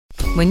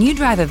When you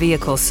drive a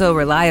vehicle so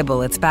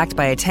reliable it's backed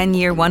by a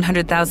 10-year,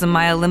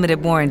 100,000-mile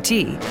limited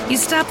warranty, you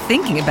stop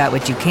thinking about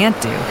what you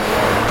can't do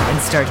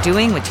and start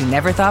doing what you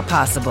never thought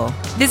possible.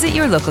 Visit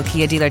your local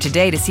Kia dealer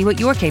today to see what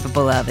you're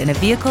capable of in a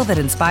vehicle that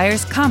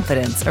inspires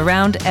confidence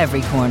around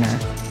every corner.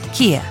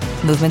 Kia,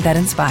 movement that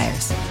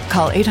inspires.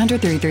 Call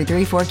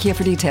 800-333-4KIA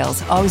for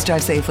details. Always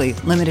drive safely.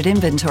 Limited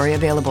inventory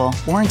available.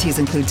 Warranties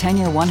include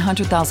 10-year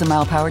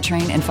 100,000-mile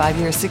powertrain and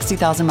 5-year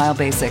 60,000-mile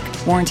basic.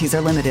 Warranties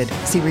are limited.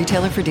 See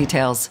retailer for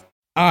details.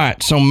 All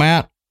right, so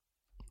Matt,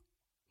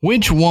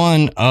 which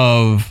one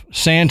of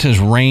Santa's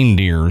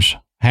reindeers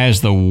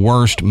has the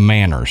worst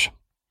manners?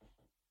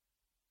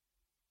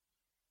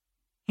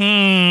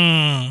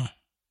 I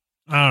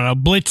don't know.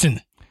 Blitzen.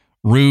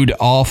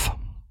 Rudolph.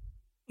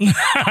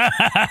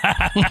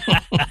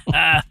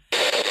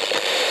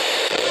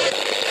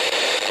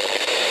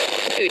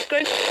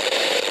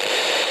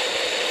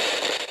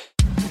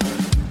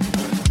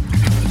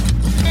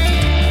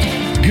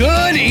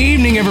 Good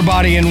evening,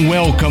 everybody, and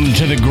welcome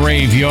to the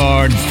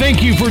Graveyard.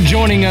 Thank you for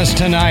joining us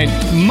tonight.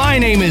 My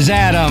name is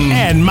Adam.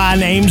 And my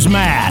name's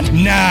Matt.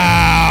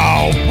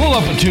 Now, pull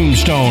up a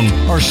tombstone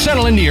or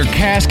settle into your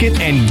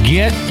casket and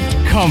get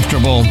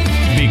comfortable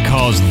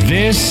because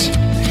this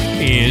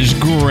is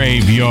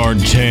Graveyard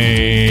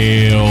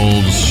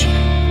Tales.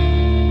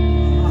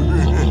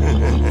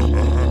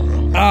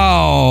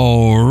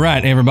 All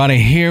right, everybody,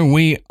 here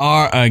we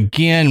are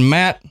again.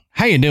 Matt,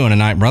 how you doing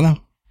tonight, brother?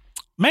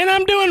 Man,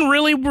 I'm doing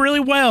really, really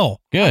well.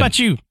 Good. How about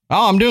you?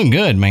 Oh, I'm doing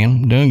good,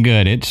 man. Doing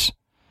good. It's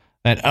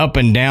that up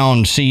and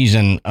down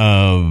season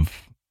of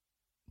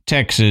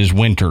Texas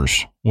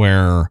winters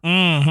where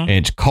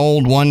it's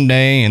cold one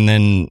day and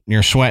then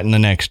you're sweating the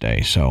next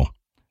day. So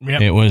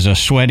It was a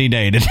sweaty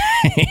day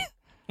today.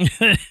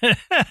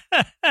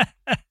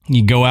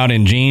 You go out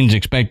in jeans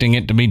expecting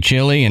it to be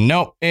chilly, and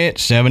nope,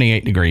 it's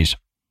 78 degrees.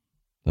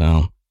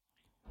 So,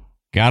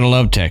 gotta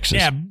love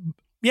Texas.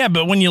 Yeah,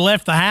 but when you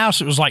left the house,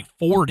 it was like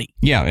 40.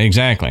 Yeah,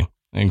 exactly.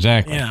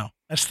 Exactly. You know,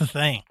 that's the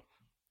thing.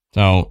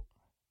 So,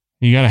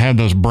 you got to have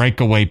those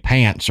breakaway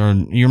pants, or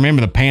you remember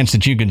the pants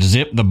that you could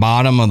zip the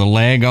bottom of the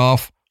leg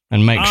off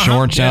and make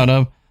shorts out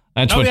of?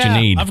 That's what you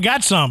need. I've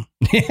got some.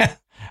 Yeah.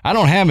 I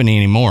don't have any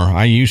anymore.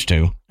 I used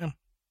to.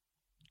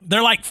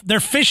 They're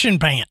fishing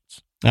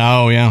pants.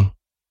 Oh, yeah.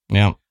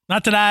 Yeah.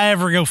 Not that I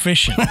ever go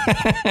fishing.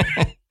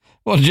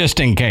 Well, just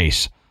in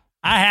case.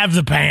 I have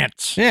the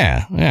pants.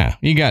 Yeah.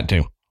 You got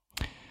to.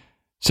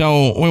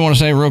 So we want to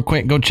say real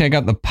quick, go check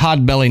out the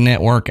Podbelly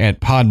Network at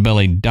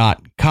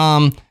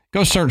podbelly.com.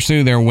 Go search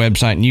through their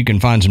website and you can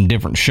find some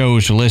different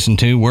shows to listen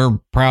to. We're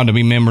proud to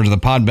be members of the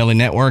Podbelly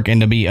Network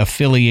and to be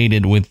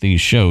affiliated with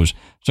these shows.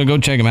 So go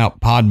check them out,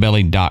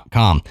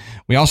 podbelly.com.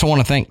 We also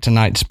want to thank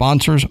tonight's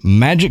sponsors,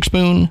 Magic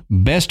Spoon,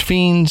 Best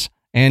Fiends,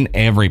 and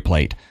Every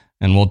Plate.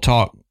 And we'll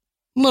talk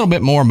a little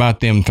bit more about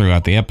them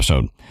throughout the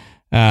episode.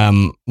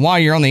 While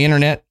you're on the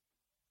internet,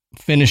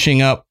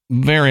 finishing up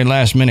very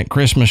last minute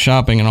Christmas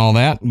shopping and all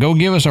that, go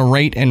give us a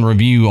rate and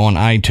review on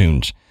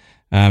iTunes.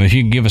 If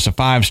you can give us a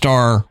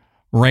 5-star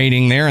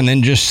rating there and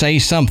then just say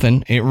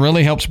something, it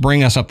really helps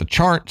bring us up the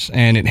charts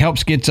and it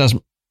helps gets us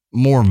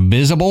more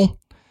visible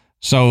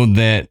so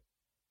that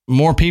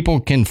more people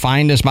can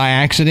find us by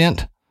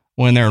accident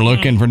when they're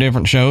looking for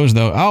different shows.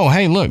 Though, oh,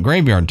 hey, look,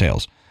 Graveyard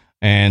Tales.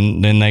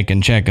 And then they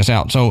can check us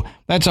out. So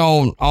that's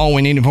all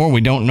we need it for.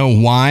 We don't know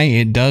why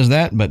it does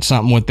that, but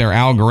something with their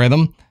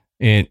algorithm,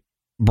 it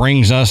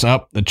brings us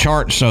up the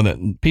charts so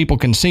that people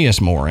can see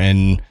us more.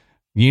 And,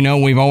 you know,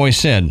 we've always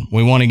said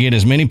we want to get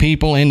as many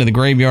people into the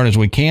graveyard as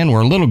we can.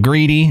 We're a little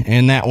greedy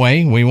in that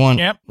way. We want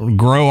to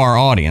grow our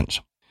audience.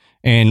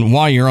 And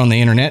while you're on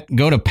the internet,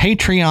 go to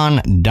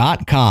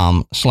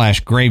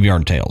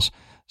patreon.com/Graveyard Tales.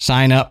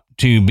 Sign up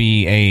to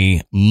be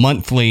a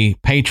monthly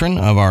patron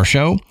of our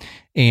show,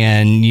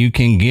 and you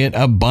can get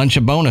a bunch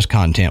of bonus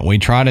content. We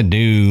try to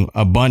do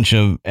a bunch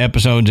of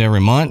episodes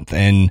every month,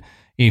 and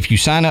if you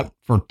sign up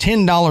for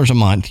 $10 a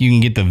month, you can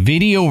get the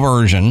video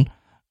version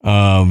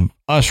of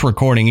us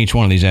recording each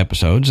one of these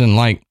episodes. And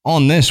like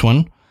on this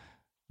one,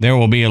 there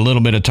will be a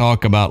little bit of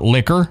talk about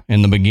liquor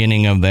in the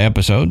beginning of the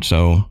episode.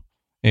 So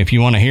if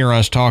you want to hear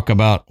us talk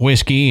about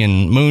whiskey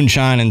and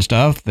moonshine and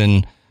stuff,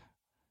 then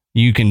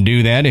you can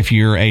do that if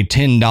you're a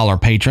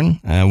 $10 patron.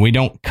 We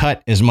don't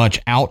cut as much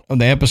out of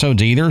the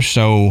episodes either.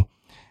 So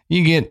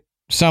you get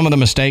some of the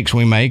mistakes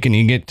we make, and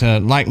you get to,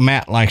 like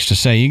Matt likes to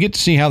say, you get to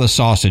see how the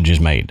sausage is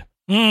made.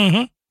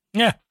 Mm-hmm.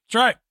 Yeah, that's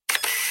right.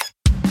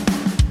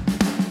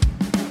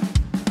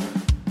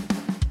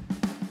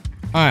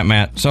 All right,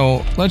 Matt.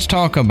 So let's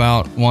talk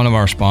about one of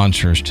our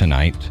sponsors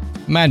tonight,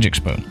 Magic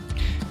Spoon.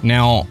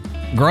 Now,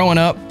 growing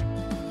up,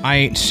 I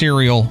ate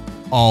cereal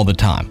all the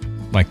time.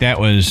 Like that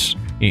was,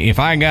 if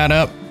I got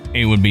up,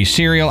 it would be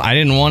cereal. I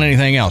didn't want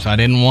anything else. I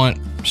didn't want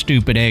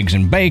stupid eggs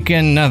and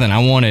bacon, nothing. I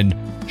wanted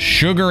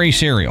sugary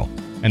cereal.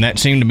 And that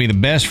seemed to be the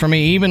best for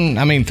me,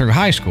 even, through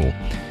high school.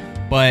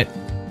 But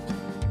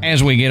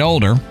as we get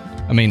older,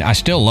 I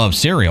still love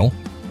cereal,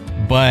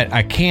 but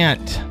I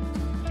can't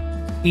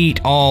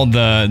eat all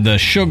the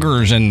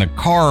sugars and the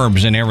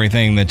carbs and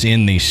everything that's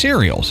in these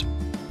cereals.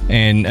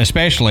 and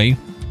especially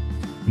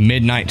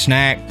midnight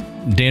snack,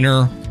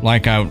 dinner,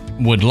 like I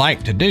would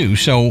like to do.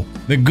 So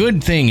the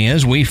good thing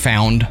is we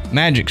found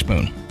Magic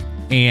Spoon.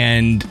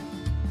 And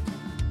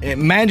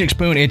Magic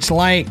Spoon, it's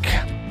like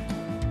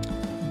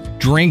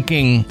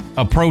drinking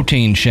a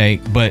protein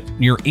shake, but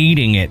you're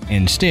eating it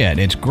instead.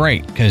 It's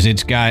great because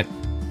it's got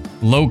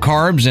low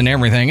carbs and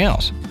everything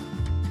else.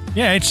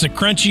 Yeah, it's the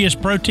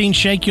crunchiest protein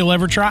shake you'll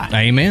ever try.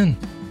 Amen.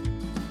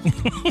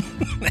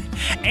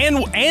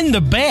 and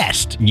the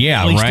best.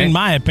 Yeah, at least right. in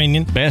my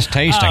opinion. Best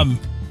tasting.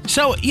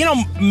 So,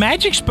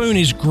 Magic Spoon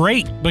is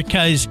great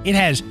because it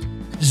has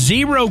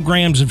 0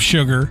 grams of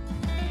sugar,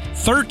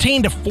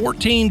 13 to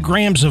 14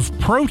 grams of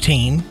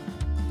protein,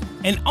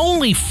 and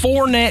only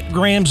 4 net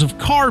grams of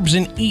carbs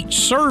in each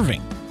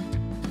serving.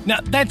 Now,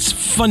 that's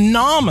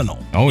phenomenal.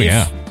 Oh,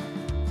 yeah.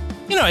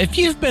 If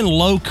you've been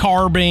low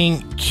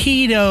carbing,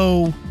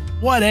 keto,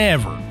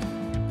 whatever,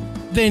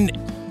 then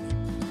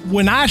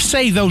when I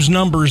say those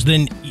numbers,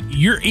 then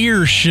your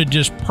ears should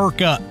just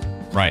perk up.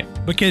 Right.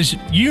 Because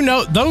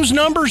those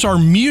numbers are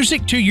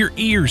music to your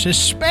ears,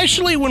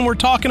 especially when we're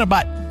talking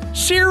about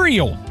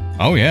cereal.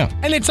 Oh, yeah.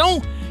 And it's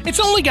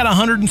only got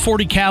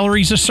 140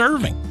 calories a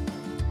serving.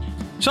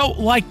 So,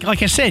 like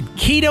I said,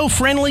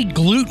 keto-friendly,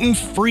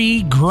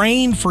 gluten-free,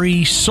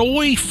 grain-free,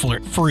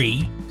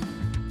 soy-free,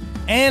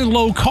 and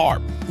low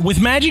carb.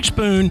 With Magic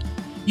Spoon,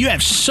 you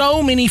have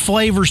so many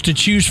flavors to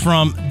choose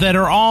from that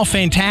are all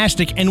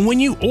fantastic. And when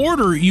you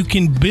order, you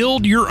can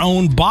build your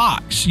own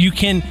box. You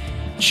can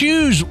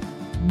choose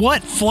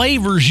what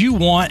flavors you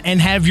want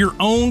and have your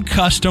own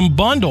custom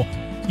bundle.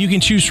 You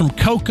can choose from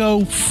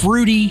cocoa,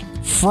 fruity,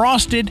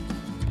 frosted,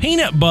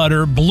 peanut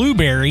butter,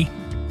 blueberry,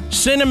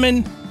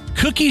 cinnamon,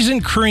 cookies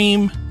and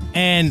cream,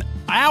 and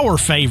our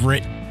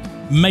favorite,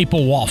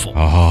 maple waffle.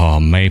 Oh,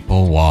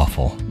 maple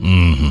waffle.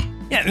 Mm-hmm.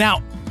 Yeah,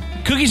 now,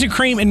 cookies and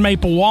cream and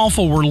maple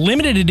waffle were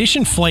limited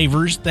edition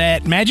flavors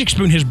that Magic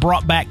Spoon has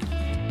brought back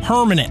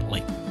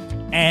permanently.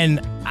 And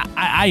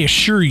I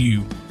assure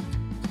you,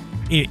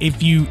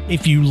 if you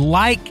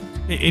like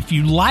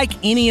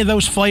any of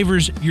those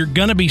flavors, you're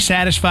gonna be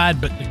satisfied.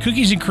 But the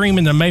cookies and cream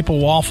and the maple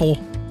waffle,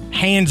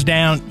 hands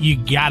down, you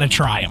gotta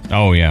try them.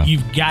 Oh yeah,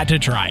 you've got to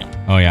try them.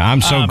 Oh yeah,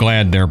 I'm so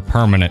glad they're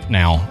permanent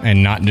now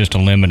and not just a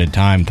limited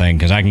time thing,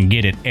 because I can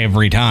get it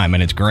every time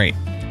and it's great.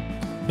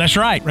 That's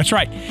right.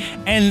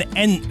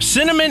 And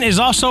cinnamon is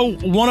also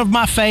one of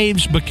my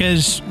faves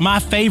because my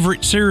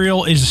favorite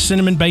cereal is a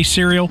cinnamon-based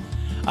cereal.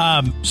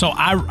 So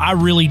I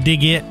really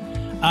dig it.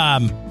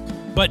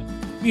 But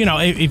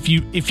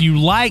if you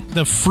like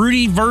the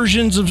fruity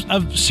versions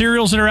of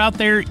cereals that are out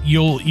there,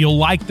 you'll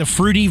like the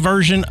fruity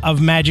version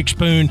of Magic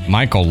Spoon.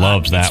 Michael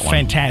loves that one.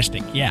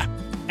 Fantastic, yeah.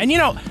 And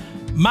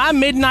my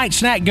midnight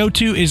snack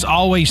go-to is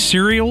always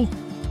cereal.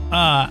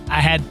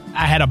 I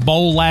had a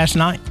bowl last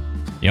night.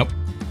 Yep.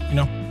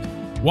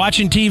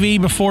 Watching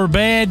TV before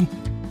bed,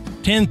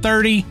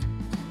 10:30.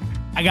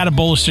 I got a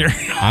bowl of cereal.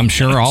 I'm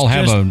sure I'll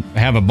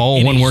have a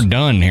bowl when we're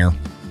done here.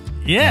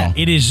 Yeah,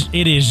 it is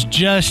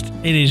just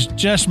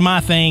my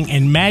thing,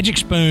 and Magic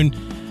Spoon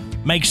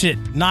makes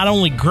it not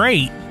only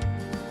great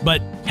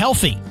but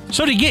healthy.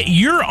 So to get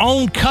your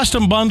own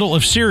custom bundle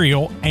of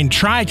cereal and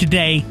try it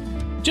today,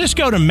 just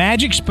go to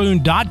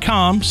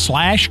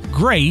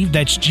magicspoon.com/grave.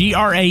 That's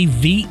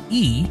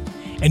GRAVE,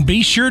 and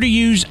be sure to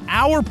use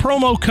our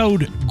promo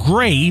code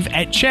GRAVE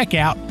at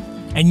checkout,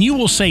 and you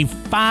will save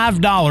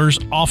 $5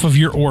 off of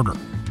your order.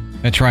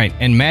 That's right.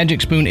 And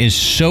Magic Spoon is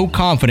so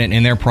confident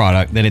in their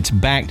product that it's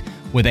backed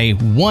with a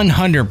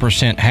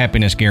 100%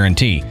 happiness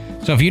guarantee.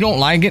 So if you don't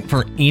like it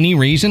for any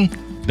reason,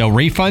 they'll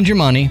refund your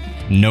money,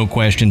 no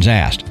questions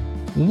asked.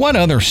 What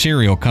other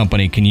cereal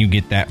company can you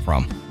get that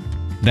from?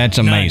 That's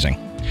amazing.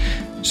 None.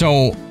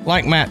 So,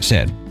 like Matt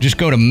said, just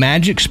go to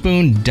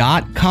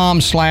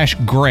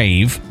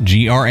magicspoon.com/grave,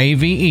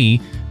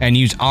 GRAVE, and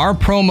use our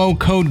promo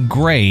code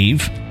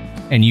GRAVE,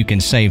 and you can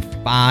save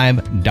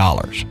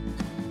 $5.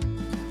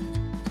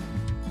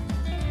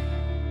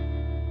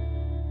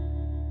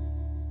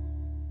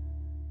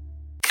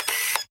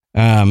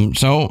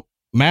 So,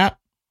 Matt,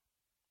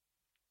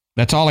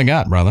 that's all I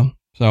got, brother.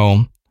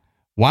 So,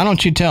 why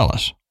don't you tell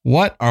us,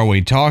 what are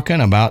we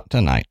talking about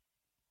tonight?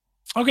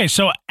 Okay,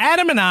 so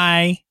Adam and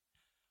I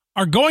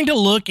are going to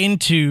look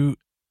into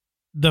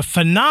the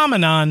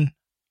phenomenon.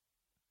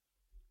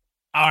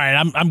 All right,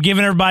 I'm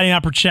giving everybody an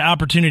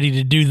opportunity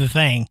to do the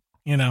thing,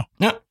 No.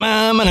 The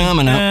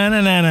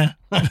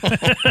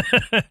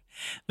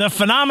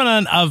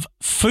phenomenon of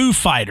Foo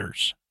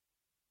Fighters,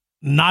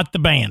 not the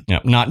band.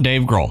 Yep, not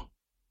Dave Grohl.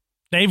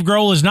 Dave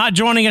Grohl is not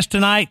joining us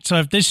tonight, so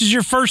if this is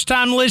your first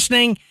time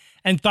listening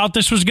and thought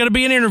this was going to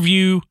be an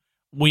interview,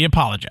 we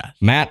apologize.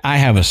 Matt, I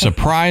have a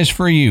surprise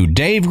for you.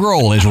 Dave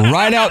Grohl is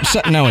right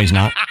outside. No, he's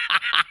not.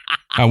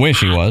 I wish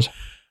he was.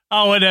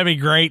 Oh, wouldn't that be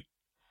great?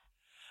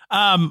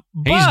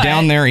 He's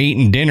down there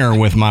eating dinner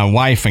with my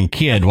wife and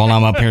kid while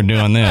I'm up here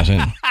doing this.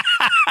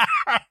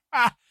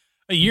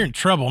 You're in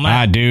trouble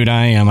now. Dude,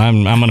 I am.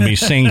 I'm going to be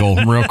single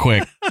real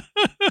quick.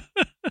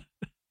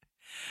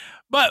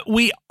 But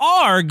we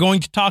are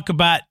going to talk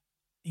about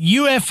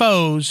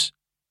UFOs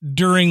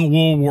during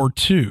World War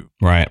II.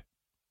 Right.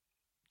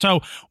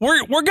 So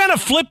we're going to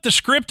flip the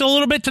script a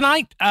little bit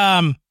tonight.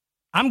 I'm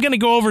going to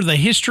go over the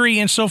history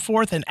and so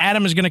forth, and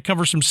Adam is going to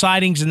cover some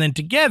sightings, and then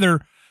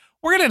together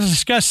we're going to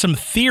discuss some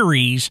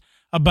theories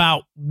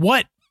about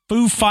what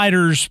Foo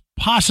Fighters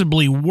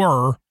possibly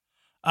were.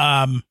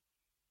 And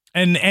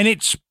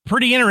it's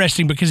pretty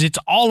interesting because it's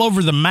all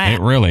over the map.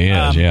 It really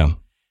is, yeah.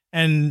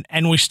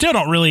 And we still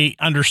don't really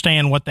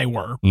understand what they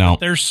were. No.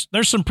 There's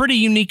some pretty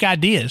unique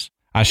ideas.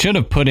 I should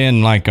have put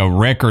in like a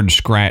record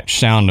scratch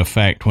sound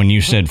effect when you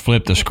said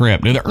flip the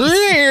script. Do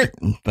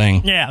the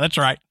thing. Yeah, that's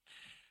right.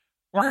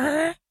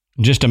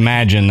 Just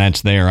imagine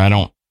that's there. I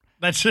don't.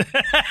 That's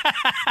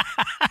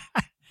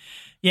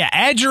yeah,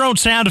 add your own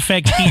sound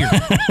effects here.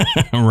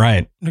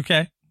 Right.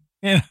 Okay.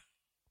 Yeah.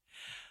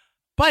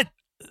 But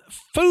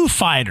Foo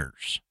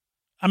Fighters,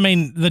 I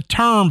mean, the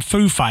term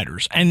Foo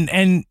Fighters,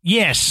 and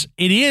yes,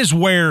 it is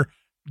where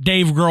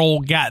Dave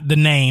Grohl got the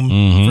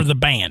name for the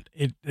band.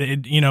 It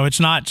it's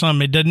not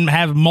some, it doesn't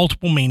have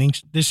multiple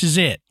meanings. This is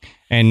it.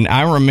 And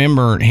I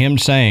remember him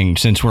saying,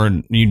 since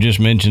you just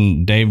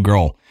mentioned Dave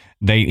Grohl,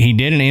 he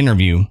did an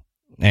interview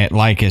at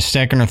like his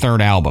second or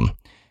third album,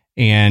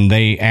 and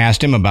they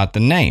asked him about the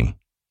name.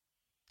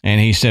 And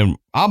he said,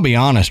 I'll be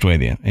honest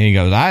with you. And he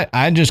goes,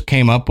 I just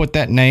came up with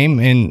that name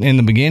in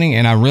the beginning,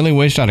 and I really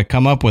wished I'd have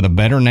come up with a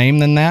better name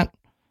than that.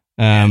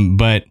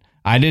 But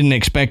I didn't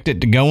expect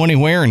it to go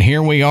anywhere, and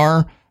here we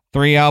are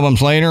 3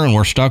 albums later, and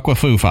we're stuck with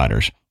Foo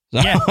Fighters.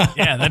 So.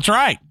 Yeah, that's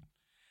right.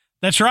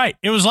 That's right.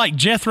 It was like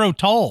Jethro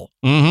Tull.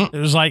 Mm-hmm. It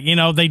was like,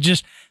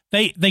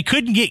 they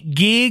couldn't get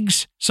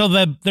gigs, so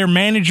that their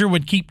manager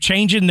would keep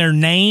changing their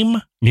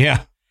name.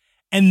 Yeah.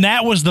 And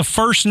that was the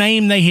first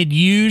name they had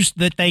used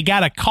that they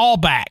got a call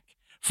back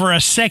for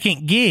a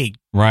second gig.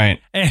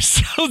 Right. And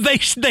so they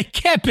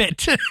kept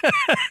it.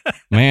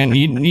 Man,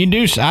 you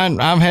do.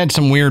 I've had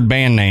some weird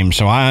band names,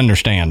 so I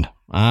understand.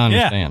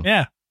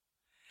 Yeah.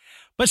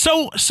 But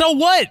so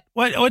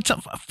what's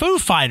Foo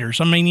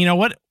Fighters? I mean,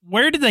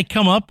 where did they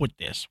come up with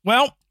this?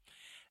 Well,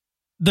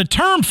 the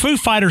term Foo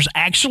Fighters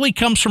actually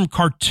comes from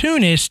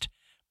cartoonist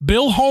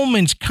Bill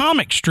Holman's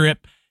comic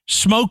strip,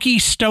 Smokey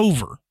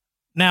Stover.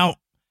 Now,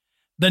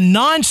 the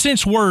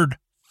nonsense word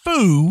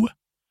foo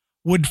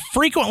would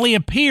frequently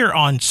appear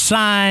on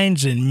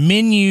signs and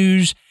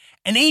menus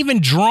and even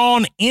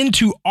drawn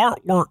into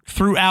artwork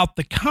throughout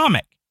the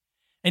comic.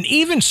 And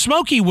even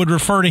Smokey would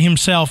refer to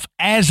himself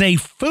as a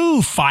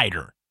Foo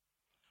Fighter.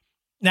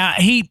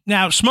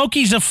 Now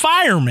Smokey's a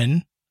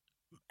fireman,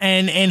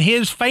 and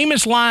his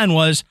famous line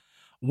was,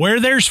 "Where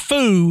there's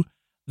foo,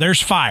 there's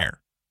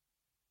fire."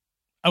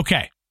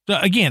 Okay. So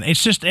again,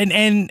 it's just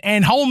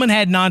and Holman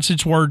had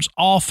nonsense words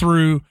all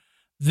through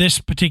this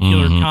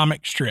particular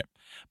comic strip,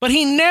 but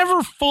he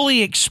never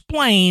fully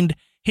explained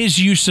his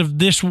use of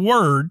this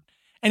word,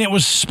 and it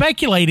was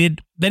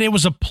speculated that it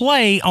was a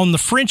play on the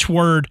French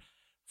word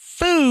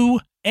feu,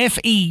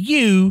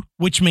 F-E-U,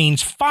 which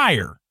means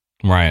fire.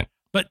 Right.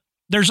 But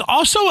there's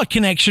also a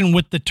connection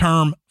with the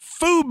term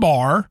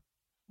foobar,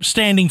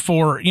 standing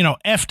for,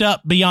 effed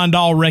up beyond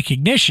all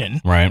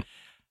recognition. Right.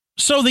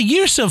 So the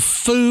use of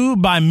foo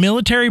by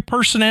military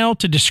personnel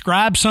to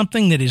describe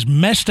something that is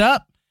messed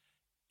up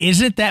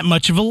isn't that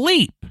much of a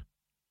leap.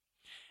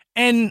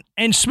 And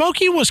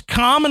Smokey was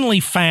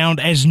commonly found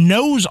as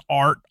nose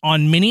art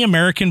on many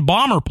American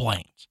bomber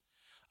planes.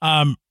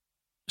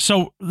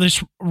 So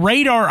this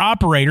radar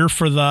operator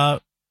for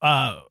the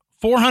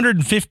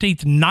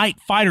 415th Night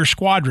Fighter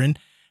Squadron,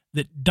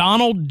 that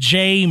Donald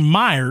J.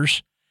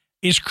 Myers,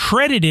 is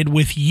credited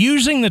with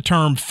using the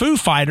term Foo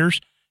Fighters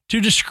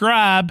to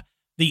describe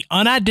the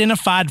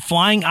unidentified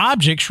flying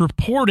objects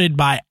reported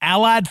by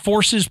Allied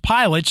forces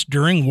pilots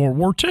during World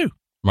War II.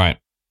 Right.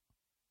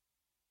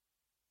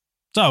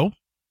 So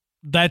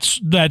that's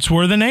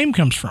where the name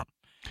comes from.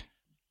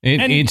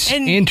 It's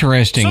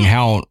interesting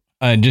how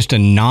just a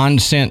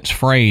nonsense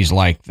phrase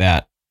like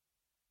that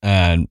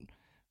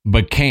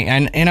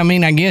became, and I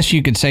mean, I guess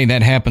you could say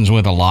that happens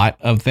with a lot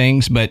of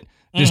things, but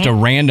just a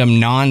random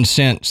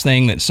nonsense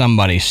thing that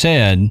somebody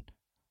said,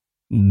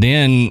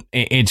 then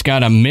it's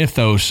got a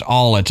mythos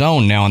all its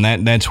own now,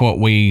 and that's what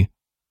we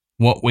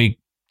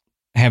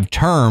have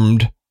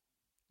termed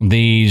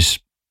these,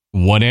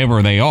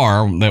 whatever they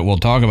are, that we'll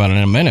talk about in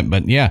a minute.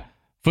 But yeah,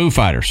 Foo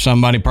Fighters.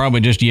 Somebody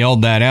probably just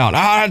yelled that out.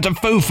 It's a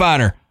Foo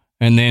Fighter.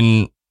 And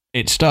then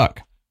it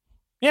stuck.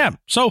 Yeah.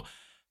 So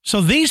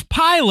these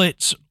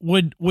pilots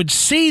would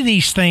see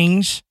these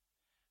things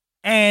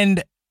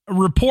and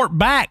report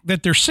back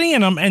that they're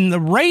seeing them, and the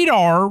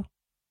radar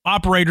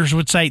operators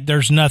would say,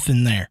 there's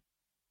nothing there.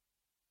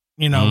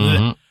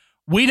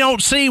 We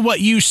don't see what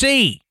you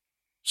see.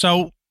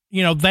 So,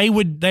 they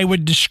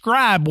would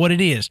describe what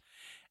it is.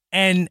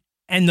 And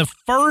the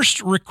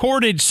first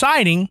recorded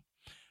sighting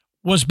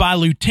was by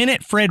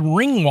Lieutenant Fred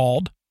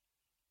Ringwald,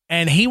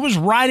 and he was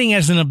riding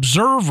as an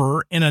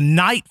observer in a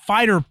night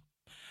fighter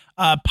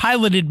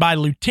piloted by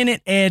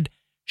Lieutenant Ed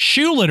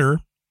Schuleter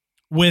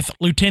with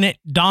Lieutenant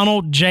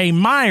Donald J.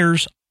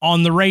 Myers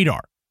on the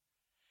radar.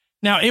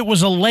 Now, it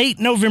was a late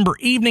November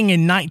evening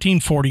in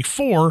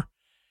 1944,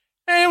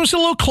 And it was a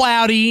little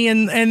cloudy,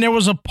 and there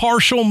was a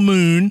partial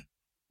moon,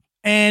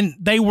 and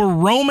they were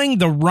roaming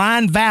the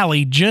Rhine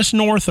Valley just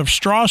north of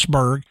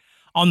Strasbourg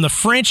on the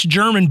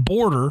French-German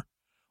border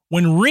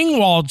when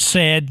Ringwald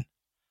said,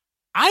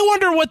 "I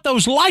wonder what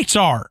those lights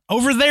are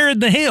over there in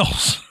the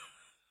hills."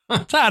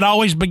 That's how it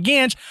always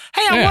begins.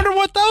 Hey, I wonder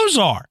what those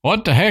are.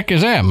 What the heck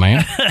is that,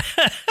 man?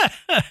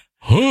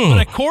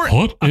 What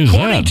is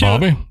that,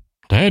 Bobby?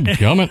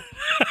 Dadgummit.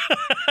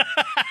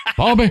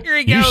 Bobby,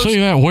 you see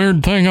that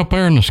weird thing up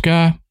there in the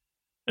sky?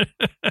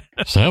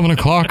 7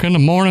 o'clock in the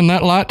morning,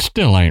 that light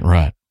still ain't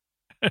right.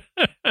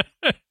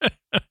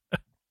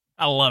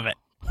 I love it.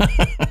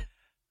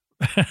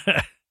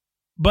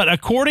 But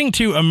according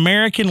to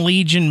American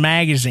Legion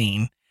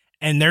magazine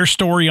and their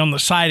story on the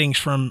sightings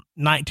from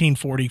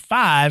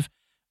 1945,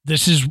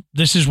 this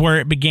is where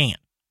it began.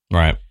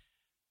 Right.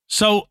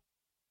 So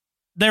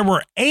there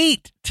were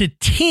 8 to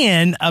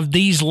 10 of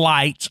these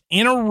lights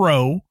in a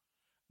row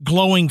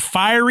glowing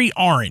fiery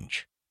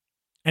orange.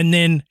 And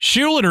then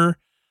Schuyler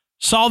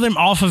saw them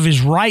off of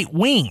his right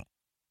wing.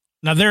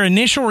 Now, their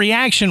initial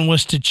reaction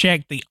was to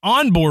check the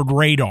onboard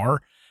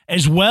radar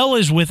as well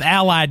as with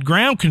Allied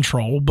ground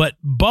control, but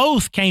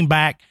both came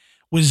back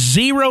with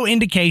zero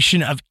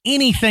indication of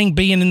anything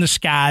being in the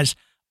skies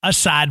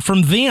aside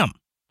from them.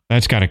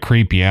 That's got to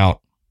creep you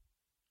out.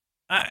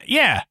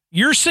 Yeah,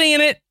 you're seeing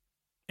it.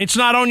 It's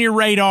not on your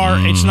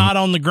radar. It's not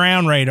on the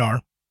ground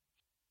radar.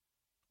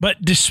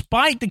 But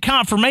despite the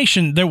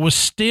confirmation, there was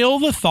still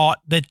the thought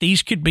that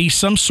these could be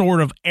some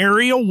sort of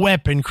aerial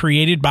weapon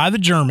created by the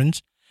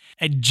Germans.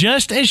 And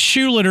just as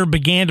Schuyler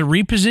began to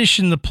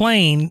reposition the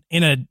plane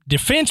in a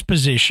defense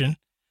position,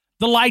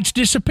 the lights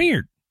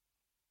disappeared.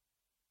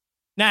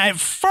 Now, at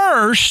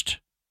first,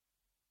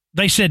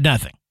 they said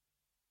nothing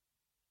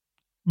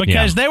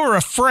because they were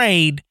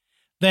afraid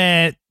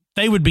that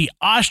they would be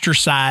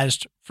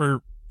ostracized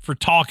for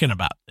talking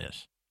about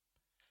this.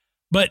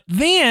 But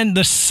then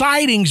the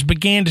sightings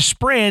began to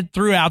spread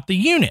throughout the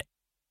unit.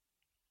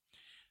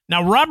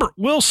 Now, Robert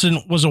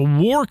Wilson was a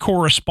war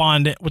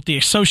correspondent with the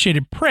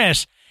Associated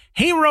Press.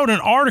 He wrote an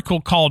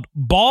article called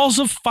 "Balls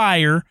of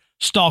Fire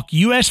Stalk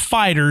U.S.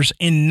 Fighters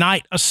in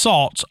Night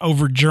Assaults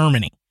Over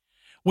Germany,"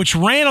 which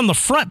ran on the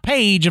front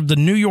page of the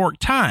New York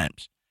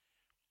Times.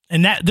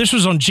 And this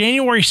was on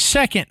January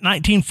 2nd,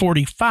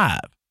 1945.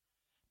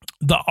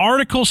 The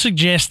article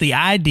suggests the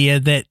idea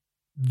that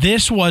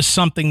this was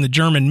something the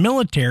German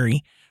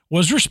military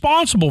was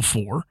responsible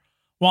for,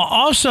 while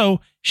also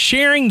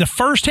sharing the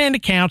firsthand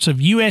accounts of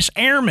U.S.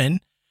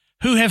 airmen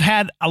who have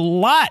had a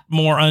lot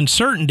more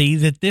uncertainty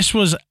that this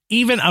was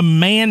even a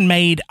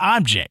man-made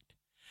object.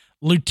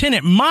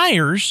 Lieutenant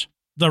Myers,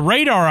 the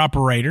radar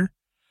operator,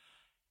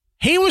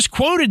 he was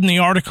quoted in the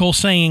article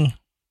saying,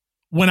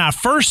 "When I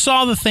first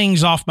saw the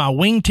things off my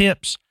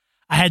wingtips,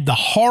 I had the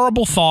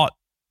horrible thought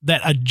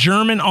that a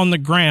German on the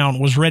ground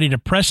was ready to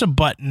press a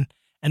button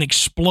and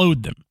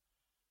explode them.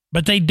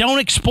 But they don't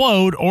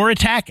explode or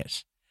attack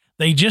us.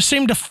 They just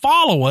seem to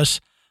follow us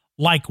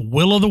like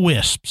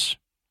will-o'-the-wisps."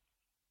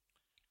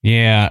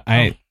 Yeah,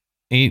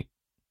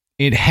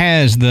 it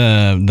has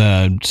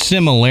the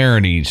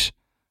similarities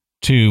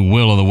to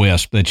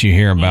will-o'-the-wisp that you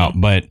hear about,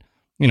 but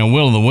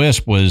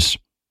will-o'-the-wisp was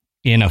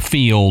in a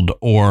field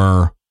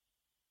or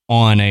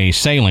on a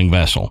sailing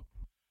vessel.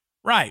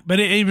 Right, but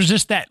it was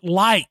just that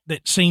light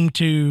that seemed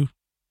to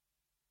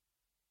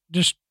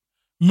just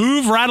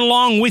move right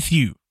along with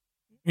you.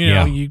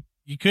 You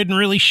couldn't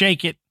really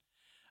shake it.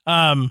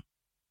 And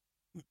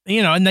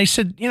they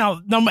said,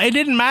 it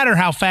didn't matter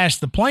how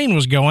fast the plane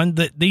was going,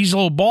 that these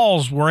little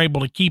balls were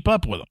able to keep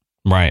up with them.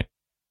 Right.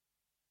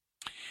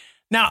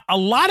 Now, a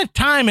lot of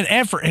time and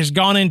effort has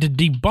gone into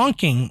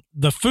debunking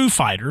the Foo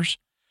Fighters.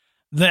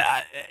 The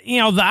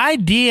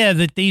idea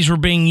that these were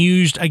being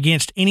used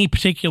against any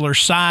particular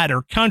side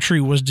or country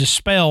was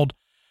dispelled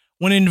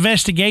when an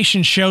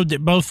investigation showed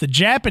that both the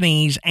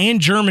Japanese and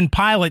German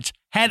pilots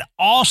had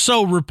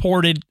also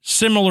reported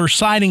similar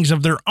sightings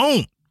of their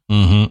own.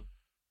 Mm-hmm.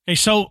 Okay,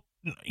 so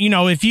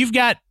if you've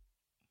got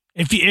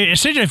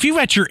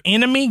your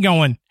enemy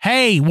going,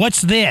 "Hey,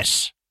 what's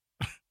this?"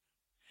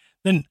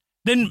 then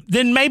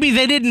maybe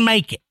they didn't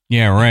make it.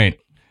 Yeah, right.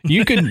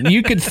 You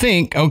could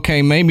think,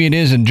 okay, maybe it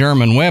is a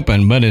German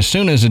weapon, but as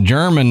soon as a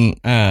German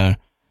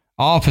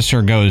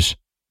officer goes,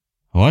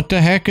 "What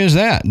the heck is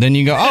that?" then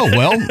you go, "Oh,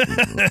 well,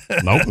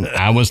 nope,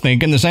 I was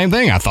thinking the same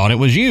thing. I thought it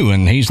was you."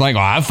 And he's like, "Oh,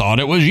 I thought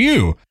it was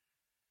you."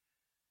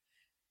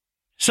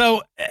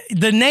 So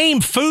the name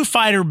Foo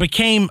Fighter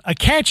became a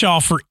catch-all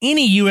for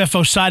any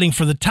UFO sighting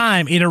for the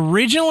time. It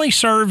originally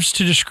serves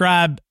to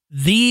describe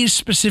these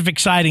specific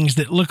sightings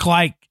that look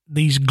like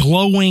these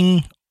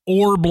glowing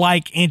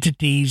orb-like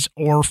entities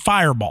or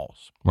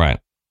fireballs. Right.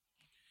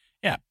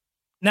 Yeah.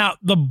 Now,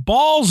 the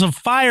balls of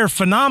fire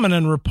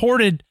phenomenon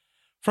reported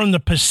from the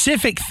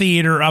Pacific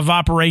theater of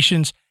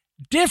operations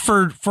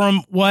differed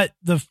from what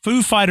the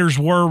Foo Fighters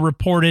were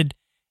reported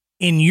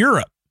in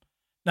Europe.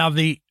 Now,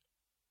 the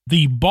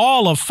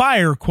ball of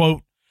fire,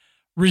 quote,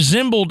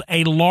 resembled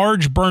a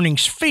large burning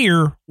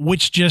sphere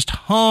which just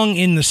hung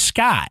in the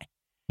sky.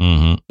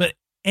 Mm-hmm. But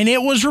and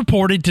it was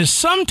reported to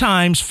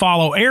sometimes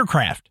follow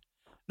aircraft.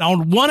 Now,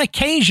 on one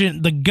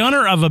occasion, the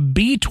gunner of a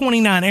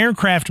B-29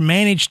 aircraft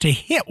managed to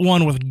hit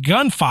one with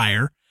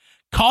gunfire,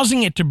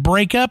 causing it to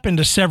break up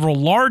into several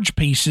large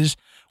pieces,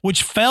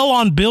 which fell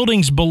on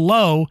buildings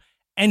below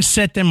and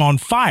set them on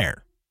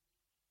fire.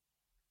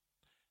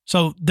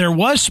 So there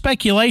was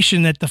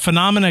speculation that the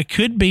phenomena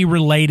could be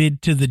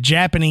related to the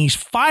Japanese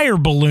fire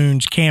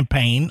balloons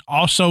campaign,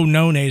 also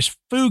known as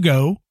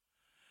Fugo,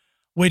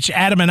 which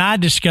Adam and I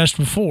discussed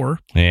before.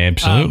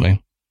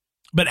 Absolutely.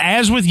 But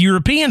as with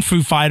European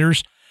Foo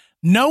Fighters,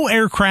 no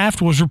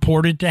aircraft was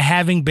reported to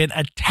having been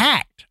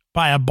attacked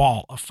by a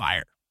ball of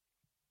fire.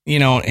 You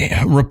know,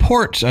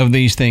 reports of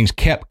these things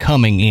kept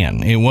coming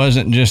in. It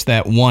wasn't just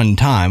that one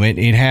time.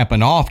 It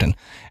happened often.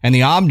 And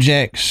the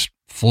objects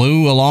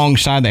flew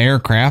alongside the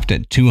aircraft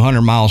at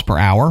 200 miles per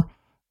hour.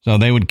 So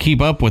they would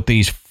keep up with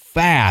these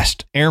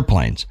fast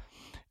airplanes.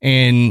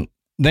 And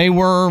they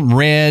were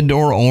red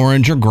or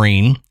orange or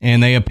green,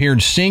 and they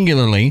appeared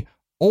singularly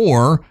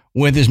or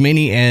with as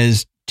many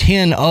as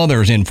 10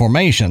 others in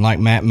formation, like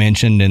Matt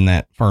mentioned in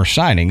that first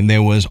sighting.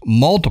 There was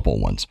multiple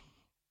ones.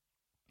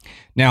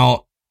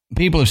 Now,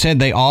 people have said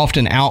they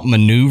often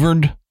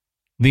outmaneuvered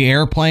the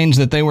airplanes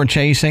that they were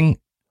chasing.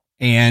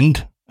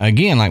 And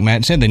again, like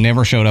Matt said, they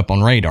never showed up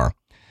on radar.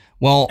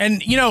 Well,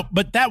 and you know,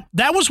 but that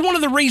was one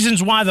of the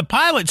reasons why the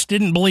pilots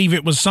didn't believe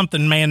it was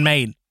something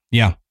man-made.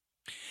 Yeah.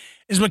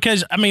 Is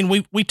because, I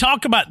mean, we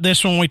talk about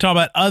this when we talk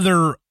about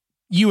other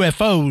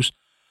UFOs,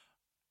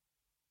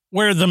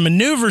 where the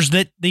maneuvers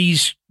that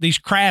these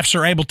crafts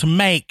are able to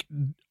make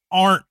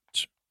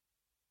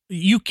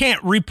you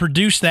can't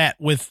reproduce that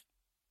with,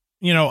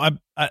 you know,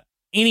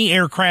 any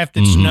aircraft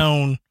that's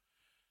known,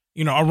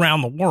 you know,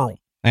 around the world.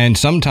 And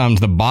sometimes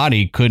the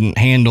body couldn't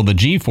handle the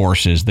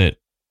G-forces that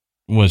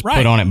was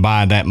put on it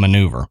by that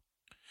maneuver.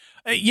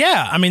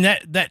 Yeah, I mean,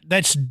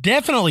 that's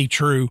definitely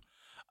true.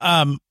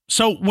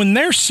 So when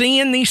they're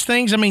seeing these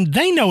things, I mean,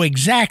 they know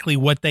exactly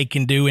what they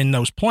can do in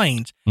those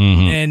planes.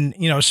 Mm-hmm. And,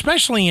 you know,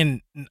 especially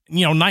in,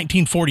 you know,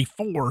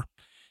 1944,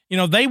 you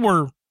know, they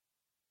were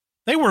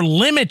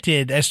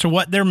limited as to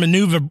what their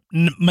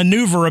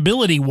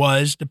maneuverability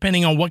was,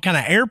 depending on what kind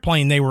of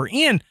airplane they were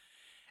in.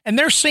 And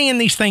they're seeing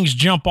these things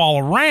jump all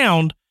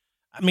around.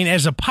 I mean,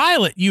 as a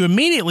pilot, you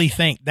immediately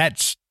think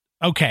that's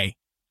okay.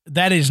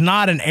 That is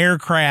not an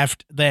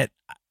aircraft that,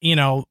 you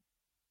know,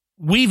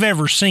 we've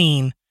ever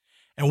seen.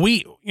 And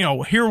we, you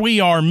know, here we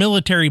are,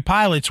 military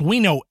pilots. We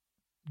know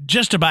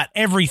just about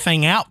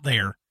everything out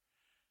there.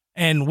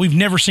 And we've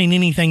never seen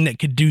anything that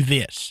could do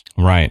this.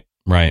 Right,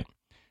 right.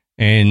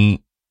 And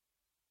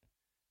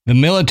the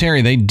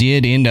military, they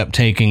did end up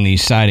taking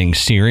these sightings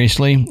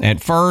seriously.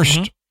 At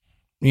first,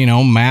 you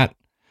know,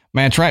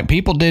 Matt's right.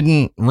 People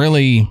didn't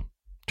really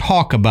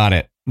talk about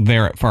it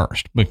there at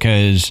first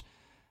because,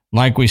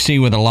 like we see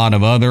with a lot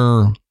of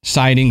other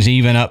sightings,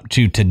 even up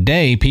to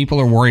today, people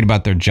are worried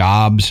about their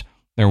jobs.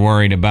 They're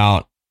worried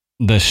about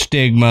the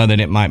stigma that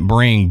it might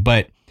bring.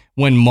 But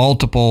when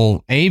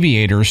multiple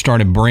aviators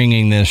started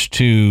bringing this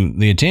to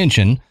the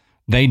attention,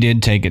 they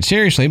did take it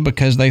seriously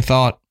because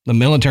the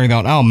military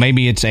thought, oh,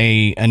 maybe it's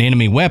an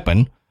enemy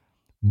weapon.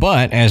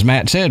 But as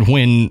Matt said,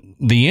 when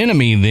the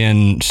enemy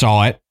then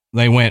saw it,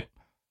 they went,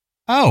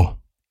 oh,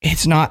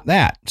 it's not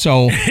that.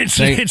 So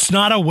it's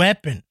not a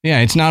weapon. Yeah,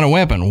 it's not a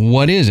weapon.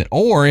 What is it?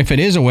 Or if it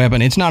is a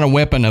weapon, it's not a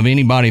weapon of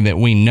anybody that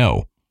we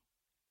know.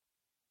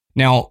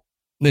 Now,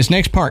 this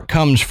next part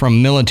comes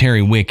from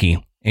Military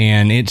Wiki,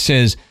 and it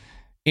says,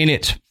 in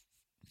its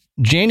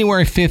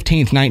January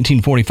 15th,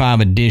 1945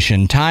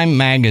 edition, Time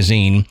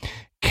magazine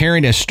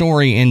carried a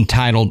story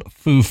entitled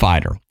Foo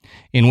Fighter,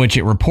 in which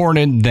it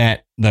reported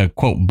that the,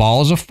 quote,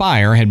 balls of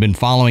fire had been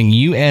following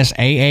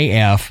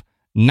USAAF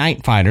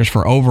night fighters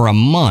for over a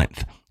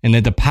month, and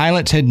that the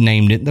pilots had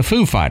named it the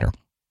Foo Fighter.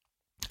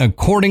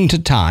 According to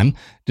Time,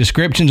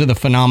 descriptions of the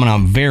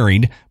phenomenon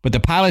varied, but the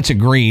pilots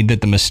agreed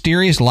that the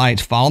mysterious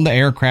lights followed the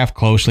aircraft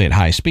closely at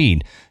high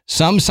speed.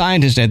 Some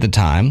scientists at the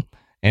time,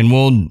 and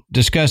we'll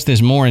discuss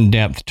this more in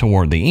depth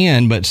toward the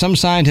end, but some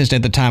scientists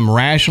at the time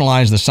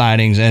rationalized the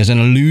sightings as an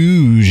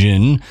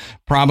illusion,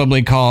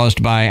 probably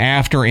caused by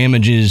after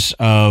images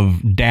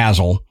of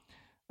dazzle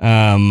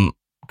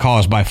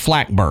caused by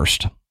flak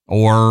burst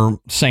or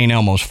St.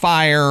 Elmo's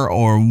fire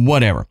or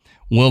whatever,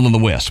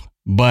 will-o'-the-wisp.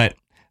 But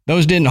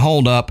those didn't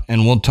hold up,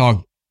 and we'll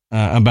talk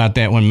about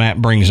that when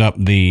Matt brings up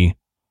the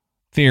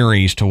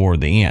theories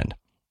toward the end.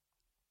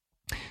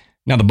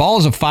 Now, the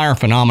balls of fire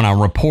phenomena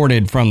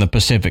reported from the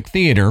Pacific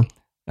Theater,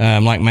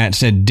 like Matt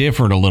said,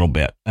 differed a little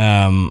bit.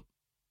 And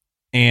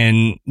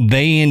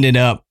they ended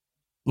up,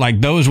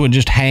 like, those would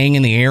just hang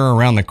in the air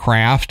around the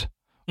craft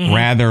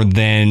rather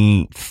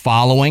than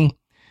following.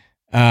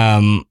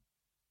 But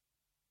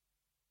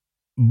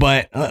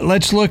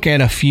let's look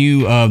at a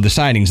few of the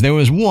sightings. There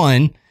was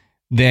one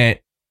that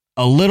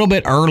a little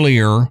bit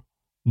earlier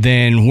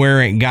than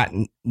where it got,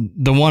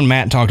 the one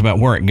Matt talked about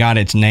where it got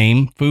its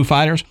name, Foo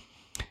Fighters.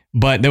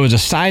 But there was a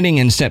sighting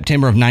in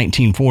September of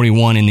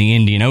 1941 in the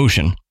Indian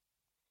Ocean.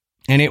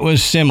 And it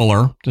was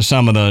similar to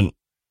some of the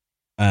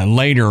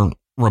later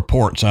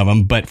reports of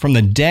them, but from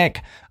the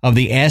deck of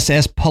the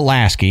SS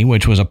Pulaski,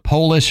 which was a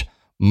Polish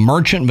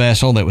merchant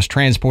vessel that was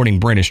transporting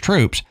British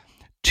troops,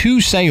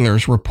 2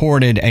 sailors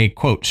reported a,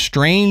 quote,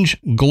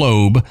 strange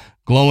globe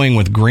glowing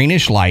with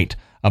greenish light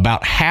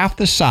about half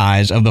the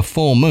size of the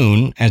full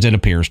moon as it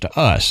appears to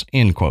us,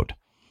 end quote.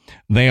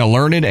 They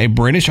alerted a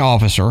British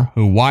officer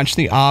who watched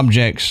the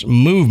object's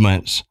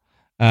movements,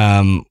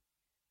 and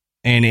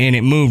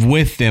it moved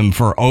with them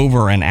for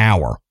over an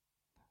hour.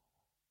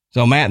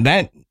 So, Matt,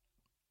 that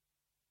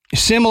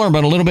similar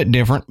but a little bit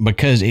different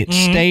because it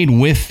stayed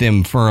with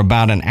them for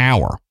about an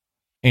hour.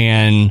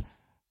 And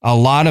a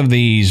lot of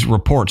these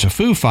reports of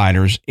Foo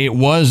Fighters, it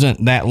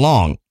wasn't that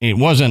long. It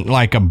wasn't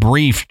like a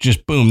brief,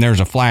 just boom, there's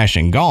a flash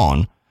and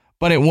gone.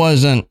 But it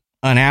wasn't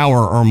an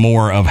hour or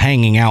more of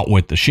hanging out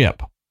with the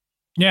ship.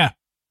 Yeah,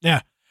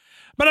 yeah.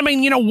 But I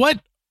mean, you know, what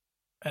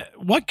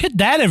could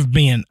that have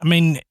been? I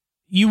mean,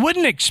 you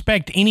wouldn't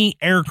expect any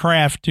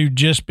aircraft to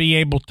just be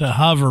able to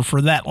hover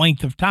for that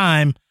length of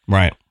time.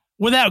 Right.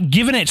 Without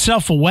giving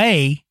itself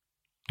away.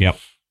 Yep.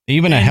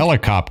 Even a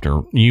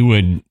helicopter, you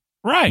would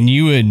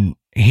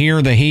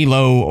hear the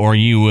helo, or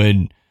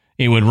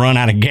it would run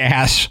out of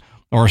gas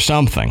or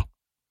something.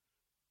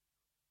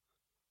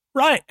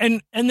 Right.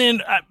 And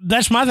then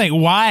that's my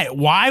thing.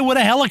 Why would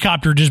a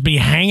helicopter just be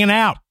hanging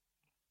out,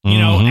 you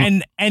know,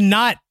 and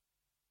not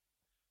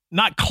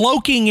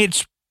cloaking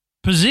its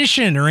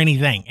position or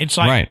anything? It's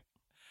like, right.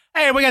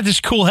 Hey, we got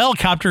this cool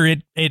helicopter.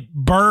 It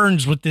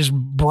burns with this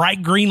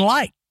bright green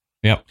light.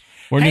 Yep.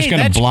 We're just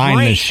going to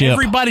blind the ship.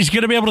 Everybody's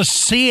going to be able to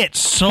see it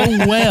so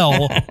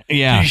well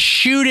to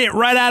shoot it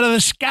right out of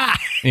the sky.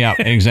 Yeah,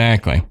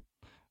 exactly.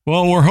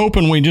 Well, we're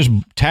hoping we just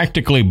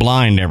tactically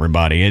blind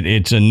everybody.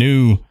 It's a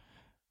new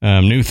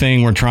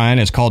thing we're trying.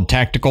 It's called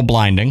tactical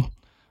blinding.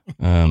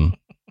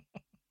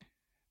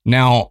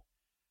 Now,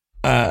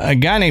 a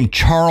guy named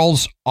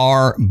Charles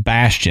R.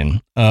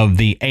 Bastian of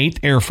the 8th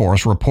Air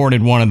Force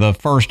reported one of the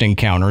first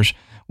encounters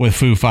with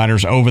Foo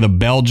Fighters over the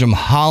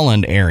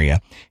Belgium-Holland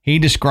area. He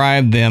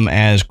described them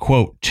as,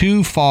 quote,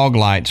 2 fog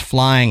lights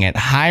flying at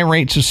high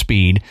rates of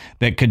speed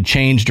that could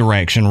change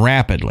direction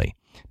rapidly.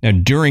 Now,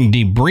 during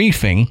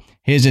debriefing,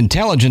 his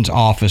intelligence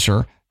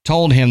officer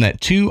told him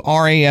that 2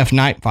 RAF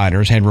night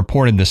fighters had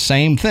reported the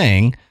same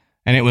thing,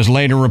 and it was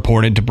later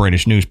reported to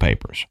British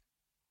newspapers.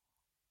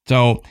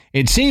 So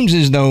it seems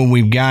as though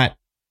we've got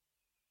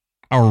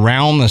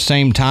around the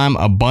same time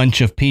a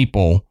bunch of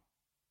people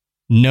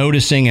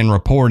noticing and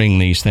reporting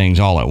these things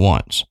all at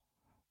once.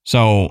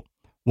 So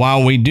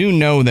while we do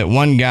know that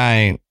one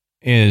guy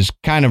is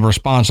kind of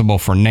responsible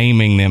for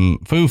naming them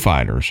Foo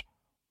Fighters,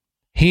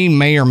 he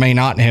may or may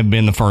not have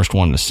been the first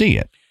one to see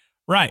it.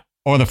 Right.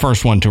 Or the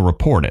first one to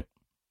report it.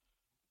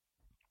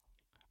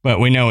 But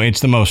we know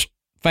it's the most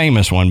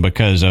famous one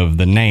because of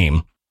the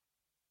name.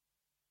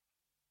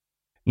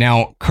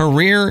 Now,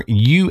 career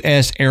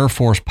U.S. Air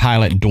Force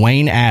pilot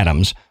Dwayne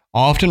Adams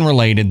often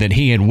related that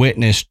he had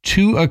witnessed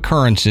 2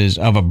 occurrences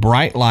of a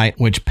bright light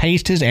which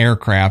paced his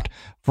aircraft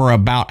for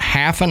about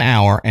half an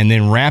hour and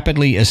then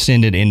rapidly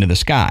ascended into the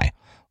sky.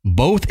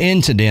 Both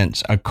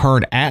incidents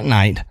occurred at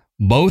night,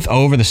 both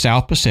over the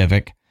South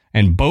Pacific,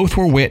 and both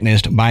were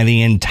witnessed by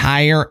the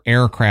entire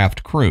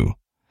aircraft crew.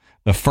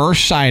 The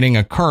first sighting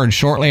occurred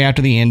shortly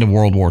after the end of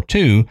World War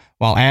II,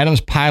 while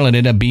Adams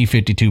piloted a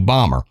B-52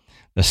 bomber.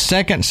 The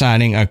second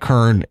sighting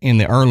occurred in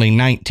the early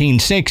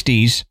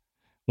 1960s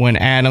when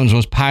Adams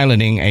was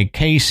piloting a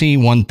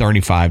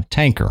KC-135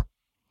 tanker.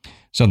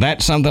 So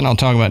that's something I'll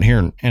talk about here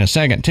in a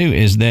second, too,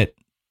 is that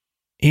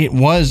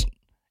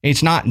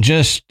it's not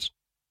just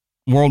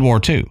World War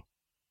II.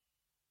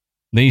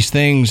 These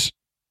things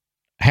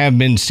have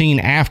been seen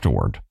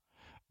afterward.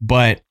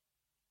 But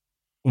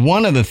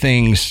one of the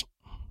things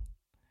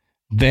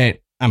that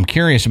I'm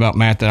curious about,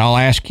 Matt, that I'll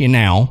ask you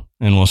now,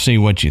 and we'll see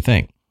what you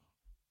think.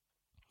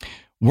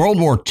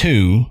 World War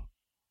II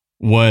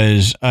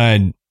was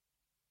a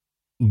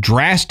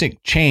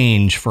drastic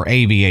change for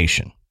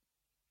aviation.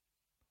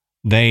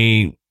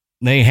 They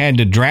had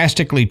to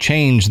drastically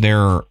change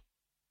their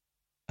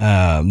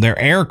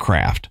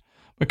aircraft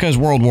because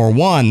World War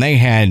I, they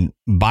had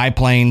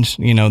biplanes,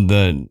 you know,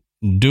 the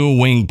dual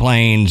wing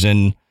planes,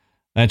 and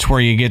that's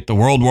where you get the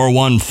World War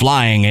I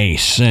flying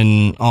ace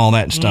and all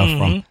that stuff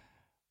from.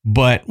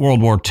 But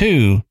World War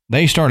II,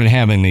 they started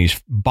having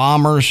these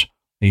bombers,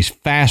 these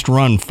fast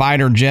run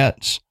fighter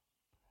jets.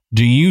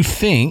 Do you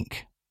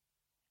think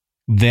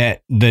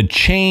that the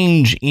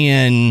change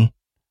in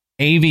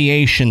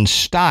aviation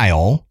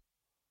style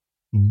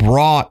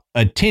brought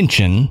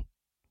attention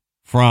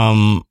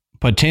from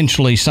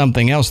potentially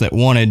something else that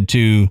wanted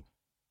to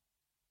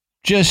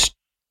just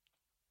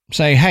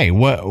say, hey,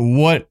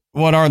 what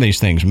are these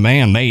things?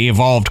 Man, they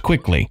evolved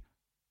quickly.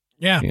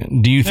 Yeah.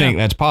 Do you think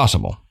that's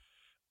possible?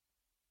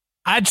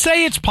 I'd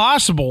say it's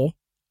possible,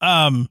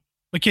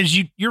 because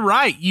you're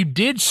right. You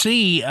did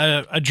see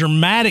a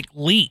dramatic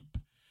leap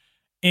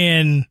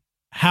in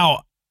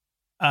how,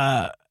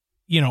 air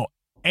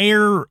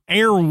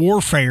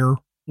warfare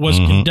was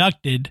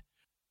conducted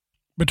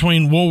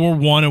between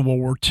World War I and World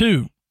War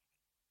II.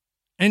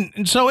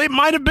 And so it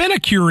might have been a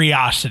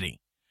curiosity.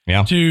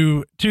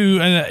 to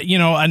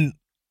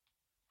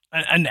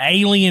an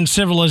alien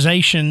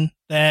civilization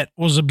that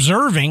was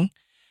observing,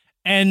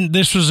 and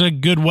this was a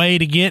good way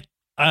to get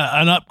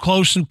an up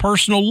close and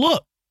personal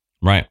look.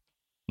 Right.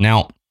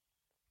 Now,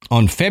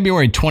 on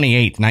February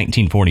 28th,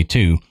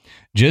 1942,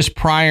 just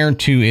prior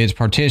to its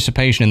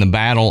participation in the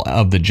Battle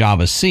of the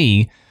Java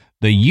Sea,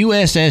 the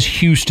USS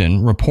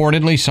Houston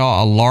reportedly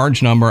saw a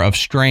large number of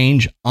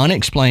strange,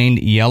 unexplained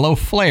yellow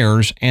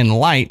flares and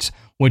lights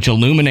which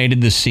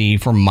illuminated the sea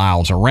for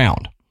miles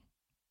around.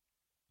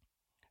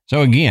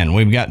 So again,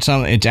 we've got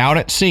it's out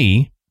at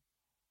sea,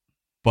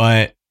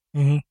 but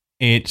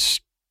it's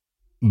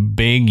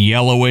big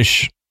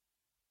yellowish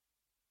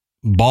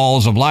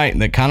balls of light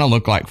that kind of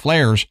look like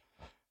flares,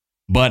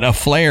 but a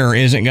flare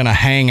isn't going to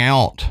hang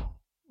out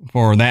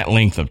for that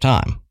length of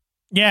time.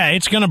 Yeah,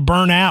 it's going to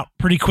burn out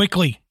pretty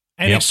quickly.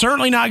 And it's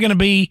certainly not going to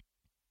be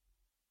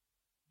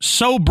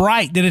so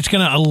bright that it's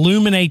going to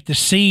illuminate the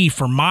sea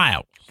for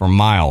miles. For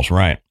miles,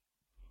 right.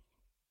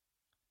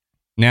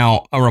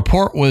 Now, a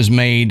report was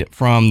made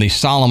from the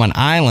Solomon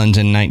Islands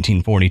in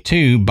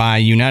 1942 by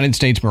United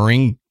States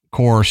Marine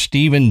Corps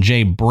Stephen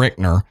J.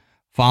 Brickner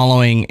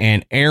following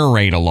an air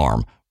raid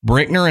alarm.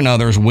 Brickner and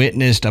others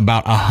witnessed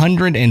about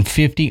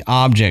 150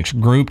 objects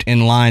grouped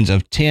in lines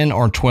of 10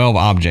 or 12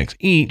 objects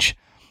each,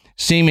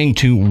 seeming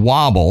to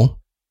wobble,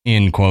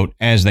 end quote,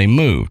 as they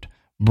moved.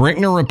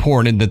 Brickner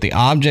reported that the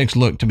objects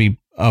looked to be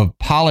of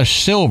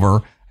polished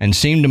silver and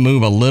seemed to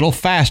move a little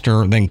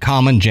faster than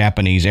common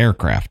Japanese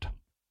aircraft.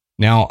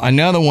 Now,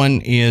 another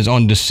one is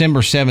on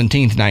December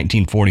 17th,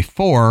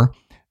 1944,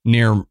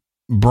 near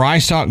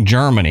Breisach,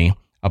 Germany.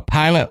 A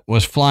pilot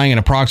was flying at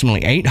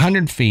approximately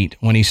 800 feet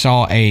when he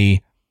saw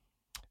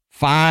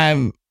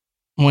five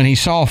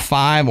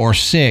or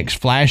six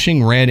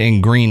flashing red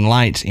and green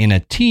lights in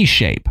a T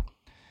shape.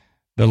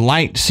 The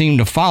light seemed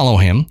to follow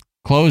him,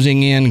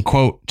 closing in,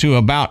 quote, to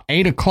about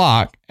 8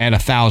 o'clock at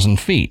 1,000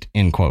 feet,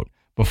 end quote,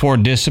 before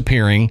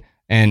disappearing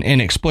and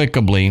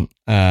inexplicably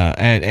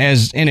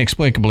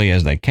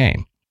as they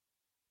came.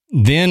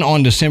 Then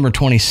on December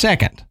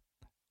 22nd,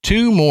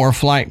 2 more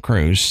flight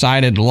crews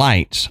sighted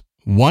lights.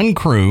 One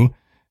crew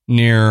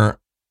near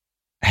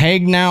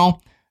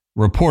Hagenau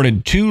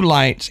reported 2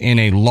 lights in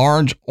a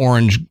large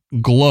orange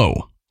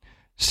glow,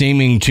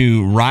 seeming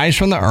to rise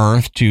from the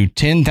earth to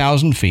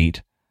 10,000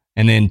 feet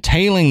and then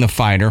tailing the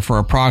fighter for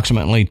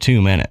approximately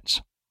 2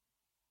 minutes.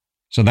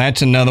 So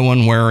that's another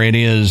one where it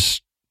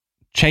is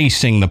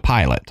chasing the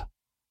pilot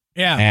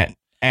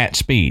at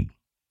speed.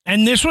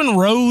 And this one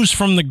rose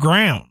from the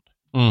ground.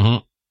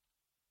 Mm-hmm.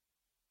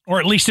 Or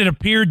at least it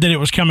appeared that it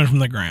was coming from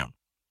the ground.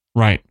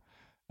 Right.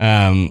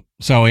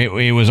 So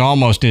it was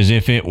almost as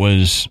if it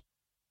was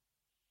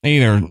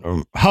either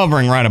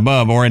hovering right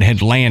above or it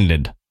had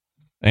landed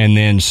and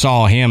then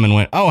saw him and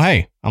went, oh,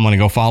 hey, I'm going to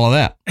go follow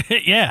that.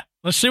 Yeah.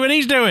 Let's see what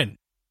he's doing.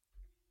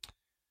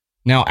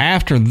 Now,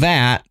 after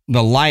that,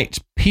 the lights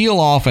peel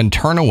off and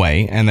turn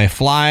away, and they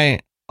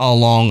fly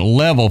along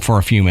level for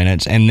a few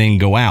minutes and then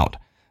go out.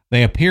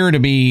 They appear to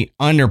be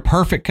under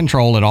perfect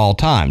control at all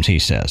times, he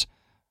says,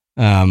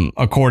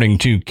 according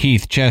to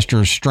Keith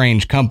Chester's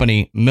Strange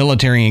Company,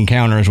 Military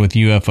Encounters with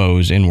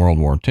UFOs in World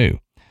War II.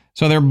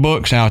 So there are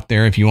books out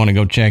there, if you want to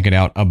go check it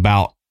out,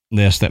 about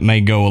this that may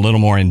go a little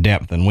more in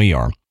depth than we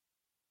are.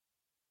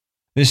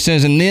 This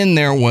says, and then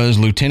there was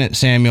Lieutenant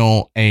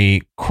Samuel A.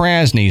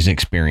 Krasny's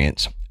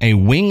experience, a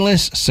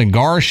wingless,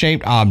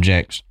 cigar-shaped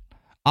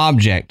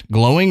object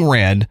glowing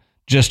red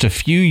just a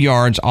few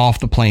yards off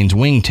the plane's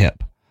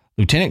wingtip.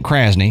 Lieutenant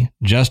Krasny,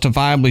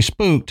 justifiably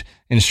spooked,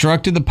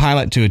 instructed the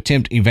pilot to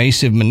attempt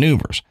evasive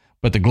maneuvers,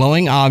 but the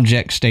glowing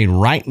object stayed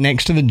right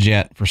next to the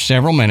jet for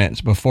several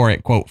minutes before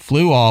it, quote,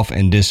 flew off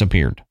and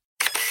disappeared.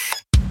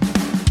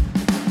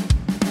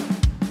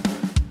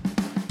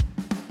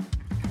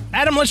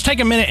 Adam, let's take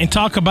a minute and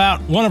talk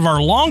about one of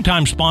our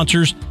longtime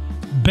sponsors,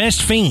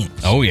 Best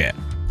Fiends. Oh, yeah.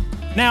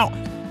 Now,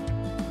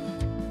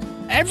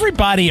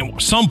 everybody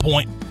at some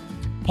point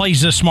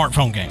plays this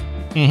smartphone game.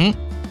 Mm-hmm.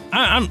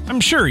 I'm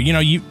sure,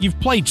 you've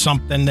played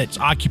something that's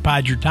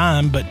occupied your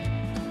time, but,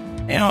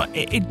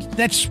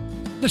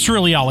 that's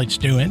really all it's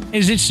doing,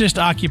 is it's just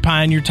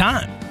occupying your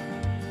time.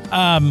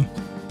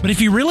 But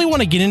if you really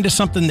want to get into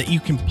something that you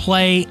can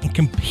play and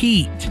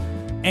compete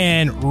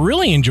and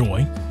really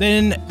enjoy,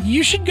 then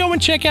you should go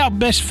and check out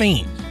Best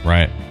Fiends.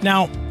 Right.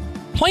 Now,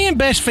 playing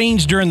Best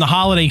Fiends during the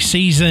holiday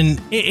season,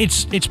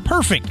 it's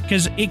perfect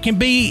because it can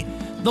be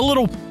the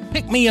little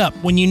pick-me-up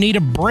when you need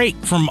a break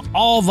from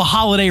all the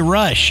holiday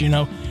rush,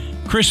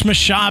 Christmas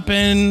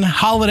shopping,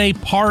 holiday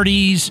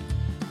parties,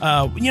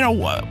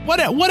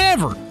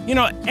 whatever.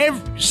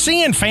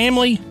 Seeing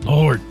family,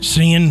 Lord,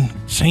 seeing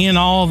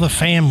all the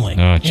family.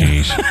 Oh,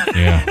 jeez.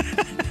 Yeah.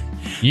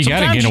 You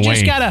got to get away.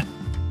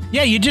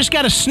 You just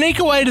got to sneak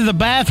away to the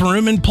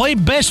bathroom and play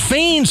Best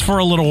Fiends for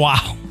a little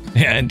while.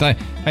 Yeah,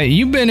 hey,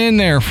 you've been in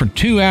there for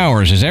 2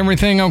 hours. Is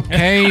everything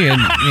okay?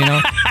 And,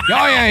 oh,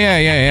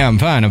 yeah, I'm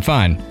fine.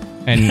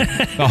 And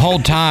the whole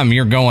time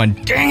you're going,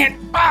 dang it,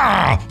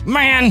 oh,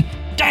 man,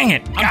 dang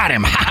it, got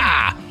him,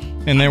 ha-ha.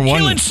 And they're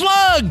killing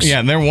slugs.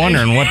 Yeah, they're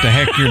wondering what the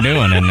heck you're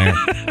doing in there.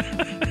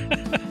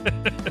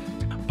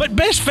 But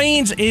Best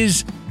Fiends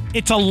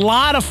it's a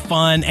lot of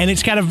fun, and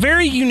it's got a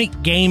very unique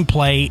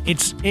gameplay.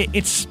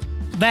 It's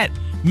that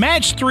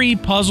match 3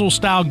 puzzle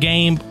style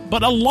game,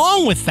 but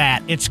along with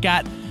that, it's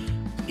got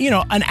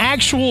an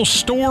actual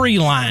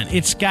storyline.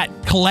 It's got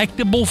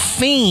collectible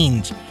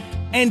fiends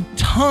and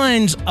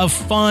tons of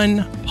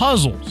fun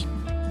puzzles.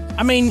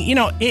 I mean,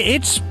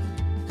 it's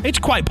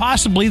quite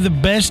possibly the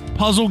best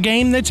puzzle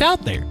game that's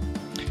out there.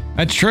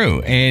 That's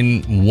true.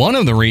 And one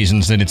of the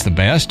reasons that it's the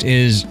best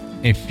is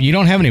if you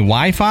don't have any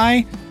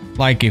Wi-Fi,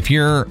 like if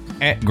you're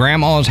at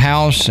grandma's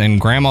house and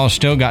grandma's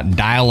still got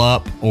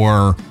dial-up,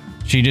 or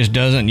she just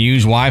doesn't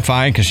use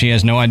Wi-Fi because she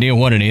has no idea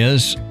what it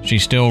is, she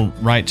still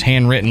writes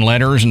handwritten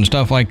letters and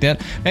stuff like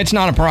that, that's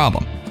not a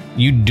problem.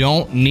 You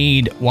don't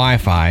need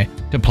Wi-Fi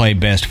to play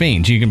Best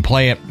Fiends. You can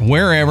play it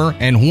wherever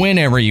and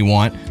whenever you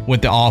want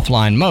with the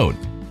offline mode.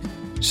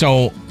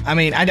 So, I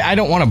mean, I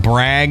don't want to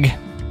brag,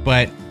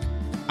 but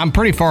I'm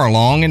pretty far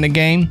along in the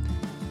game.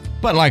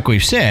 But like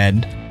we've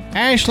said,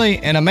 Ashley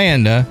and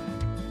Amanda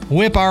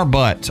whip our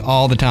butts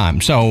all the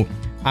time. So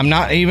I'm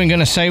not even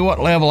going to say what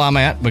level I'm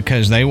at,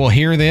 because they will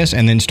hear this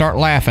and then start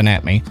laughing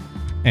at me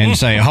and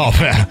say, oh,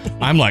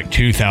 I'm like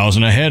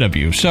 2,000 ahead of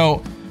you.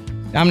 So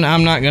I'm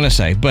not going to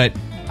say, but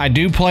I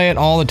do play it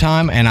all the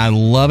time and I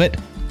love it.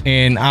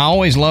 And I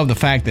always love the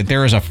fact that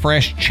there is a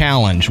fresh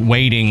challenge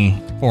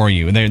waiting for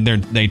you.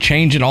 They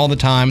change it all the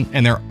time,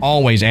 and they're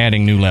always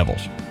adding new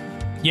levels.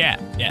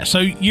 Yeah. So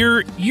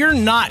you're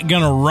not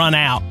going to run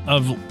out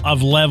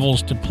of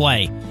levels to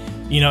play.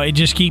 It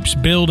just keeps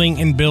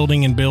building and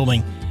building and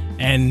building.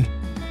 And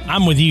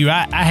I'm with you.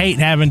 I hate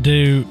having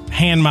to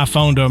hand my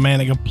phone to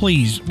Amanda and go,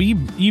 please,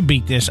 you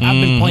beat this.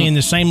 I've been playing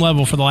the same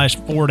level for the last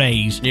 4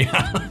 days.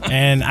 Yeah.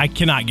 And I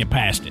cannot get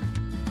past it.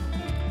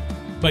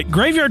 But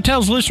Graveyard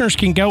Tales listeners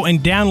can go and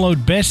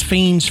download Best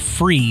Fiends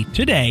free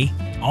today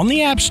on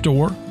the App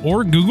Store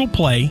or Google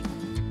Play.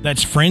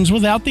 That's Friends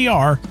without the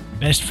R,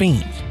 Best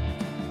Fiends.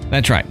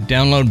 That's right.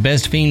 Download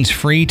Best Fiends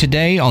free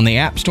today on the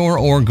App Store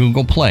or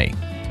Google Play.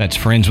 That's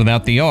Friends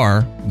without the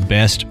R,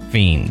 Best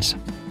Fiends.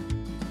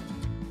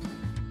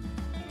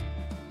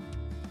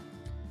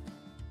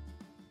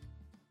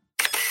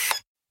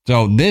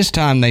 So this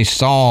time they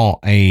saw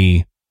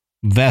a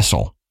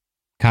vessel,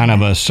 kind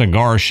of a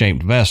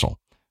cigar-shaped vessel,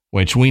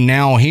 which we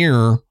now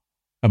hear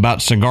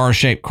about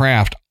cigar-shaped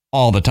craft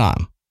all the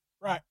time.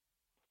 Right.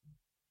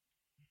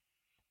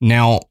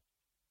 Now,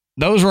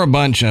 those were a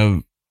bunch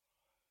of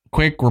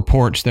quick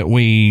reports that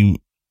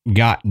we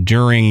got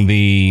during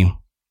the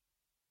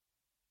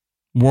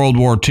World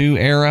War II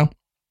era.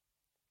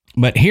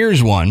 But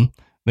here's one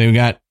that we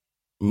got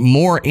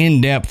more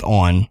in-depth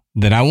on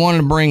that I wanted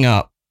to bring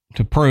up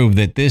to prove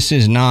that this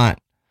is not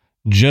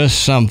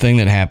just something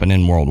that happened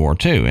in World War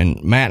II.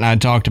 And Matt and I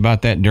talked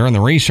about that during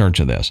the research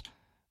of this.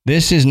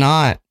 This is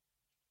not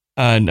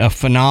a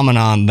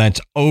phenomenon that's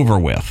over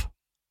with.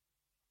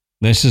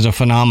 This is a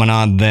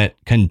phenomenon that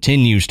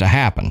continues to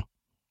happen.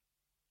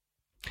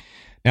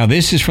 Now,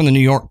 this is from the New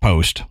York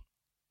Post,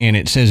 and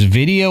it says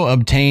video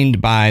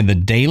obtained by the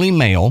Daily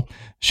Mail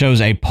shows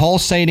a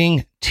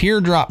pulsating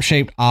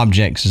teardrop-shaped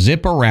object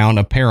zip around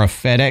a pair of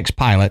FedEx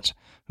pilots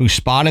who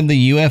spotted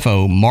the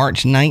UFO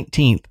March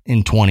 19th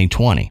in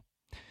 2020.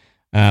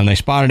 They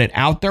spotted it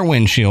out their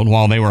windshield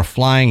while they were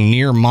flying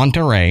near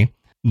Monterey,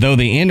 though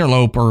the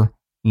interloper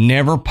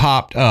never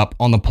popped up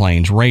on the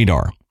plane's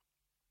radar.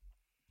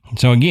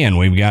 So again,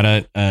 we've got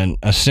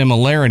a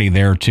similarity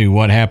there to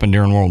what happened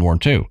during World War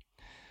II.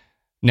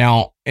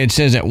 Now, it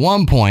says at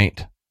one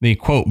point, the,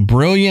 quote,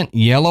 brilliant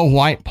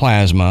yellow-white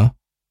plasma,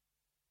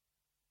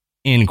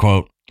 end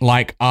quote,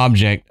 like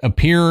object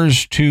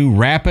appears to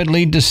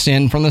rapidly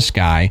descend from the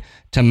sky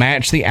to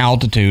match the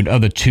altitude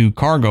of the two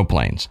cargo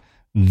planes,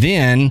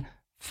 then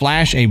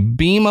flash a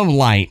beam of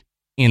light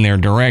in their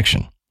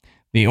direction.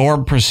 The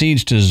orb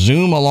proceeds to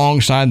zoom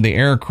alongside the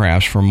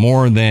aircrafts for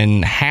more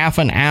than half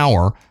an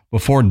hour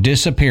before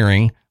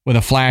disappearing with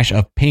a flash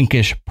of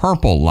pinkish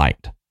purple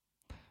light.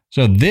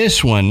 So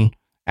this one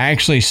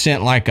actually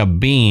sent like a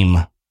beam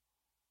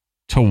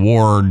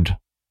toward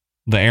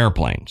the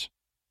airplanes.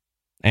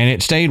 And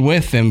it stayed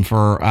with them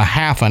for a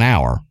half an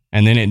hour,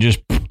 and then it just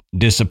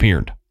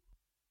disappeared.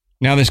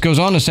 Now, this goes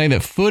on to say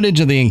that footage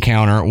of the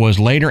encounter was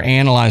later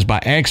analyzed by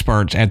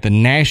experts at the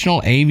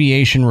National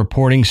Aviation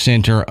Reporting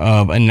Center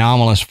of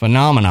Anomalous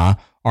Phenomena,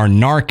 or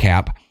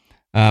NARCAP,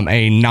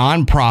 a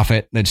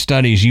nonprofit that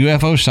studies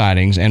UFO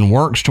sightings and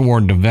works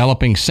toward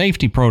developing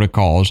safety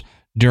protocols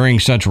during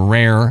such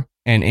rare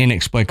and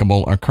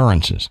inexplicable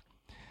occurrences.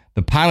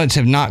 The pilots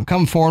have not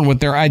come forward with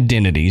their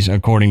identities,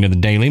 according to the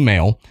Daily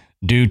Mail,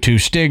 due to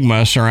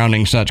stigma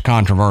surrounding such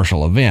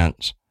controversial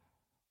events,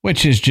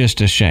 which is just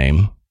a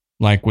shame.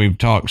 Like we've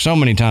talked so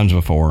many times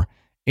before,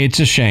 it's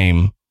a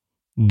shame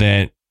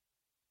that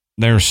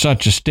there's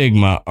such a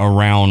stigma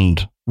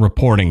around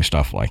reporting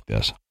stuff like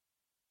this.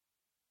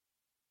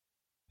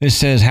 This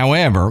says,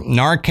 however,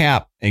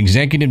 NARCAP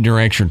Executive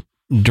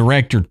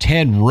Director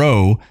Ted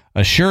Rowe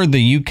assured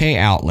the UK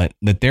outlet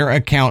that their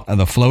account of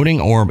the floating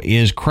orb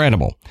is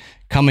credible,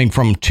 coming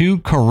from two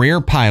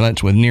career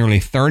pilots with nearly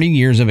 30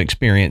 years of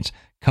experience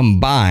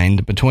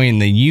combined between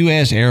the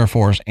U.S. Air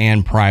Force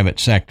and private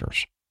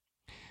sectors.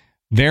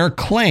 Their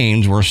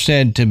claims were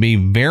said to be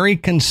very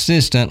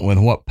consistent with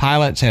what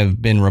pilots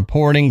have been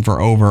reporting for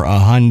over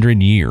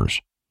 100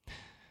 years.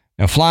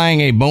 Now,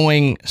 flying a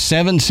Boeing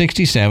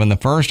 767, the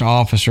first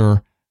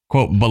officer,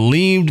 quote,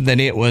 believed that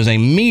it was a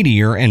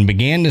meteor and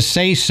began to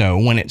say so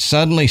when it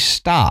suddenly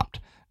stopped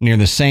near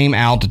the same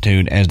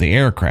altitude as the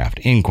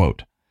aircraft, end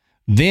quote.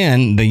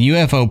 Then the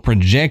UFO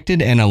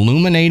projected an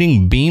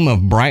illuminating beam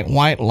of bright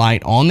white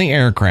light on the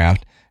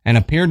aircraft and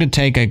appeared to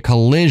take a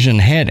collision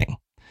heading,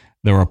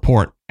 the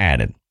report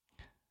added.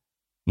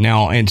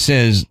 Now, it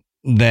says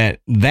that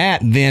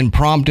then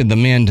prompted the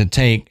men to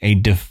take a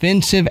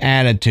defensive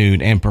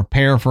attitude and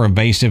prepare for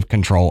evasive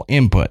control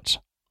inputs.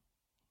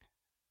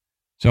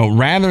 So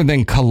rather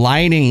than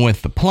colliding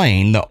with the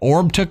plane, the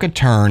orb took a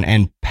turn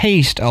and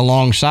paced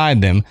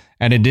alongside them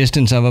at a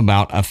distance of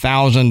about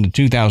 1,000 to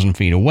 2,000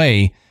 feet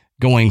away,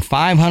 going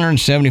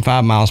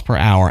 575 miles per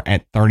hour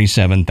at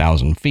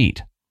 37,000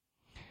 feet.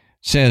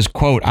 Says,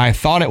 quote, I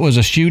thought it was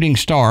a shooting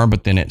star,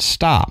 but then it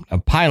stopped. A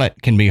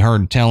pilot can be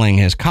heard telling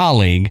his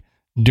colleague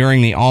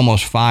during the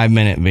almost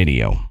 5-minute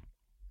video.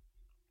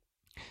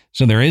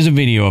 So there is a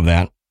video of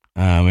that.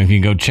 If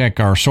you go check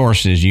our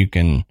sources, you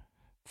can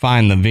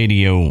find the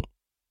video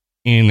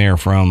in there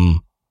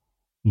from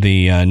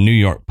the New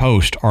York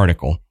Post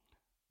article.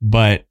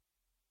 But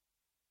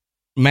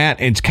Matt,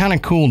 it's kind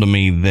of cool to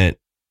me that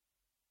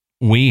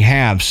we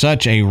have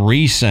such a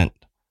recent,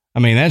 I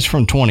mean, that's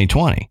from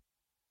 2020.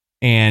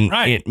 And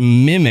right. It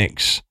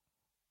mimics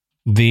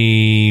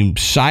the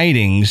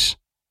sightings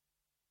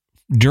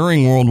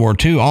during World War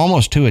II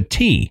almost to a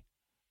T.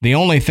 The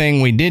only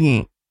thing we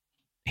didn't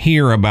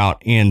hear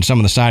about in some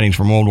of the sightings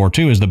from World War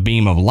II is the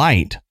beam of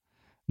light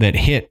that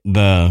hit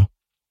the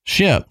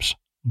ships,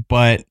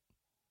 but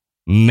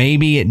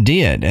maybe it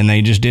did and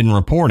they just didn't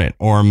report it.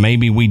 Or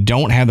maybe we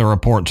don't have the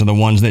reports of the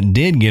ones that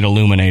did get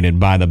illuminated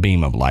by the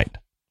beam of light.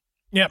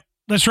 Yep,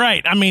 that's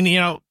right. I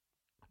mean,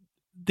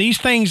 these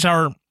things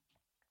are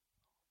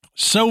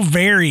so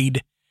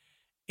varied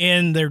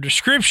in their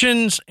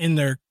descriptions, in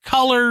their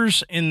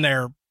colors, in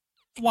their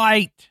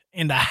flight,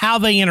 and how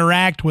they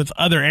interact with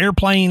other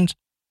airplanes,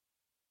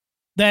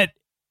 that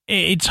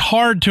it's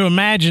hard to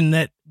imagine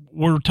that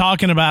we're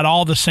talking about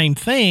all the same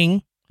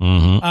thing.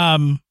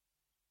 Mm-hmm.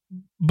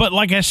 But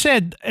like I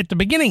said at the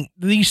beginning,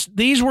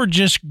 these were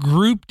just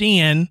grouped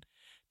in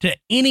to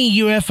any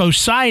UFO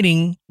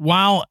sighting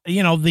while,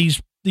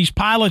 these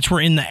pilots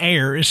were in the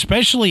air,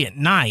 especially at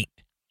night.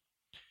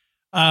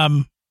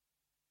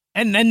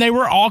 And they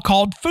were all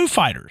called Foo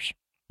Fighters.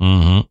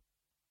 Mm-hmm.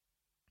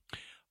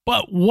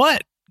 But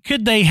what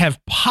could they have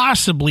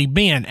possibly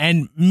been?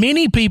 And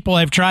many people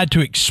have tried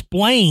to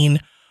explain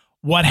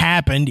what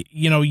happened,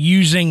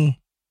 using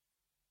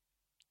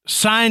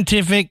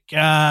scientific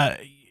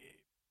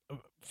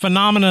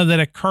phenomena that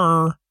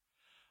occur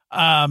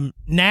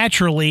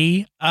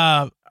naturally,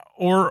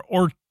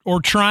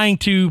 or trying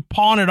to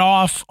pawn it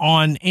off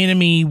on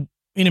enemy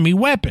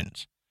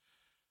weapons.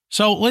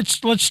 So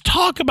let's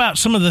talk about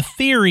some of the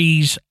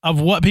theories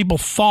of what people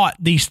thought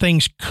these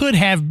things could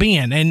have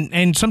been,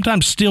 and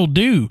sometimes still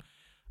do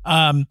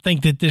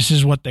think that this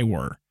is what they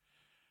were.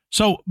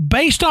 So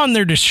based on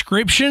their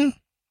description,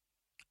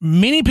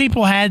 many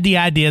people had the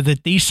idea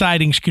that these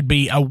sightings could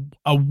be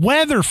a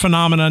weather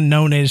phenomenon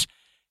known as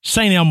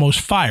St. Elmo's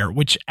fire,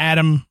 which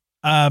Adam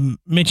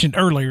mentioned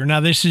earlier. Now,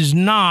 this is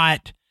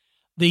not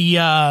the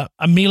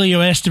Emilio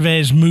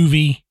Estevez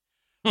movie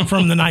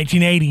from the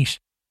 1980s.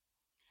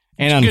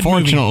 And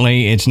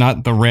unfortunately, it's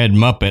not the red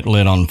Muppet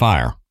lit on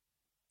fire.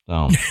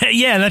 So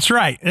yeah, that's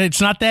right.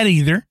 It's not that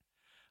either.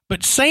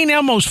 But St.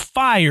 Elmo's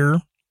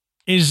fire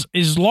is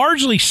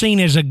largely seen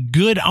as a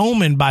good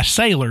omen by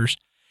sailors.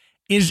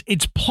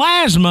 It's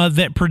plasma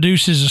that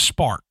produces a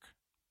spark.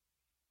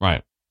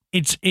 Right.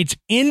 It's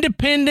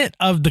independent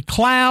of the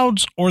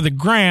clouds or the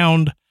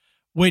ground,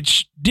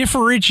 which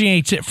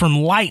differentiates it from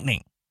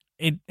lightning.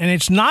 And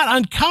it's not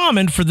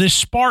uncommon for this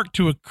spark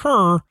to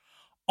occur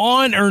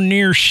on or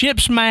near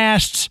ships'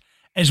 masts,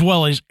 as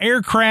well as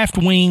aircraft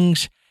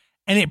wings,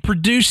 and it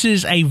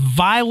produces a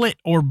violet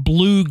or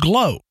blue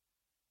glow.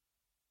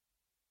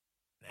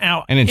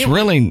 Now, and it's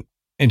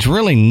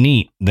really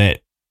neat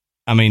that,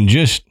 I mean,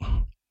 just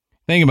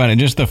think about it,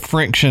 just the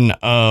friction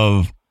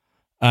of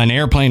an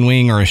airplane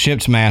wing or a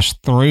ship's mast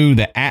through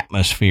the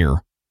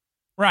atmosphere,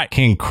 right,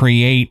 can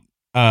create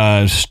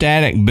a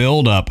static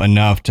buildup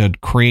enough to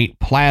create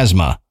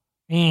plasma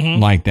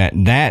like that.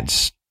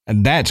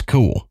 That's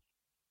cool.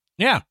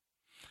 Yeah,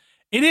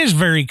 it is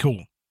very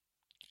cool.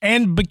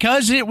 And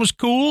because it was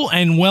cool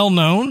and well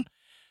known,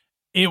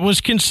 it was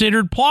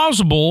considered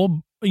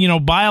plausible,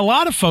 by a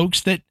lot of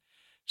folks that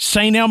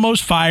St.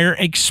 Elmo's fire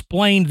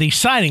explained these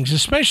sightings,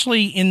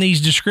 especially in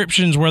these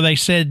descriptions where they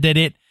said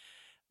that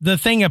the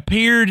thing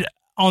appeared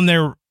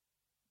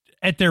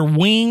at their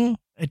wing,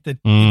 at the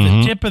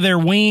tip of their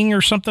wing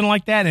or something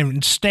like that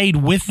and stayed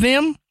with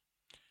them.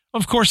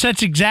 Of course,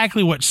 that's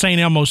exactly what St.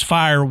 Elmo's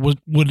fire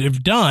would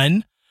have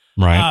done.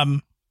 Right.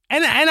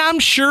 And I'm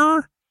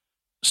sure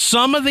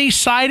some of these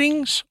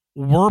sightings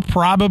were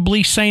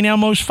probably St.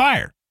 Elmo's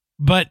fire,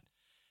 but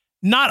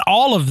not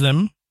all of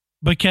them,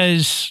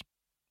 because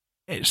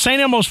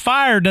St. Elmo's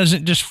fire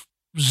doesn't just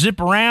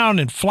zip around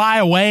and fly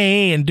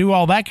away and do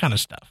all that kind of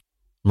stuff.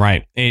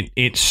 Right.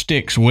 It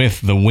sticks with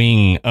the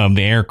wing of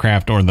the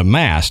aircraft or the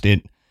mast.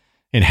 It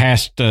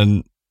has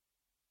to,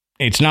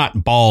 it's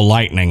not ball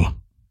lightning.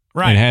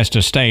 Right. It has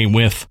to stay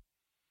with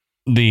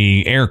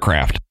the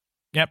aircraft.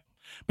 Yep.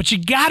 But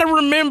you got to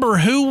remember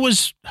who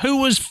was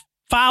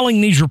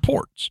filing these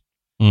reports.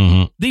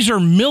 Mm-hmm. These are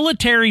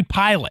military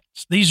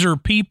pilots. These are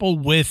people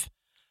with,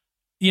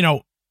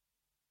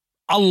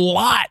 a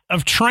lot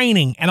of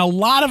training and a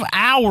lot of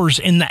hours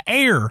in the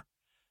air.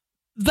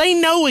 They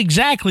know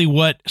exactly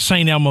what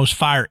St. Elmo's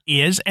fire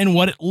is and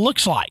what it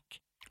looks like.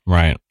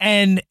 Right.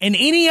 And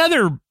any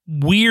other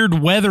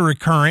weird weather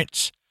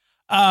occurrence,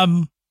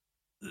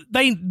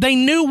 they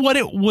knew what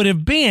it would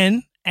have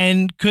been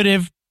and could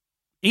have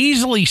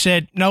easily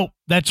said, nope,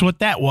 that's what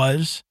that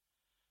was.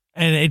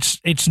 And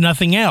it's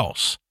nothing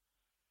else.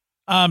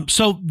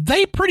 So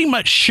they pretty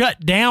much shut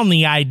down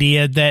the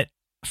idea that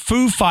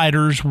Foo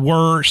Fighters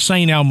were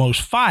St. Elmo's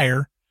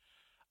fire,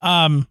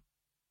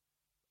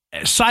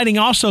 citing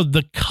also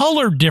the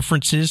color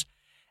differences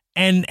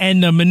and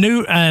the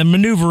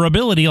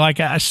maneuverability, like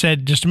I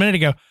said just a minute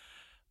ago.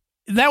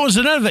 That was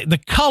another thing. The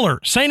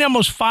color. St.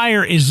 Elmo's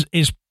fire is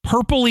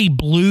purpley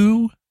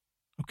blue.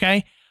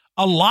 Okay.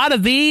 A lot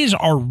of these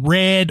are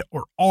red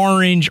or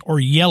orange or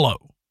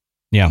yellow.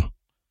 Yeah.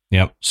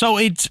 Yep. So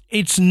it's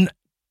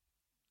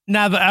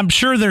now that I'm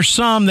sure there's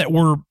some that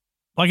were,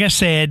 like I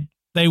said,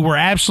 they were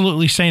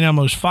absolutely St.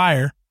 Elmo's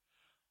fire,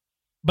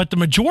 but the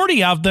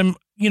majority of them,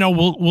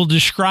 will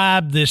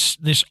describe this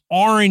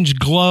orange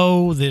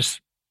glow,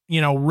 this,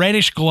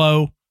 reddish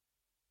glow,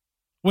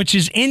 which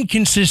is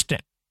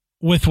inconsistent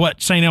with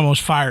what St. Elmo's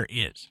fire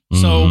is.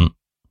 Mm-hmm.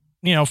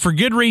 So, for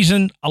good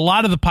reason, a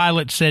lot of the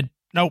pilots said,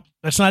 nope,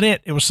 that's not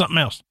it. It was something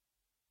else.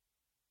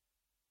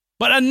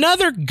 But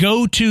another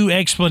go-to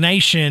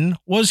explanation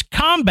was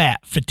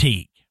combat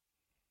fatigue.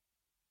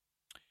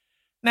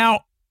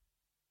 Now,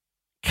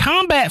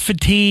 combat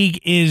fatigue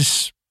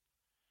is,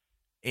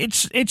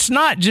 it's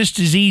not just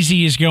as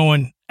easy as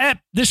going,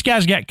 this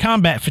guy's got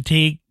combat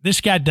fatigue,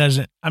 this guy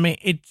doesn't. I mean,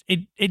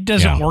 it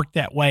doesn't work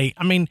that way.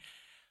 I mean,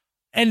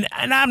 and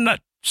I'm not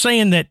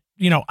saying that,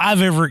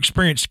 I've ever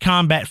experienced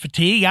combat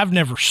fatigue. I've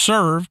never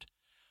served,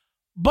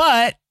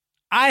 but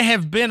I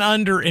have been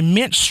under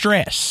immense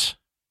stress.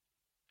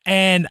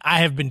 And I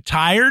have been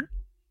tired,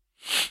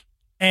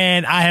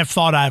 and I have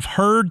thought I've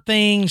heard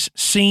things,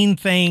 seen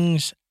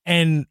things,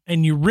 and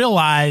you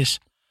realize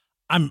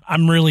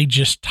I'm really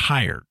just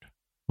tired.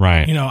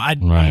 Right.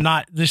 I'm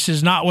not, this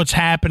is not what's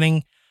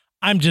happening.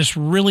 I'm just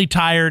really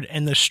tired,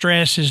 and the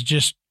stress is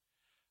just,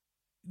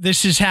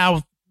 this is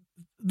how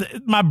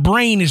my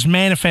brain is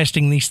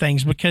manifesting these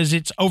things because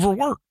it's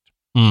overworked.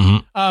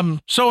 Mm-hmm.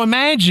 So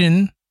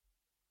imagine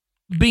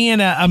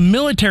being a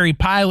military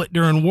pilot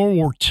during World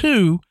War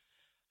II,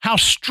 how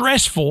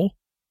stressful,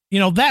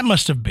 that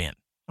must have been.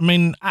 I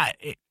mean,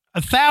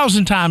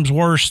 1,000 times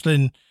worse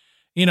than,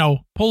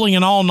 pulling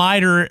an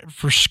all-nighter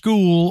for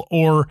school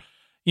or,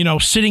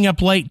 sitting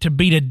up late to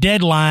beat a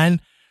deadline.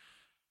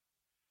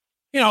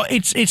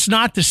 It's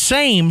not the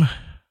same,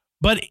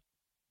 but,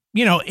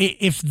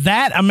 if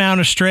that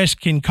amount of stress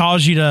can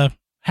cause you to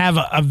have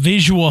a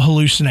visual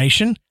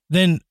hallucination,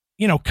 then,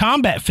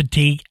 combat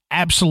fatigue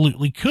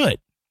absolutely could.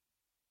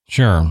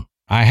 Sure.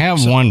 I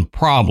have one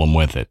problem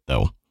with it,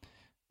 though.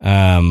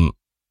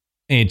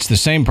 It's the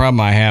same problem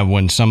I have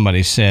when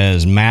somebody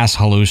says mass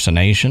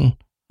hallucination.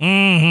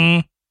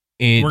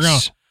 Mm-hmm.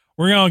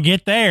 We're gonna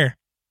get there.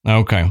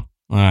 Okay. All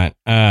right.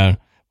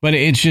 But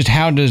it's just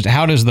how does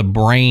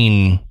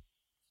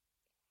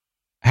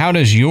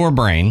your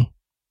brain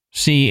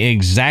see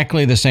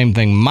exactly the same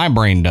thing my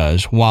brain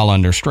does while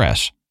under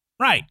stress?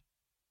 Right.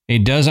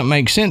 It doesn't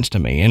make sense to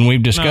me, and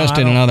we've discussed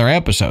it in other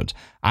episodes.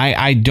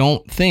 I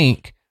don't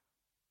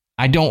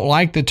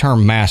like the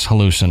term mass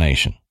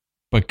hallucination,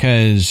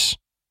 because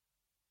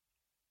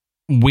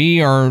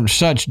we are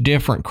such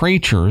different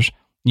creatures.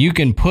 You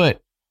can put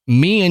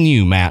me and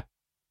you, Matt,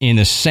 in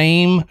the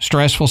same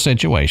stressful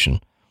situation,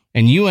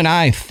 and you and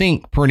I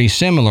think pretty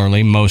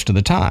similarly most of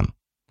the time.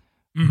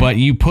 Mm-hmm. But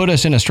you put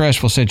us in a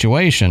stressful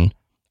situation,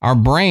 our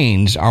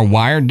brains are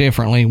wired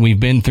differently. We've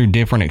been through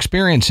different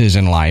experiences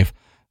in life,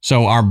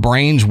 so our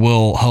brains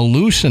will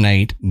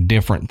hallucinate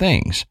different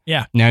things.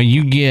 Yeah. Now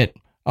you get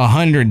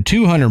 100,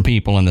 200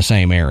 people in the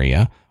same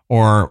area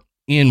or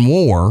in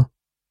war,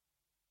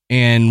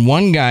 and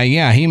one guy,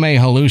 he may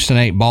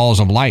hallucinate balls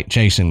of light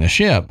chasing the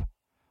ship,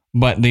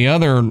 but the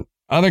other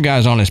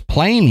guys on his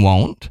plane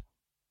won't,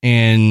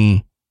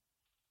 and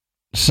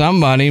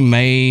somebody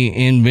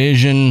may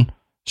envision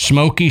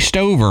Smokey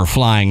Stover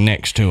flying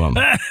next to him,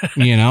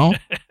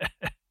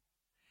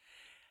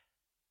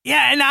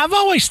 Yeah, and I've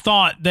always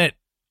thought that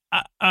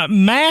a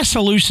mass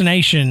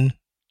hallucination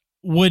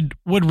would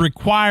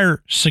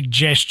require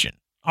suggestion,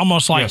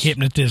 almost like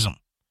hypnotism.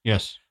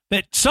 Yes.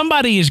 That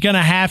somebody is going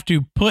to have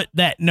to put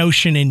that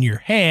notion in your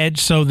head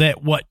so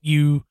that what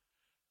you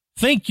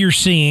think you're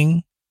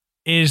seeing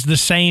is the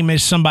same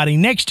as somebody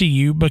next to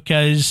you,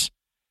 because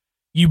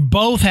you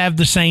both have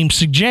the same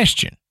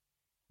suggestion.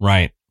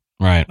 Right.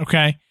 Right.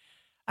 Okay.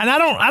 And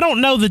I don't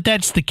know that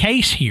that's the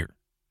case here.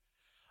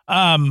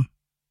 And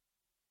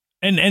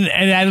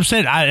Adam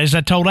said, as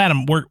I told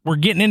Adam, we're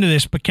getting into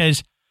this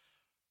because,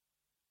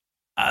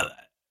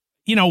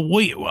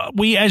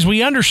 we as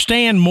we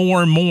understand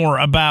more and more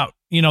about,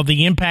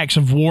 the impacts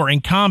of war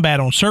and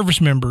combat on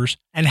service members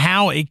and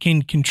how it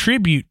can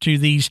contribute to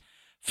these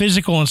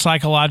physical and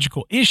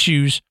psychological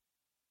issues,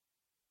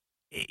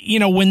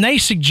 when they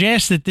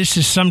suggest that this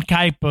is some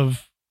type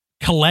of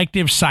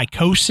collective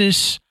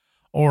psychosis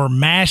or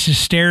mass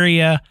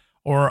hysteria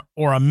or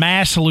a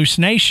mass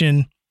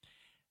hallucination,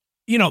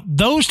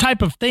 those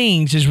type of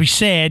things, as we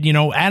said,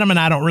 Adam and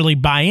I don't really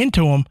buy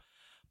into them,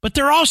 but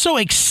they're also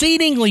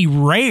exceedingly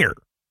rare.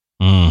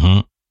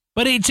 Mm-hmm.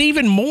 But it's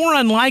even more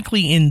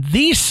unlikely in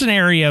these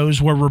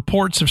scenarios where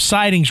reports of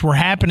sightings were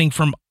happening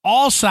from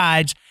all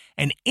sides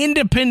and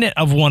independent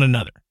of one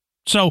another.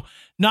 So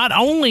not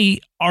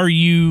only are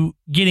you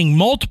getting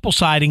multiple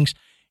sightings,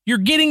 you're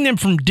getting them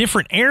from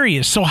different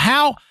areas. So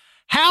how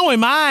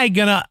am I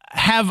going to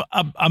have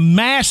a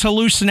mass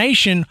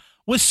hallucination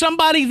with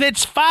somebody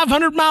that's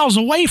 500 miles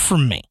away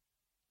from me?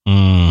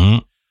 Mm-hmm.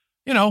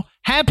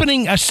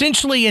 Happening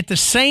essentially at the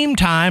same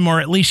time, or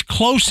at least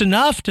close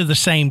enough to the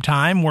same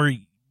time where,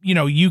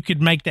 you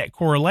could make that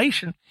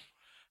correlation.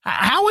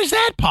 How is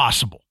that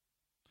possible?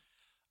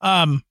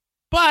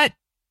 But,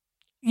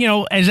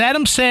 as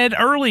Adam said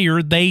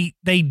earlier, they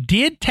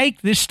did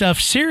take this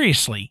stuff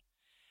seriously,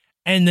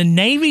 and the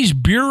Navy's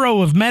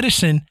Bureau of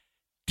Medicine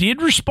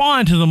did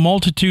respond to the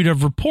multitude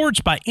of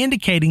reports by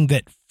indicating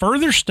that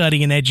further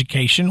study and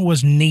education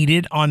was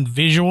needed on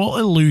visual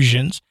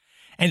illusions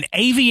and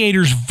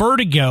aviators'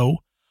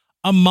 vertigo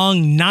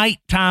among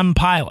nighttime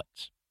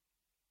pilots.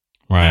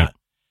 Right.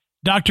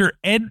 Dr.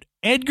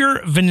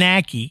 Edgar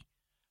Vanacki,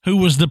 who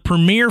was the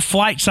premier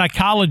flight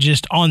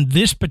psychologist on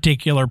this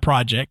particular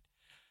project,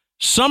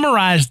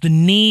 summarized the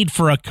need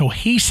for a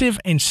cohesive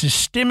and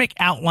systemic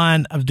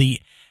outline of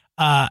the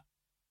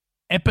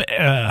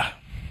epidemiological.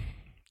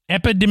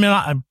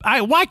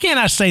 Why can't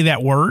I say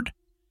that word?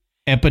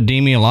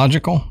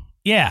 Epidemiological?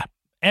 Yeah.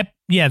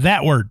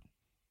 That word.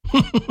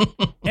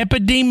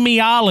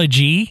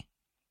 Epidemiology.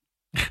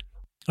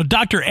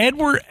 Dr.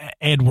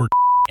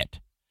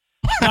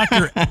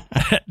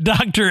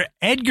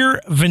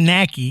 Edgar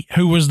Vanacki,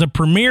 who was the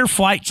premier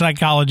flight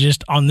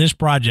psychologist on this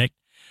project,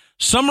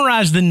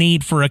 summarized the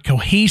need for a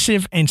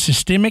cohesive and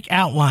systemic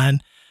outline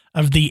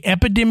of the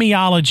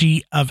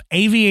epidemiology of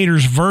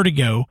aviators'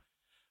 vertigo,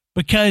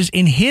 because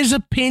in his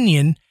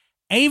opinion,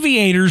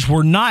 aviators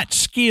were not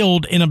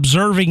skilled in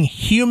observing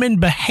human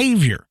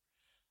behavior,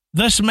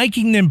 thus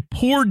making them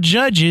poor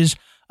judges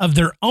of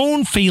their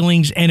own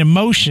feelings and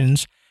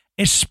emotions,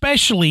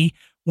 especially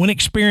when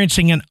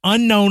experiencing an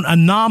unknown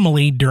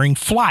anomaly during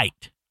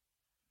flight.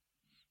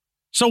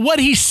 So what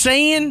he's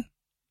saying,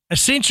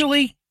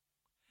 essentially,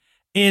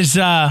 is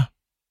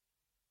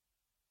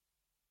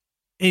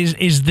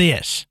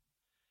this.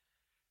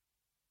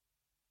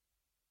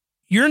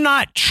 You're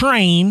not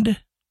trained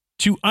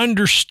to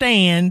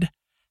understand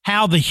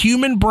how the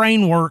human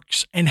brain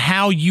works and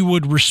how you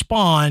would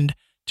respond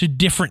to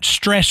different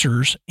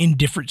stressors in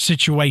different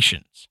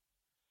situations.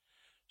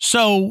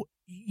 So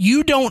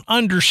you don't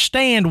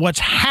understand what's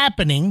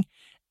happening,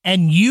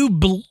 and you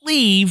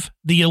believe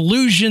the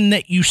illusion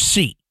that you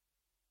see.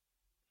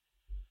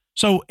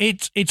 So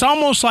it's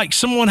almost like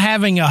someone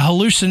having a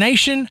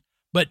hallucination,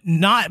 but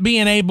not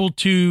being able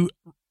to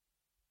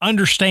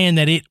understand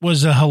that it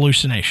was a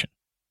hallucination.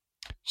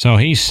 So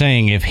he's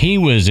saying if he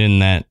was in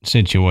that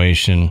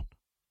situation,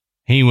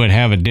 he would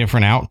have a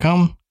different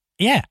outcome?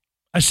 Yeah,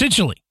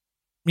 essentially.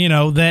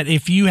 That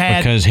if you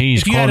had, because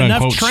he's if you had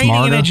enough training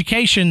smarter and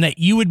education, that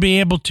you would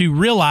be able to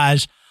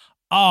realize,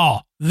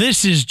 oh,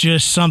 this is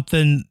just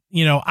something,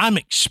 I'm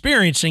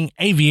experiencing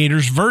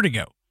aviators'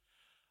 vertigo.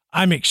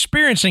 I'm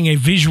experiencing a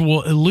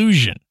visual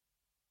illusion.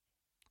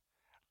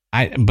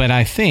 But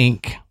I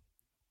think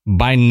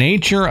by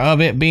nature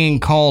of it being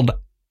called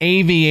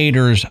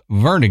aviators'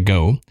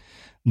 vertigo,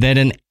 that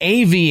an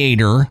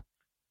aviator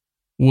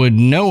would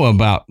know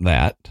about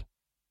that.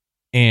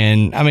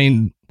 And I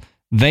mean,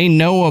 they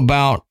know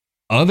about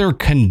other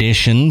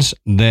conditions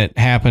that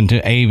happen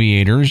to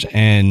aviators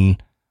and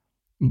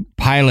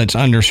pilots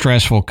under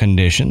stressful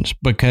conditions,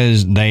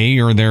 because they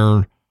or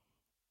their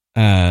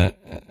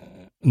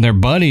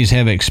buddies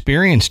have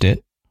experienced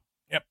it.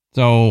 Yep.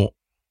 So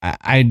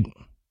I'm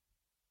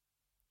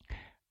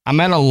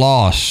at a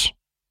loss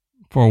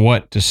for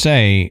what to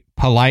say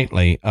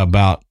politely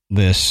about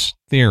this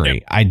theory.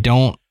 Yep.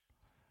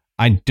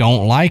 I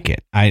don't like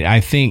it.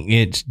 I think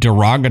it's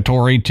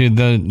derogatory to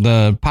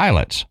the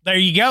pilots. There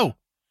you go.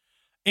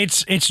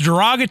 It's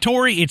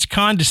derogatory. It's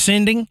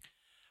condescending.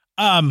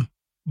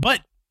 But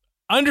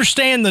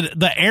understand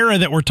the era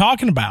that we're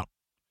talking about.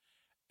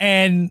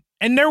 And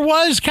there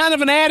was kind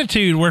of an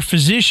attitude where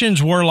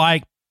physicians were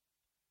like,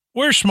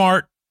 we're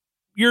smart,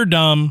 you're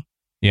dumb.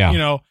 Yeah. You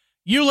know,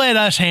 you let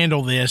us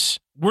handle this.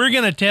 We're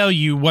going to tell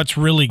you what's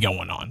really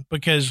going on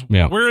because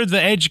we're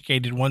the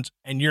educated ones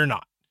and you're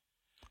not.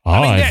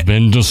 I've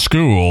been to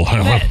school.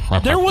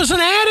 There was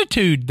an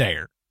attitude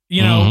there,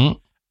 you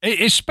know,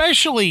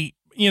 especially,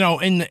 you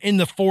know, in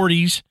the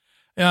 40s.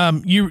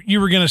 You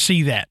were going to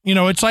see that, you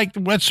know, it's like,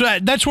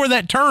 that's where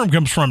that term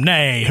comes from.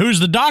 Nay, who's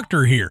the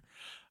doctor here?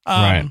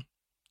 Right.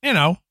 You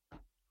know,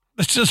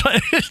 it's just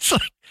it's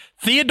like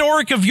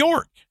Theodoric of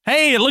York.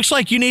 Hey, it looks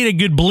like you need a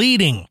good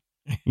bleeding.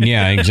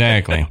 Yeah,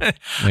 exactly.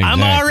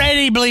 I'm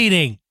already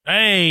bleeding.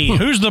 Hey,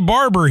 who's the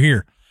barber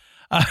here?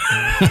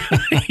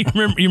 You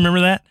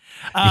remember that?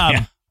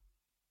 Yeah.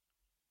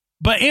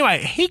 But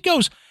anyway,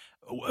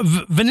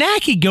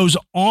 Vernacki goes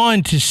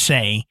on to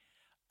say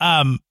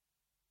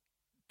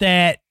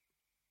that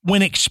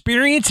when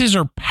experiences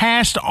are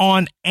passed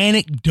on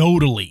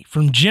anecdotally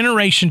from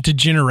generation to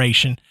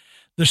generation,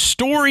 the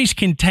stories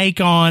can take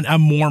on a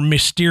more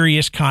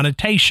mysterious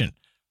connotation.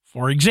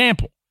 For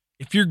example,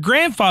 if your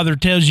grandfather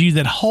tells you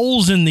that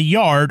holes in the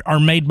yard are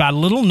made by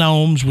little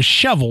gnomes with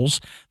shovels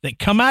that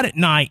come out at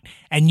night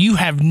and you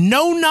have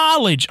no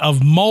knowledge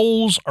of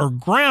moles or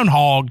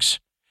groundhogs,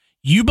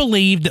 you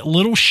believe that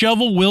little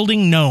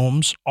shovel-wielding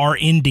gnomes are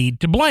indeed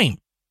to blame.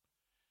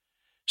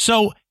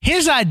 So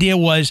his idea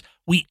was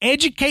we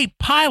educate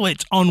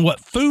pilots on what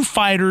Foo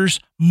Fighters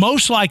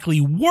most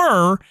likely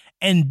were,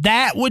 and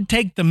that would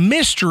take the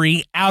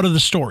mystery out of the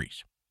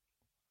stories.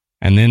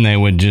 And then they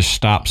would just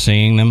stop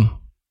seeing them?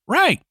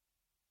 Right.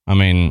 I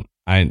mean,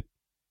 I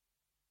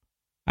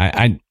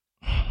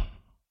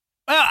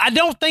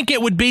don't think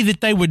it would be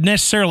that they would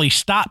necessarily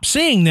stop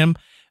seeing them.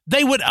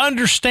 They would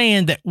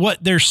understand that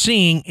what they're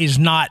seeing is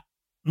not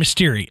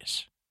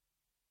mysterious.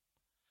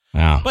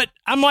 Wow. But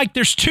I'm like,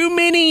 there's too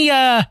many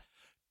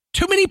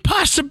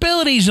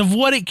possibilities of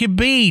what it could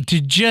be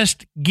to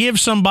just give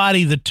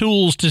somebody the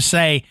tools to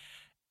say,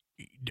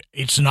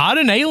 it's not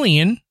an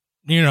alien,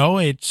 you know,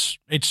 it's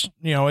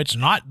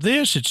not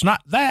this, it's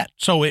not that.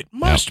 So it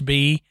must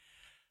be.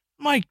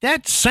 Mike,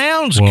 that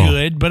sounds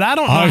good, but I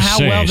don't know how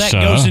well that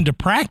goes into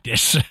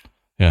practice.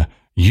 Yeah.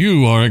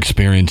 You are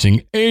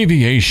experiencing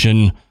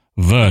aviation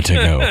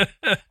vertigo.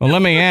 Well,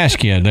 let me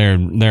ask you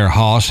there,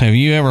 Hoss, have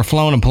you ever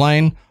flown a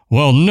plane?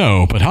 Well,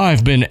 no, but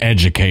I've been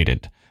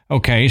educated.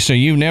 Okay, so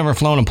you've never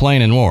flown a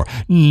plane in war?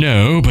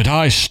 No, but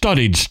I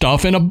studied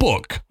stuff in a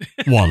book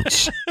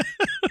once,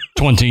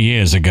 20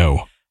 years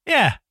ago.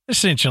 Yeah,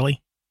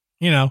 essentially.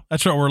 You know,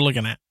 that's what we're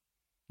looking at.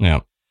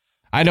 Yeah.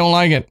 I don't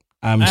like it.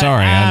 I'm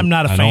sorry. I'm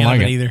not a fan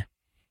of it either.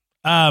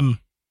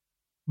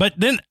 But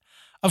then,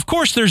 of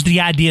course, there's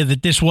the idea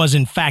that this was,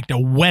 in fact, a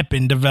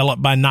weapon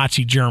developed by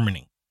Nazi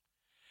Germany.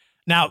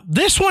 Now,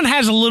 this one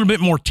has a little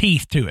bit more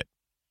teeth to it.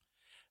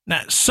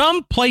 Now,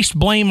 some placed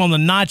blame on the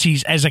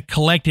Nazis as a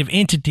collective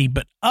entity,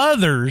 but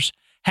others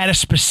had a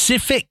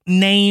specific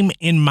name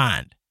in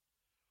mind.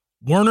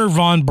 Werner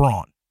von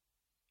Braun.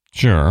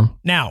 Sure.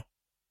 Now,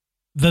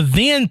 the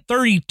then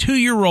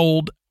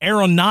 32-year-old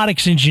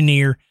aeronautics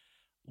engineer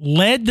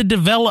led the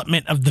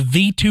development of the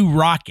V-2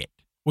 rocket,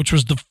 which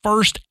was the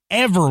first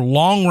ever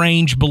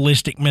long-range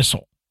ballistic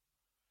missile.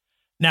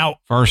 Now,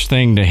 first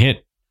thing to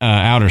hit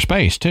outer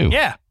space, too.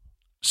 Yeah.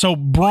 So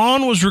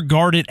Braun was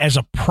regarded as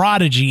a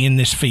prodigy in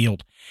this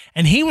field,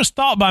 and he was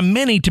thought by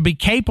many to be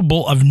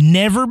capable of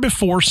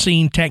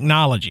never-before-seen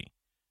technology.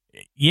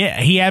 Yeah,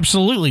 he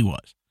absolutely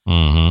was.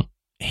 Mm-hmm.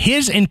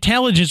 His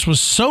intelligence was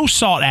so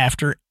sought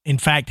after. In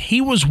fact,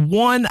 he was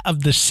one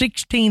of the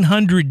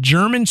 1,600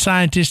 German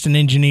scientists and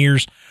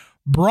engineers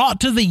brought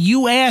to the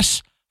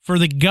U.S. for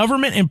the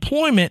government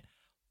employment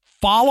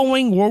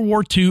following World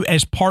War II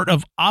as part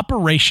of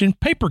Operation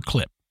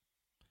Paperclip.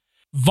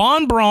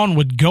 Von Braun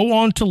would go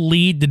on to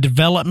lead the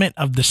development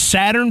of the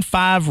Saturn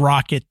V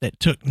rocket that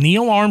took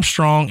Neil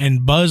Armstrong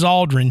and Buzz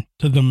Aldrin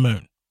to the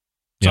moon.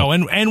 Yep. So,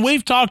 and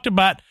we've talked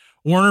about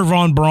Werner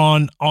von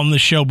Braun on the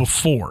show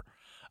before.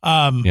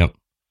 Yep.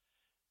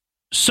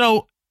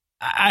 So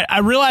I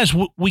realized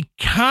we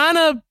kind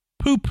of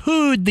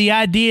poo-pooed the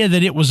idea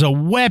that it was a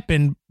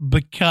weapon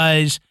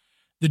because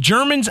the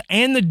Germans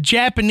and the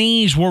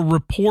Japanese were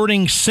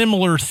reporting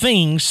similar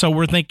things. So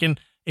we're thinking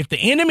if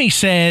the enemy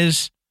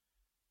says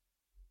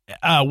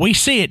we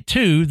see it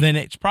too, then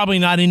it's probably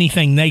not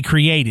anything they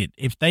created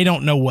if they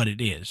don't know what it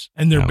is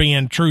and they're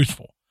being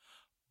truthful.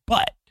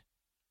 But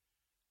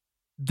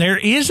there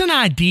is an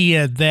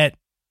idea that,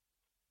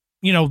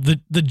 you know,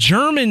 the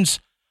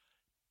Germans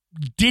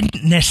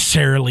didn't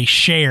necessarily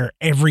share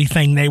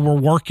everything they were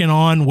working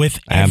on with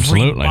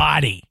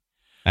everybody.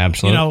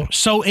 Absolutely. You know,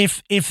 so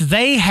if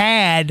they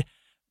had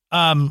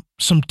some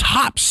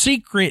top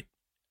secret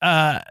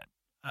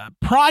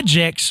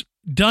projects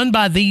done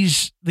by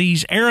these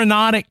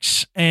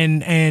aeronautics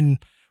and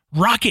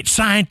rocket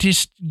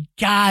scientist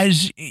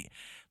guys,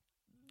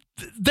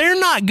 they're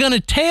not going to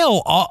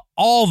tell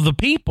all the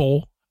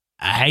people,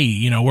 hey,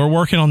 you know, we're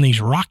working on these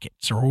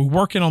rockets or we're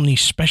working on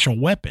these special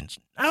weapons.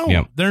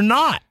 No, they're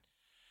not.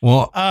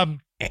 Well,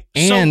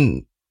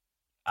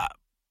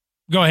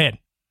 go ahead.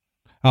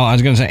 Oh, I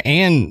was going to say,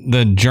 and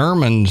the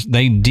Germans,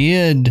 they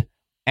did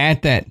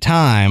at that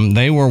time,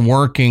 they were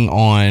working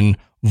on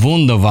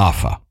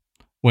Wunderwaffe,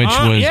 which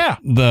was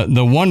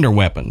the wonder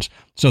weapons.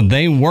 So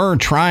they were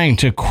trying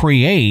to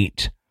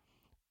create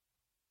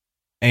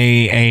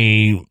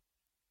a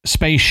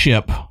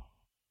spaceship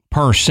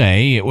per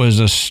se. It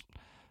was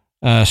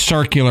a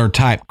circular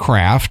type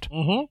craft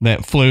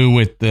that flew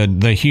with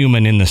the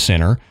human in the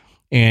center.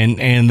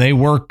 And they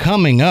were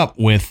coming up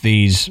with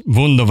these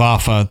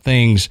Wunderwaffe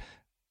things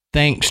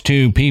thanks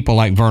to people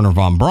like Werner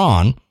von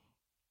Braun.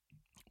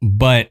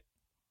 But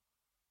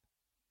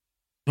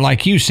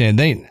like you said,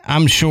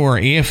 I'm sure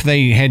if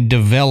they had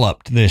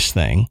developed this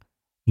thing,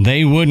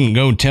 they wouldn't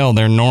go tell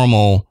their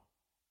normal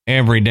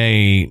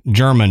everyday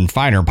German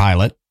fighter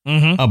pilot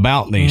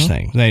about these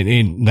things.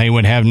 They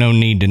would have no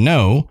need to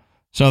know,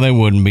 so they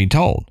wouldn't be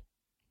told.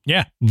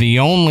 Yeah. The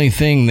only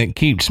thing that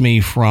keeps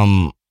me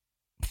from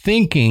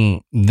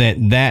thinking that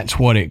that's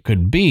what it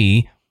could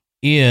be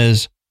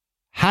is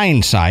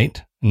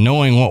hindsight,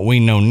 knowing what we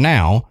know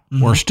now,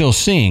 we're still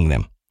seeing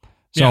them.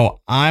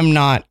 So I'm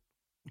not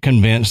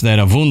convinced that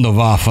a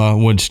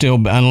Wunderwaffe would still,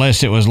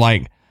 unless it was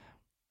like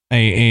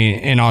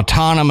an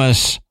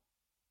autonomous,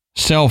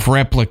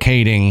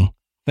 self-replicating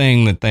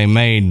thing that they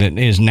made that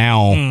is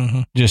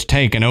now just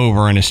taken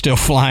over and is still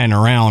flying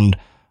around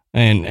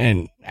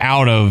and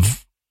out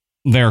of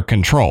their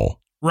control.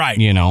 Right.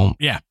 You know?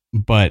 Yeah.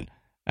 But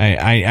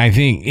I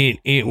think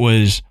it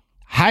was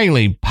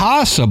highly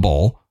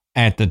possible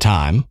at the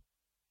time.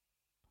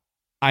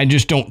 I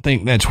just don't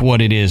think that's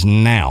what it is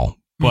now.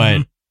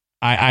 But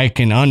I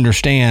can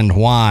understand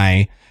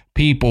why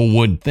people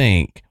would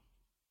think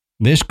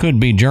this could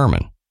be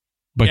German.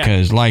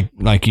 Because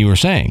like you were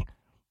saying,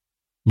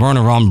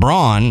 Werner von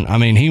Braun, I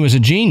mean, he was a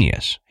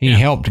genius. He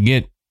helped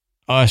get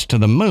us to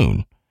the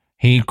moon.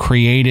 He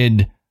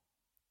created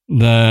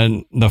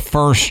the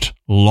first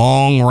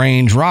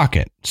long-range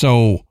rocket.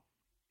 So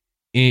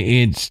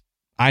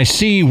I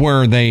see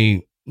where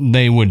they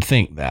would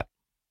think that.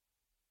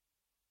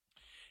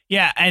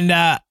 Yeah,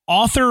 and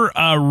author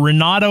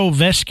Renato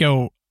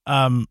Vesco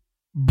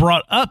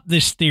brought up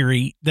this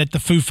theory that the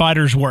Foo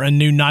Fighters were a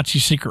new Nazi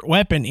secret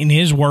weapon in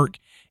his work,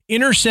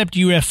 Intercept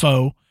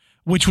UFO,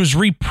 which was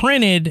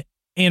reprinted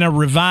in a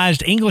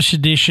revised English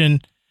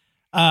edition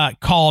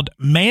called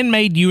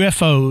Man-Made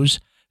UFOs,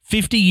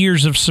 50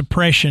 Years of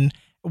Suppression,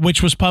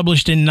 which was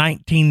published in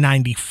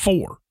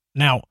 1994.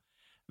 Now,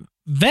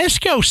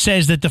 Vesco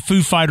says that the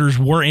Foo Fighters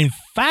were in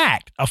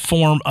fact a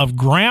form of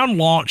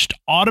ground-launched,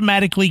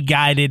 automatically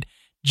guided,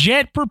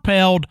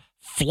 jet-propelled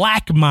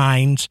flak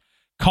mines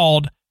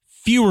called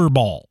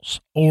Feuerballs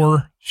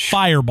or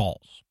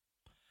fireballs.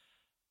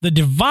 The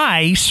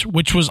device,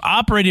 which was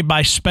operated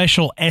by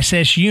special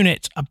SS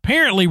units,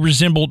 apparently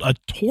resembled a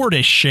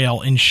tortoise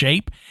shell in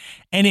shape,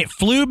 and it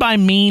flew by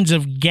means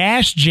of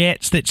gas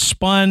jets that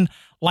spun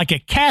like a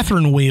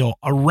Catherine wheel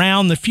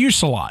around the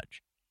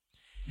fuselage.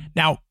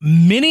 Now,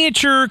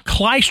 miniature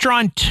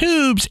klystron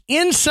tubes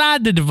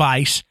inside the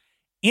device,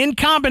 in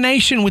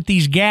combination with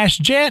these gas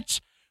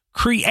jets,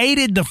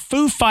 created the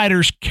Foo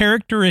Fighters'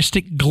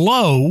 characteristic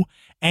glow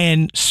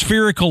and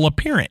spherical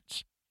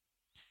appearance.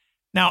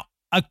 Now,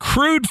 a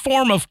crude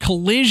form of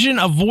collision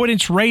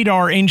avoidance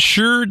radar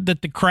ensured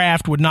that the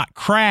craft would not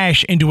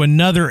crash into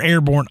another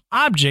airborne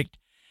object,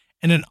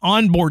 and an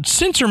onboard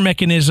sensor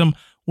mechanism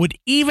would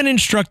even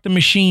instruct the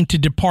machine to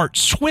depart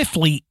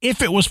swiftly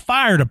if it was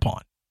fired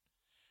upon.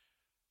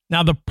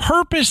 Now, the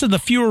purpose of the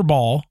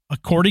Feuerball,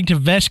 according to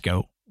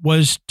Vesco,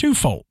 was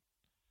twofold.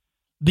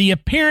 The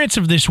appearance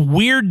of this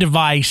weird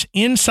device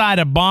inside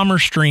a bomber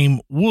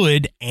stream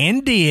would,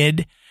 and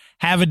did,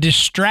 have a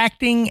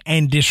distracting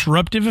and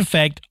disruptive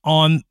effect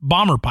on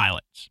bomber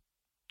pilots.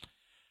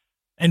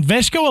 And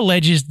Vesco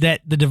alleges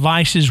that the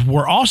devices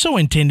were also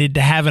intended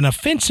to have an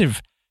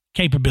offensive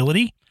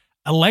capability.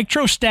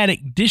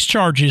 Electrostatic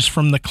discharges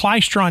from the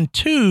klystron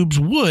tubes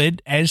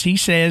would, as he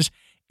says,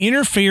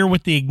 interfere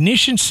with the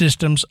ignition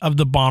systems of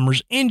the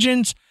bomber's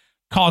engines,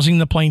 causing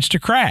the planes to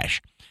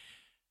crash.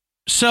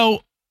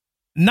 So,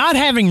 not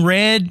having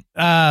read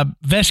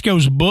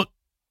Vesco's book,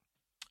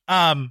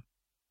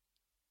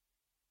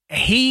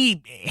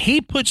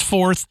 he puts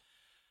forth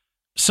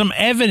some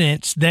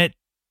evidence that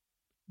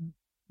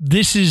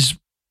this is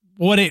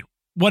what it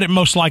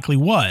most likely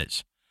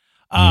was.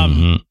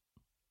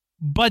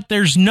 But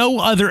there's no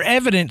other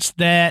evidence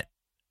that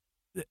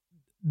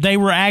they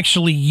were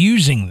actually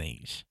using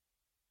these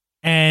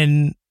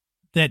and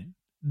that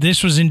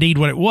this was indeed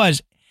what it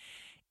was,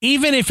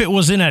 even if it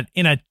was in a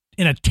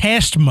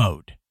test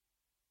mode.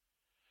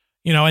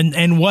 You know,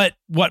 and what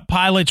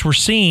pilots were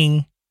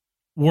seeing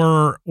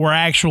were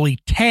actually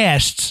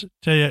tests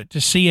to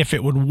see if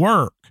it would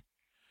work.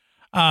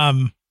 I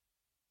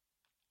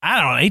don't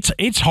know.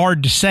 It's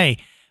hard to say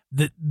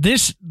that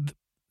this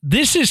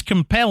is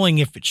compelling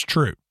if it's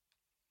true.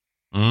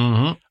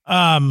 And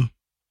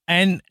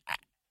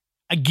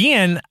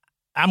again,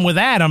 I'm with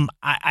Adam.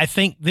 I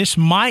think this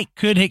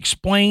could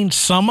explain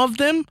some of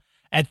them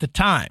at the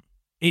time.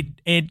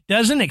 it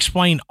doesn't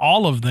explain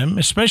all of them,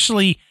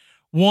 especially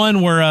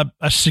one where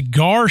a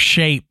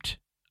cigar-shaped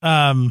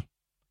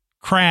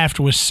craft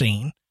was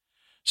seen.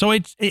 So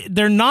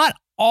they're not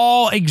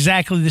all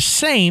exactly the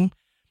same.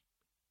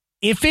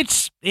 If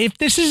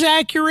this is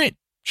accurate,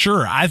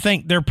 sure, I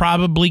think there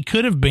probably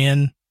could have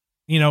been,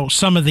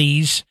 some of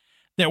these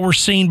that were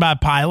seen by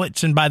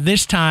pilots, and by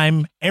this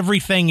time,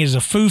 everything is a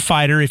Foo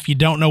Fighter if you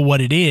don't know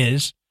what it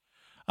is.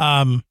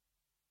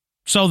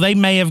 So they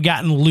may have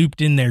gotten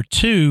looped in there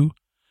too,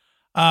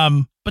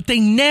 but they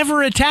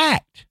never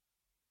attacked.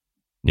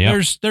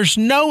 Yep. There's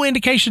no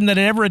indication that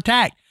it ever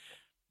attacked.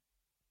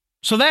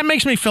 So that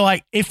makes me feel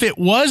like if it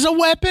was a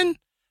weapon,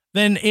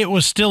 then it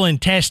was still in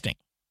testing.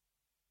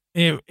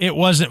 It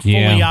wasn't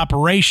fully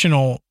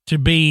operational to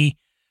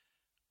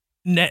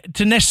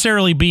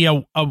necessarily be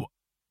an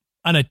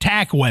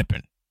attack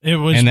weapon. It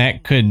was, and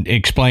that could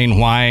explain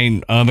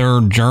why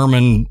other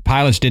German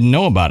pilots didn't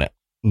know about it.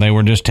 They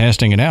were just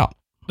testing it out.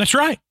 That's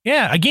right.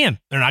 Yeah. Again,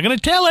 they're not going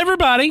to tell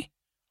everybody.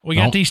 We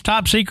got these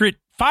top secret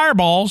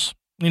fireballs,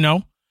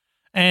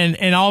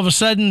 and all of a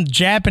sudden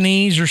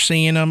Japanese are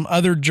seeing them.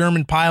 Other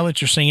German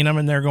pilots are seeing them,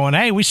 and they're going,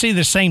 "Hey, we see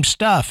the same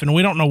stuff, and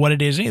we don't know what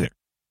it is either."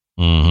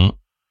 Mm-hmm.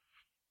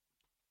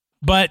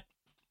 But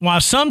while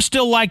some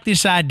still like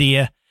this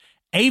idea,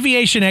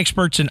 aviation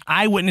experts and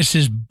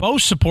eyewitnesses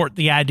both support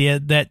the idea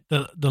that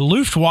the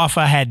Luftwaffe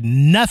had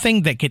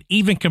nothing that could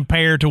even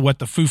compare to what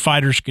the Foo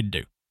Fighters could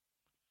do.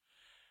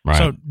 Right.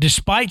 So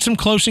despite some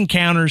close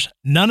encounters,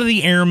 none of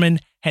the airmen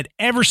had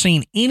ever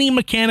seen any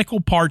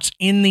mechanical parts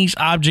in these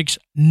objects,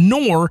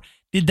 nor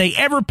did they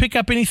ever pick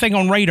up anything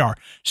on radar.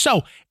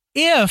 So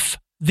if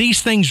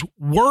these things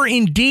were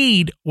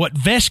indeed what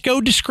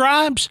Vesco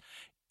describes,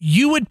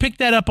 you would pick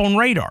that up on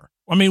radar.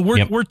 I mean,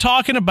 we're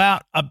talking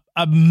about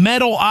a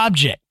metal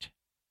object.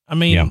 I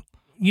mean,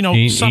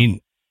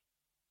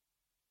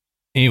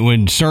 it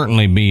would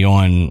certainly be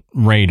on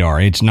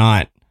radar. It's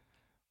not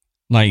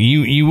like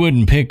you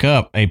wouldn't pick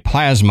up a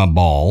plasma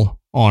ball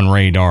on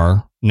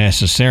radar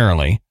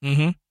necessarily,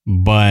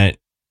 but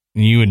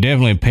you would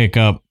definitely pick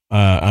up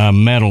a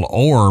metal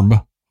orb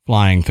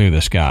flying through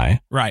the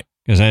sky. Right.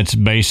 Because that's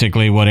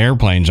basically what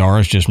airplanes are.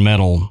 It's just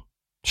metal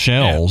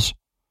shells.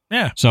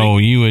 Yeah. So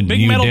you would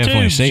definitely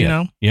tubes, see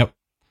it. Yep.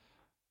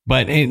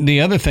 But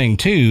the other thing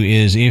too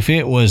is if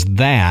it was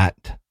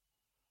that,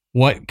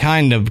 what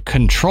kind of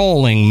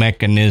controlling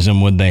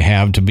mechanism would they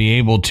have to be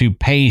able to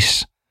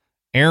pace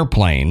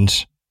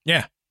airplanes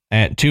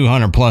at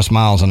 200 plus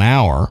miles an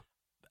hour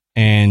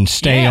and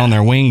stay on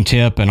their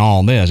wingtip and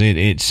all this?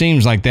 It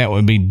seems like that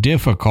would be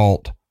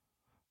difficult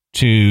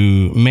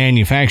to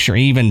manufacture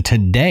even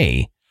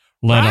today,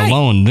 let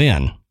alone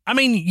then. I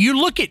mean, you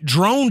look at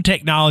drone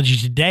technology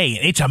today,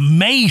 and it's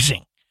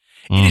amazing.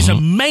 It is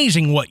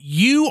amazing what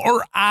you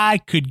or I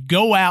could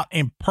go out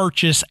and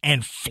purchase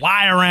and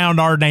fly around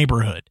our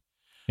neighborhood.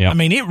 Yep. I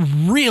mean, it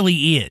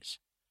really is.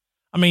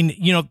 I mean,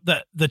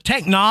 the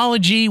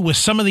technology with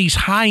some of these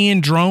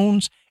high-end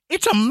drones,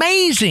 it's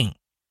amazing.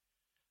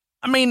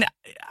 I mean,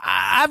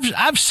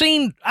 I've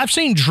seen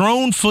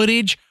drone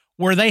footage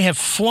where they have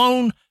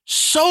flown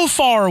so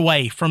far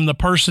away from the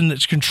person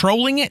that's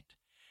controlling it,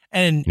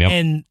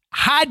 and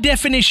high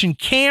definition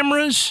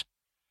cameras.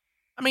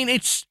 I mean,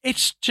 it's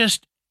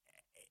just,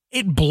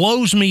 it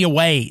blows me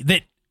away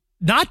that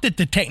not that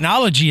the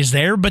technology is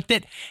there, but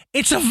that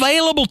it's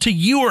available to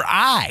you or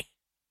I.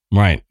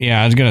 Right.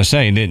 Yeah. I was going to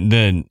say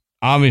that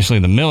obviously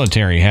the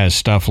military has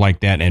stuff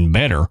like that and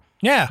better.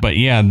 Yeah. But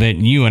that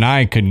you and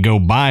I could go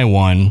buy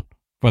one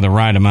for the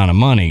right amount of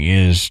money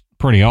is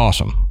pretty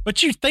awesome.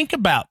 But you think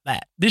about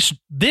that. This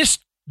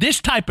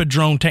type of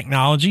drone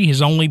technology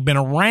has only been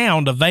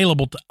around,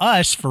 available to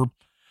us for,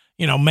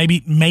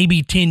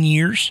 maybe 10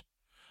 years.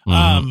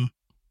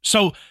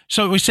 So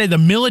we say the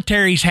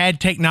military's had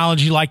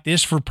technology like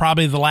this for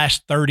probably the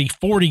last 30,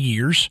 40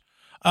 years.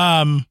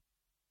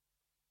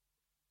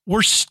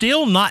 We're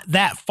still not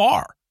that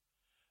far,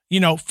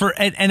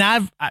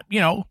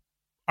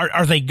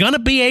 are they going to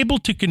be able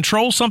to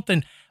control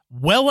something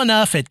well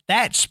enough at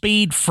that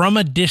speed from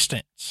a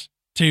distance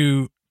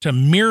to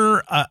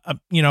mirror a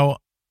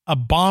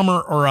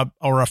bomber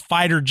or a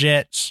fighter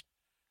jet's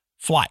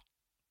flight?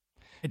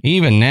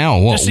 Even now,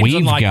 what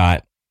we've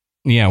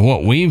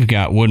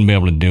got wouldn't be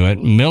able to do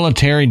it.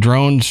 Military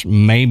drones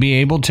may be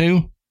able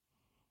to,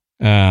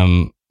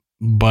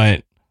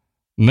 but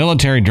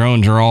military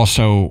drones are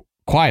also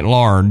quite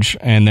large,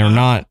 and they're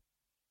not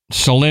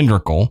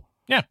cylindrical.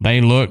 Yeah.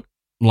 They look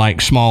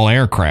like small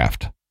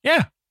aircraft.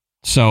 Yeah.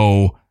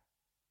 So,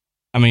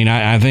 I mean,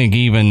 I think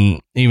even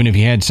if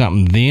you had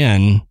something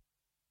then,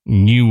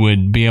 you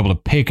would be able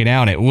to pick it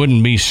out. It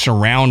wouldn't be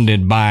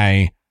surrounded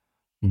by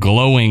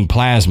glowing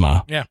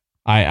plasma. Yeah.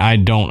 I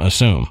don't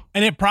assume.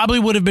 And it probably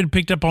would have been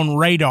picked up on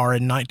radar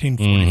in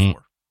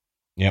 1944.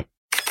 Yep.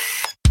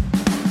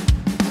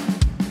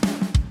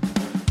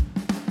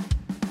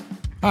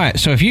 All right,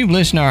 so if you've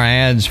listened to our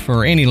ads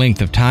for any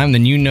length of time,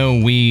 then you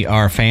know we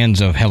are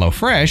fans of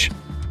HelloFresh.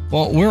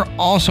 Well, we're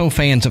also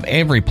fans of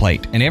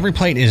EveryPlate, and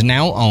EveryPlate is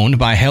now owned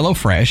by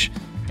HelloFresh,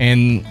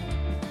 and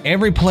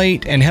Every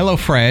Plate and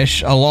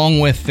HelloFresh, along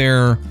with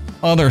their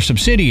other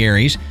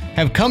subsidiaries,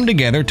 have come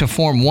together to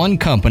form one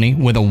company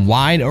with a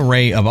wide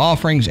array of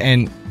offerings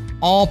and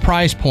all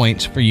price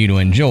points for you to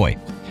enjoy.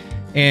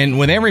 And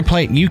with Every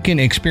Plate, you can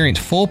experience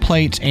full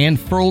plates and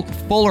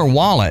fuller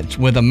wallets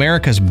with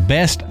America's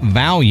best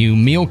value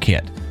meal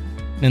kit.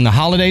 And the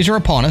holidays are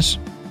upon us,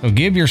 so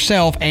give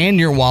yourself and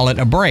your wallet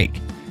a break.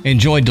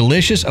 Enjoy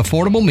delicious,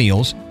 affordable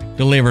meals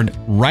delivered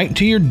right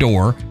to your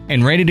door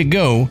and ready to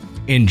go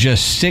in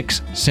just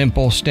 6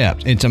 simple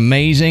steps. It's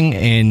amazing,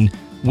 and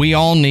we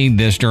all need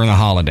this during the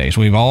holidays.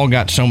 We've all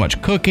got so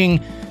much cooking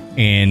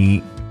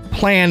and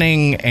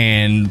planning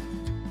and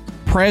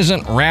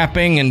present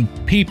wrapping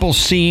and people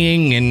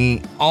seeing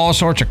and all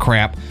sorts of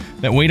crap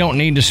that we don't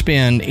need to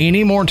spend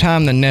any more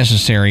time than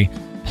necessary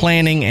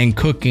planning and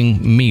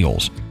cooking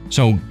meals.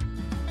 So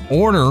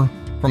order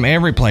from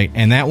Every Plate,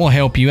 and that will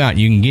help you out.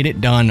 You can get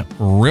it done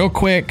real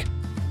quick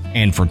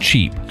and for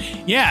cheap.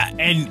 Yeah,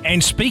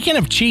 and speaking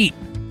of cheap,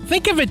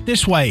 think of it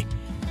this way.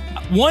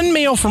 One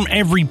meal from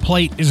Every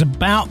Plate is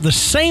about the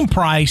same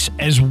price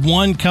as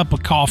 1 cup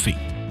of coffee.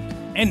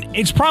 And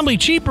it's probably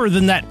cheaper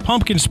than that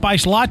pumpkin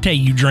spice latte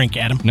you drink,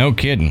 Adam. No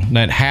kidding.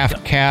 That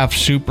half-calf,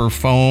 super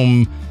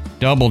foam,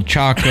 double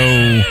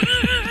choco,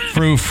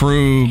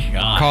 frou-frou,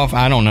 coffee.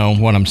 I don't know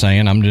what I'm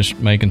saying. I'm just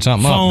making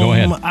something up. Go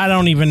ahead. I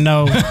don't even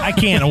know. I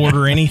can't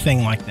order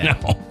anything like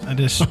that. No.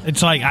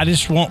 It's like I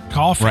just want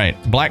coffee. Right.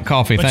 Black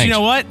coffee, but thanks. You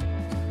know what?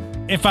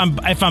 If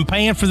I'm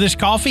paying for this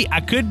coffee,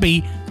 I could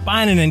be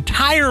buying an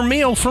entire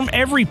meal from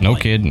Every Plate. No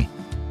kidding.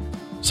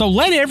 So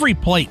let Every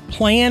Plate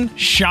plan,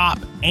 shop,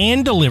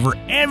 and deliver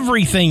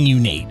everything you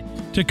need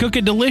to cook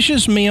a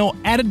delicious meal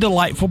at a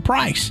delightful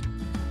price.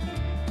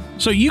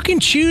 So you can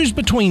choose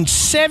between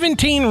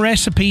 17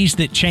 recipes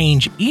that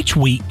change each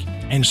week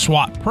and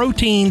swap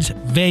proteins,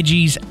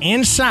 veggies,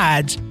 and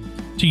sides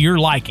to your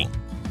liking.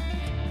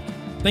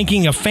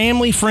 Thinking of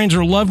family, friends,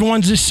 or loved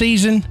ones this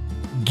season?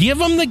 Give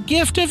them the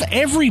gift of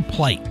Every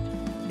Plate.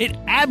 It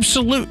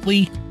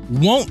absolutely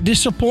won't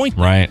disappoint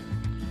them. Right.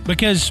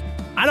 Because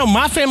I know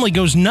my family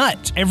goes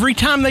nuts every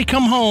time they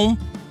come home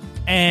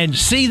and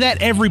see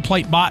that Every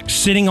Plate box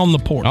sitting on the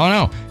porch. Oh,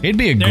 no. It'd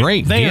be a great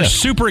gift. They are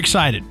super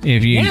excited.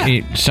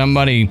 If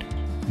somebody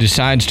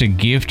decides to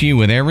gift you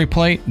with Every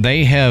Plate,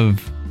 they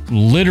have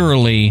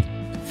literally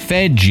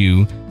fed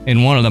you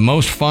in one of the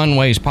most fun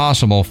ways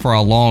possible for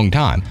a long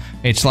time.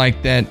 It's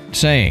like that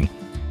saying,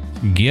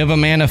 give a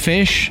man a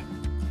fish,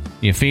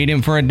 you feed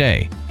him for a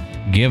day.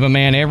 Give a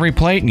man Every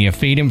Plate and you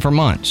feed him for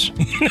months.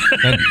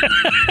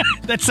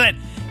 That's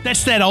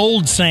that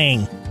old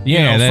saying.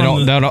 Yeah,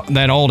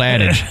 that old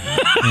adage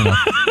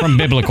from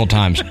biblical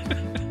times.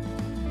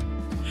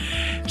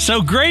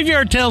 So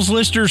Graveyard Tales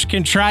listeners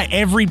can try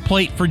Every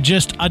Plate for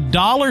just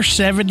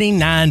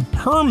 $1.79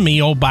 per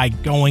meal by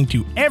going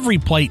to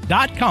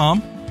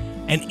everyplate.com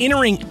and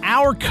entering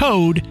our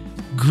code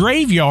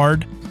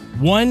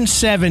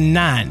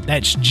GRAVEYARD179.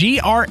 That's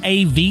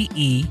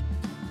GRAVEYARD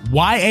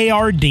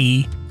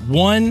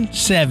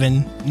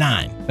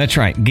 179. That's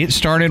right. Get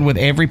started with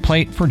Every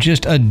Plate for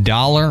just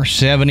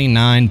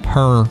 $1.79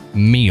 per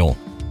meal.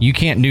 You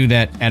can't do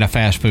that at a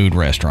fast food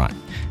restaurant.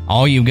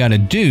 All you've got to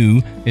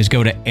do is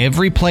go to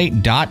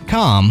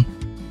everyplate.com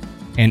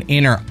and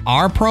enter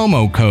our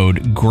promo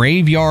code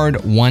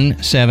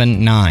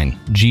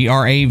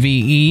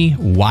GRAVEYARD179.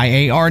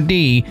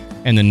 GRAVEYARD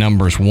and the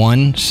numbers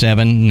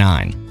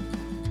 179.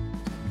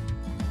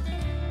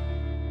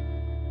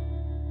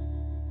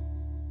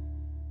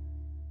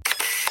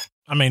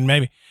 I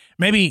mean,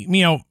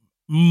 maybe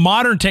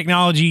modern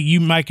technology, you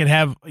might could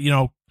have,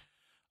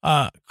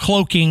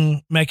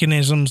 cloaking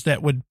mechanisms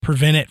that would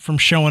prevent it from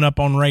showing up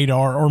on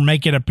radar or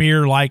make it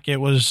appear like it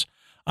was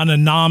an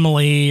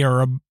anomaly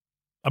or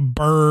a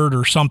bird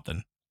or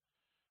something.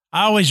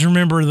 I always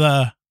remember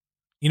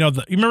you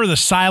remember the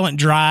silent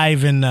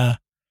drive in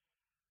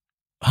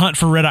Hunt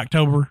for Red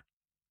October?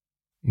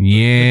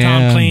 Yeah, the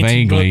Tom Clancy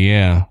vaguely, book?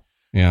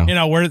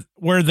 Yeah.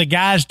 Where the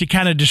guy's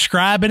kind of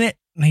describing it.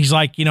 And he's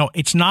like,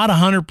 it's not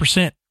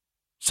 100%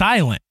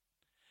 silent.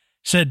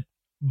 Said,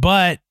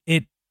 but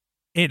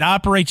it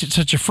operates at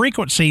such a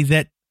frequency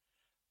that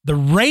the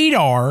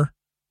radar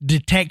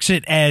detects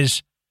it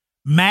as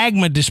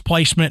magma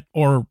displacement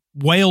or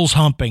whales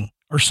humping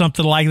or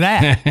something like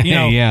that.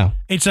 Yeah.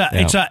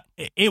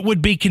 It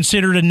would be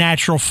considered a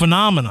natural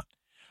phenomenon.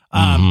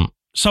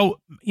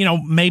 So,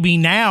 maybe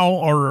now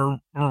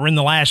or in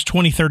the last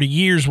 20, 30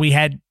 years,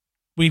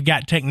 we've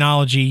got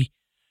technology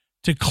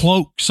to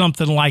cloak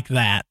something like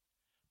that.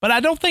 But I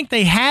don't think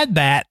they had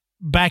that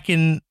back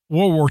in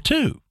World War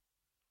II.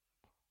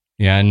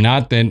 Yeah,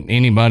 not that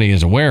anybody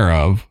is aware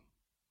of.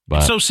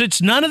 But so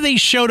since none of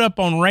these showed up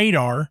on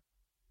radar,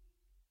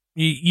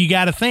 you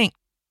got to think,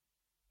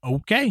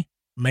 okay,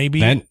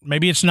 maybe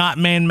it's not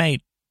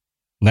man-made.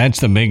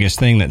 That's the biggest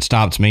thing that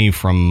stops me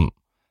from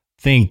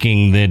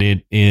thinking that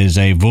it is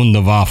a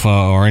Wunderwaffe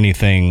or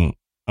anything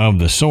of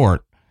the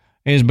sort,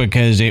 is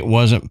because it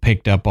wasn't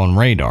picked up on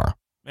radar.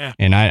 Yeah.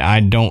 And I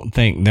don't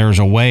think there's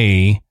a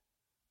way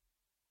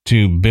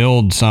to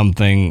build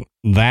something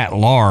that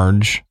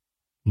large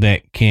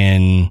that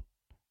can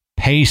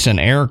pace an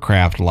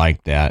aircraft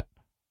like that,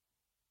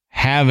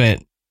 have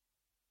it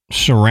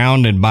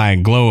surrounded by a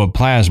glow of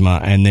plasma,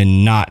 and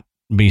then not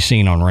be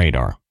seen on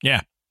radar.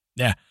 Yeah.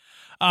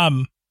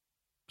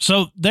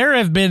 So there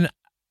have been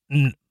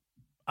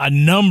a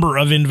number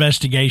of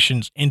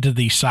investigations into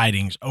these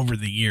sightings over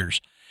the years.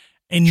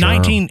 In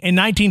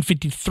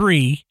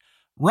 1953,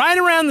 right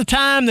around the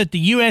time that the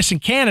U.S.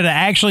 and Canada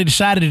actually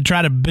decided to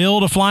try to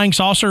build a flying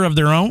saucer of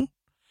their own,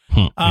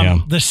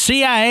 the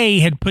CIA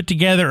had put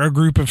together a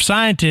group of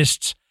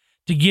scientists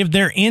to give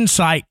their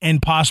insight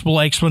and possible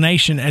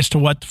explanation as to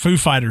what the Foo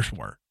Fighters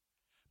were.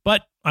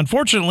 But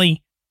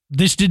unfortunately,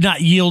 this did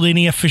not yield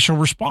any official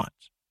response.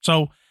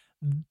 So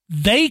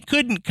they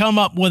couldn't come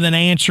up with an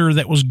answer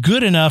that was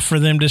good enough for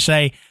them to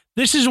say,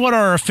 this is what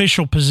our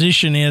official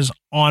position is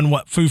on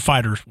what Foo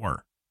Fighters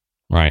were.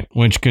 Right.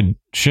 Which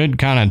should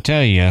kind of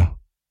tell you,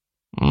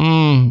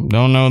 don't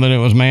know that it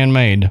was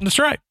man-made. That's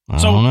right.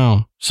 I don't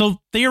know.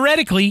 So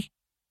theoretically,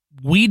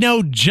 we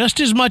know just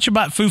as much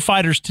about Foo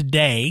Fighters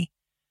today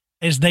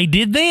as they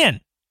did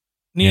then.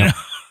 You know,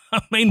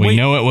 I mean, we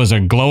know it was a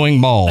glowing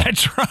ball.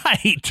 That's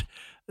right.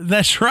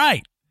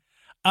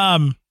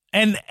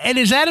 And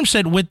as Adam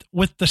said,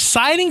 with the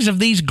sightings of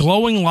these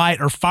glowing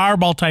light or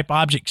fireball type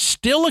objects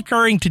still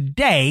occurring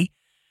today,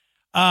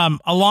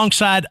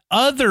 alongside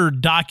other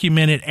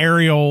documented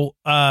aerial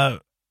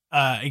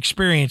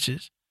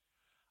experiences,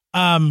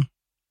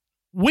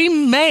 we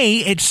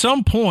may at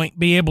some point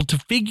be able to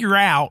figure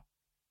out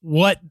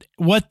what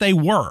they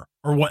were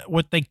or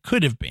what they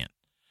could have been.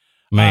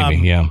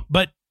 Maybe, yeah.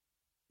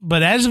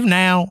 But as of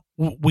now,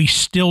 we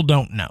still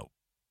don't know.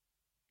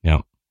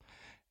 Yeah.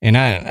 And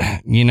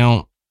I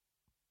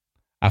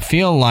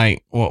feel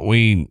like what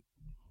we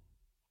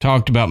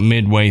talked about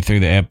midway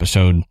through the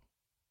episode,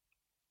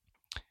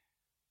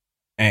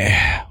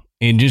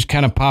 it just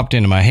kind of popped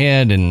into my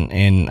head,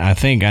 and I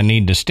think I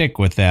need to stick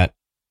with that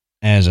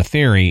as a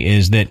theory,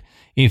 is that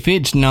if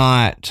it's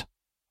not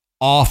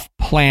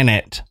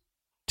off-planet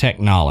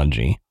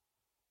technology,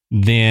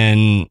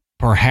 then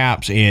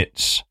perhaps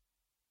it's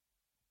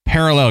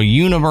parallel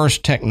universe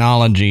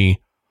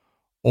technology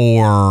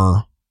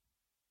or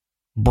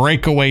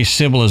breakaway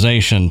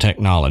civilization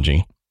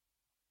technology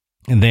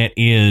that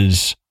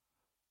is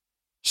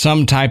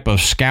some type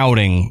of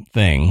scouting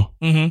thing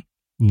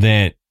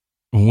that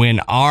when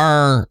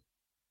our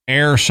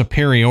air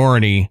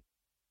superiority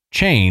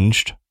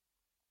changed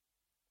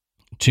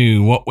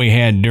to what we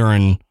had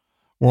during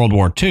World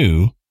War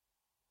II,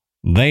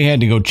 they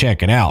had to go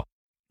check it out.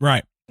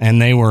 Right.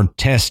 And they were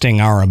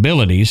testing our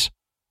abilities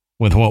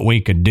with what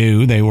we could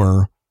do. They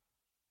were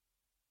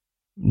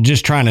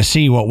just trying to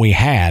see what we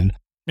had.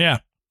 Yeah.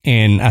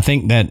 And I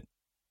think that,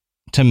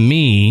 to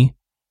me,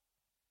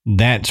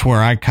 that's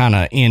where I kind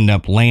of end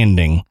up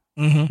landing,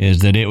 is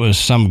that it was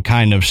some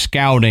kind of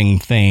scouting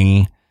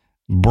thing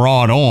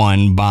brought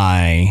on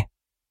by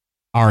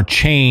our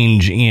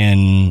change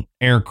in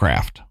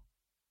aircraft.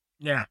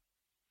 Yeah.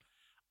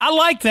 I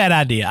like that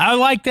idea. I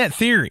like that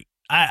theory.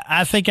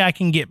 I think I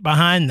can get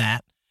behind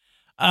that.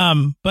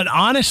 But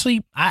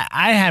honestly,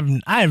 I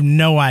have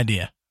no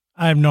idea.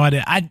 I have no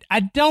idea. I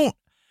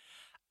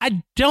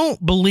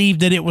don't believe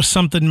that it was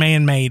something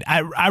man-made.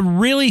 I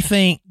really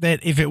think that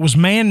if it was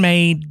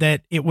man-made,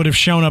 that it would have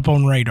shown up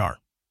on radar.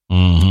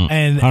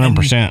 And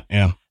 100%.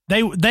 Yeah.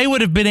 They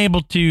would have been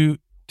able to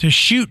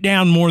shoot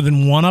down more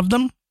than one of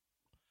them.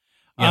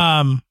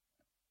 Yep.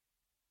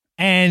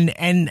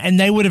 And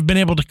they would have been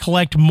able to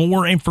collect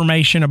more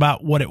information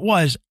about what it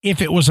was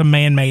if it was a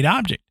man-made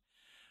object.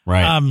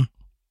 Right.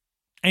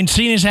 And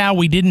seeing as how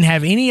we didn't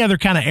have any other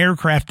kind of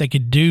aircraft that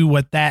could do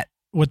what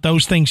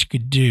those things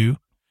could do,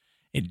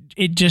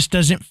 it just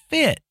doesn't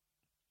fit.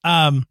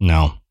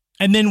 No.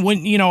 And then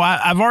when,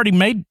 I've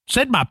already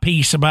said my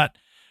piece about,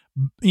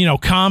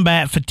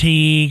 combat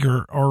fatigue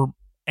or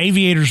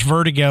aviator's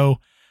vertigo.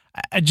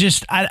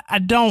 I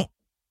don't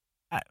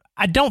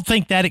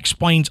think that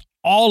explains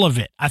all of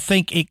it. I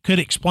think it could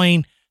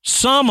explain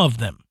some of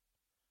them,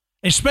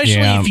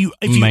 especially if you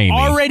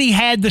already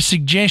had the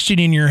suggestion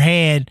in your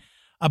head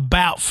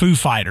about Foo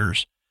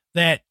Fighters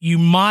that you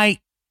might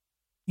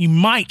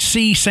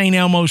see St.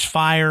 Elmo's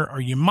fire, or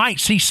you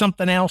might see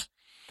something else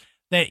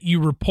that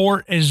you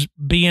report as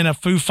being a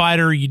Foo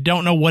Fighter. You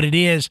don't know what it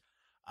is.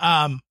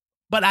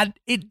 But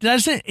it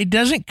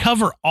doesn't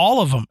cover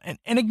all of them.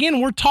 And again,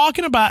 we're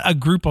talking about a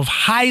group of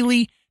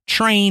highly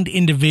trained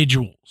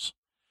individuals.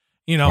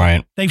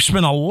 Right. They've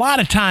spent a lot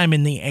of time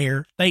in the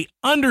air. They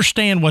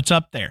understand what's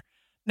up there.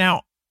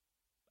 Now,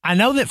 I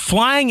know that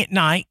flying at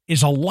night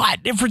is a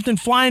lot different than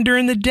flying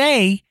during the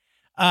day.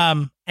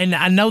 And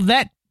I know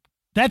that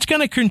that's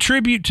going to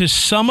contribute to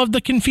some of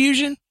the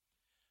confusion,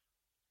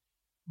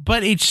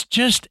 but it's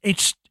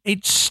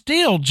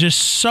still just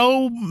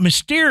so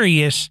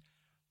mysterious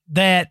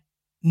that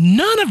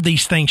none of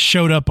these things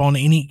showed up on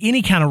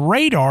any kind of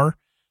radar.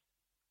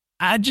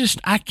 I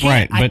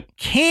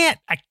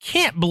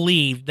can't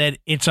believe that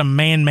it's a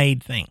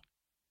man-made thing.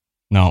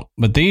 No,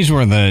 but these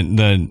were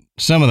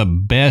some of the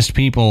best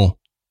people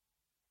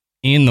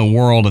in the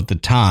world at the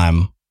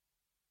time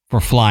for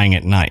flying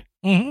at night.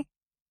 Mm-hmm.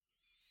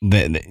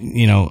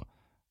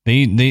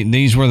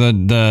 These were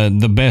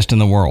the best in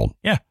the world.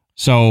 Yeah.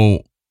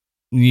 So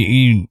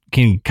you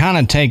can kind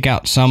of take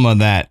out some of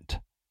that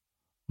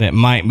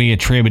might be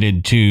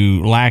attributed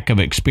to lack of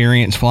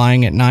experience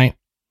flying at night.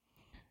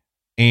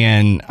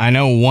 And I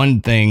know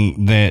one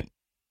thing that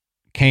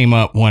came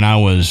up when I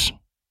was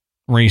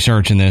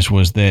researching this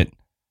was that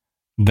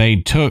they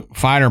took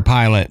fighter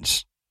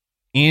pilots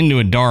into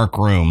a dark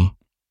room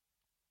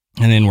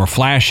and then were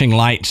flashing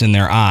lights in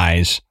their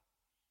eyes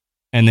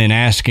and then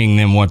asking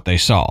them what they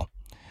saw.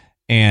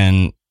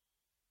 And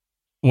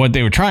what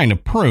they were trying to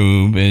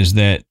prove is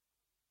that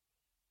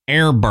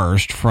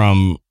airburst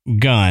from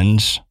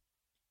guns,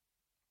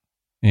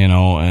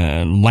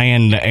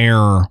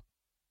 land-to-air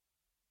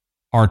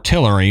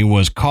artillery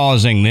was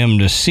causing them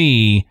to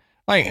see,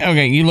 like,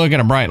 okay, you look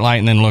at a bright light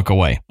and then look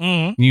away.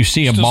 Mm-hmm. You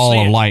see a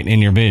ball of light in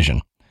your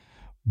vision.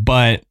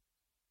 But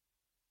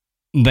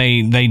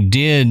they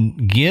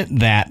did get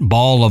that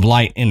ball of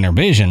light in their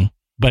vision,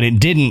 but it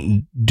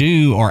didn't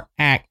do or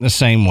act the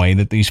same way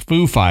that these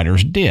Foo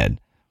Fighters did.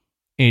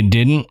 It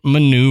didn't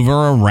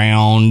maneuver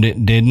around.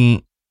 It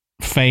didn't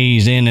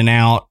phase in and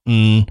out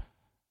and,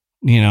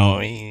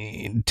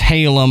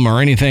 tail them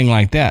or anything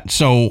like that.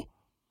 So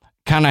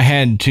kind of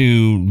had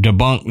to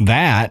debunk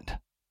that,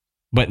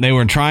 but they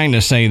were trying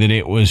to say that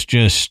it was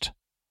just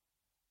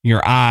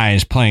your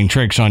eyes playing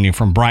tricks on you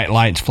from bright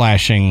lights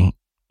flashing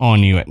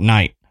on you at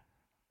night.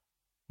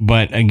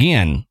 But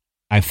again,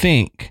 I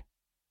think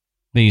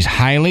these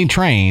highly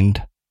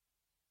trained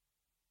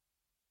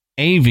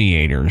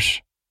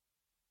aviators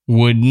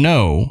would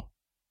know,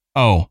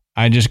 oh,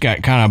 I just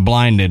got kind of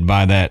blinded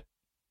by that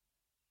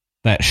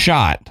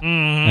shot.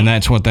 Mm-hmm. And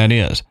that's what that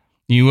is.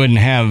 You wouldn't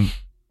have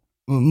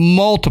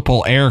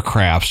multiple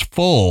aircrafts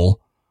full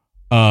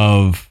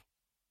of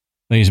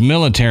these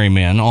military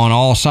men on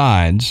all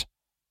sides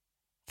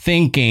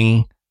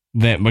thinking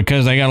that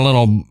because they got a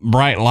little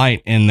bright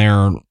light in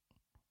their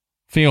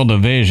field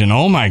of vision,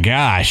 oh my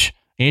gosh,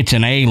 it's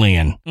an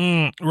alien.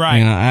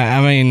 Right.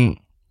 I mean,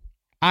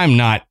 I'm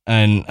not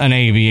an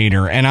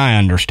aviator, and I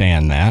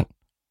understand that.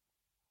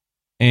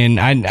 And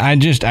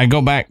I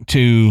go back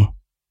to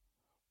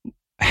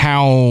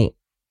how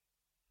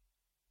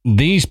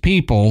these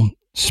people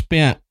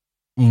spent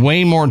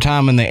way more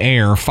time in the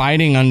air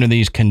fighting under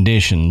these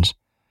conditions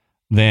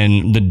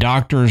than the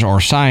doctors or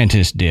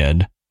scientists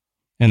did.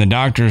 And the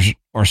doctors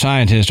or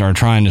scientists are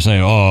trying to say,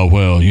 oh,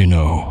 well,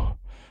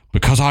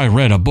 because I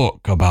read a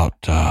book about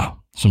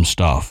some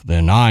stuff,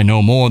 then I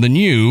know more than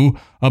you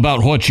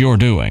about what you're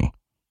doing.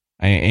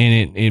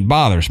 And it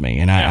bothers me.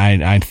 And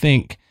I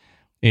think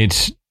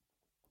it's,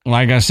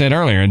 like I said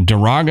earlier,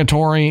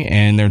 derogatory,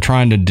 and they're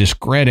trying to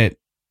discredit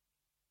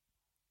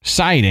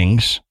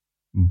sightings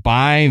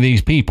by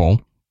these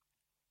people.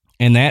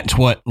 And that's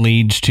what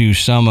leads to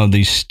some of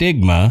the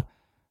stigma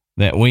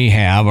that we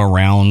have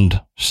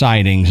around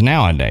sightings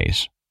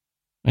nowadays.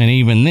 And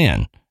even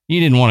then, you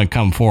didn't want to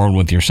come forward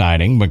with your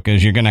sighting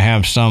because you're going to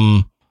have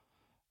some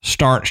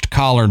starched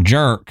collar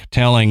jerk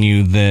telling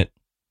you that,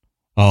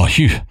 oh,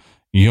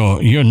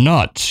 you're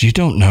nuts. You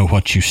don't know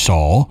what you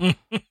saw.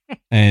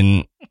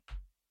 And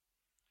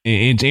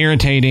it's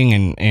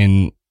irritating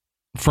and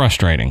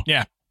frustrating.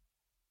 Yeah.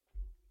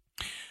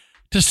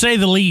 To say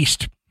the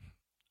least.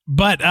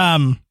 But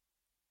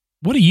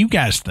what do you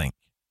guys think?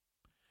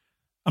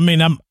 I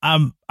mean, I'm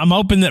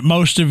hoping that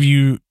most of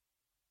you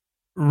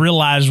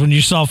realized when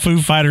you saw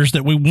Foo Fighters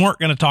that we weren't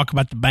going to talk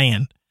about the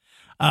band.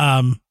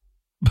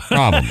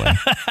 Probably.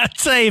 I'd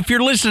say if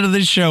you're listening to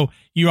this show,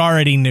 you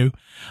already knew.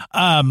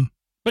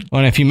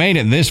 But if you made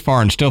it this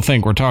far and still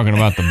think we're talking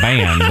about the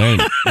band, then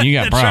you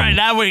got problems.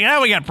 Right.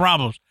 Now we got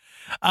problems.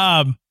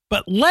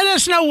 But let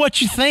us know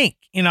what you think.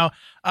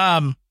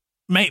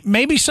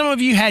 Maybe some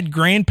of you had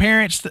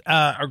grandparents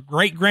or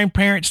great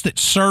grandparents that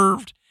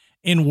served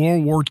in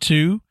World War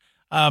II.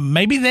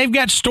 Maybe they've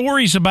got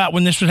stories about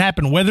when this would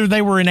happen, whether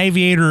they were an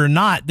aviator or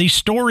not. These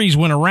stories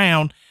went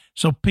around,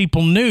 so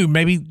people knew.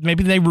 Maybe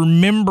they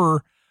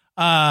remember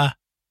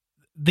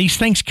these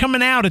things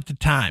coming out at the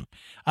time.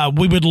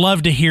 We would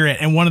love to hear it.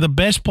 And one of the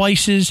best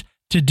places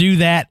to do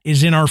that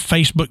is in our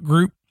Facebook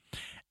group.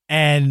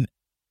 And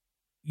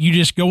you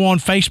just go on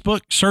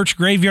Facebook, search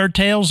Graveyard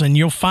Tales, and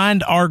you'll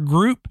find our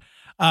group.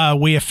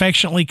 We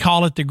affectionately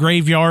call it the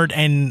Graveyard,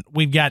 and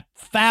we've got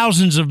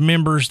thousands of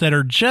members that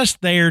are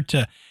just there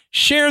to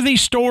share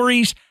these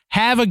stories,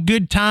 have a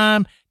good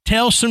time,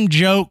 tell some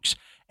jokes,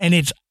 and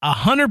it's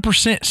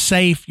 100%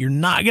 safe. You're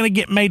not going to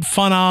get made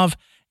fun of.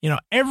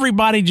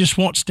 Everybody just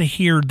wants to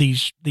hear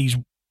these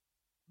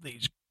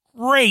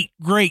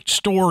great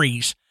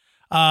stories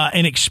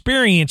and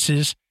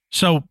experiences.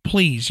 So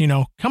please,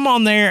 come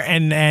on there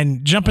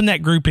and jump in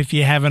that group if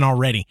you haven't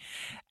already.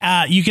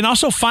 You can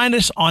also find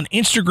us on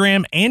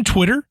Instagram and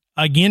Twitter.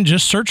 Again,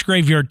 just search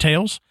Graveyard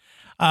Tales.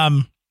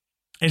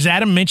 As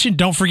Adam mentioned,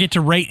 don't forget to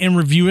rate and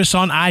review us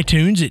on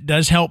iTunes. It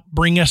does help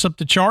bring us up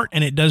the chart,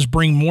 and it does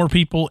bring more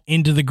people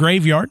into the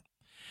graveyard.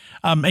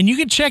 And you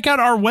can check out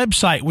our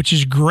website, which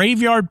is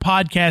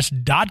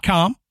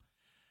graveyardpodcast.com.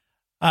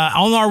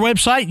 On our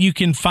website, you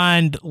can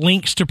find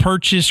links to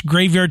purchase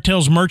Graveyard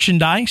Tales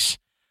merchandise.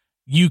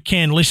 You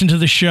can listen to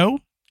the show,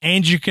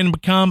 and you can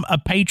become a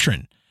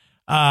patron.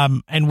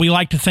 And we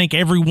like to thank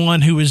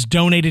everyone who has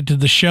donated to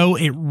the show.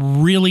 It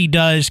really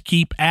does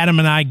keep Adam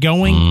and I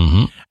going.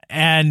 Mm-hmm.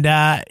 And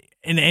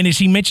as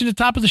he mentioned at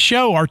the top of the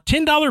show, our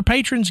 $10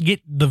 patrons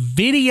get the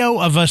video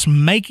of us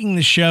making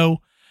the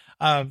show.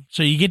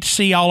 So you get to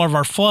see all of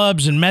our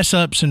flubs and mess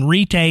ups and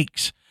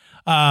retakes.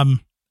 And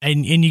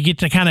you get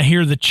to kind of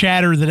hear the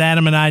chatter that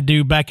Adam and I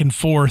do back and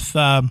forth,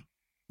 when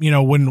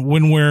no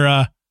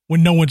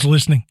one's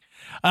listening.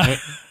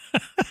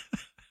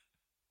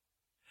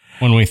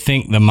 When we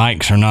think the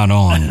mics are not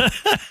on.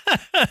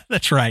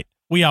 That's right.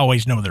 We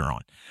always know they're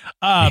on.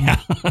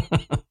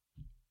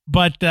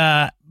 But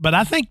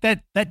I think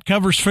that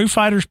covers Foo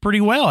Fighters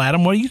pretty well.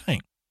 Adam, what do you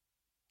think?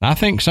 I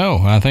think so.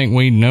 I think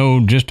we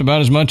know just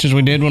about as much as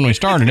we did when we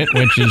started it,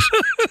 which is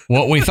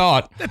what we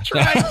thought. That's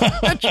right.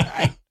 That's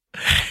right.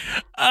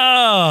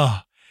 Oh,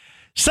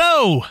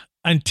 so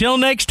until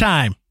next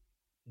time,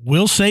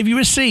 we'll save you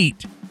a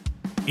seat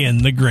in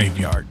the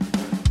graveyard.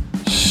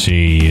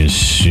 See you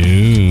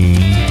soon.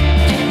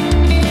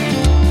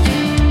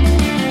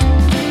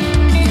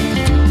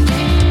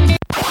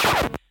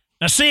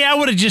 Now, see, I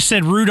would have just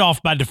said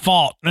Rudolph by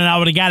default, and I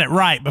would have got it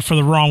right, but for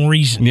the wrong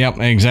reason. Yep,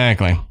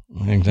 exactly.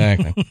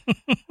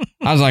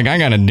 I was like, I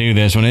got to do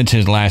this when it's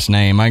his last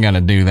name. I got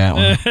to do that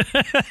one.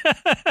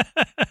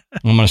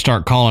 I'm going to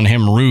start calling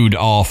him Rude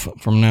off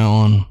from now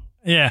on.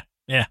 Yeah.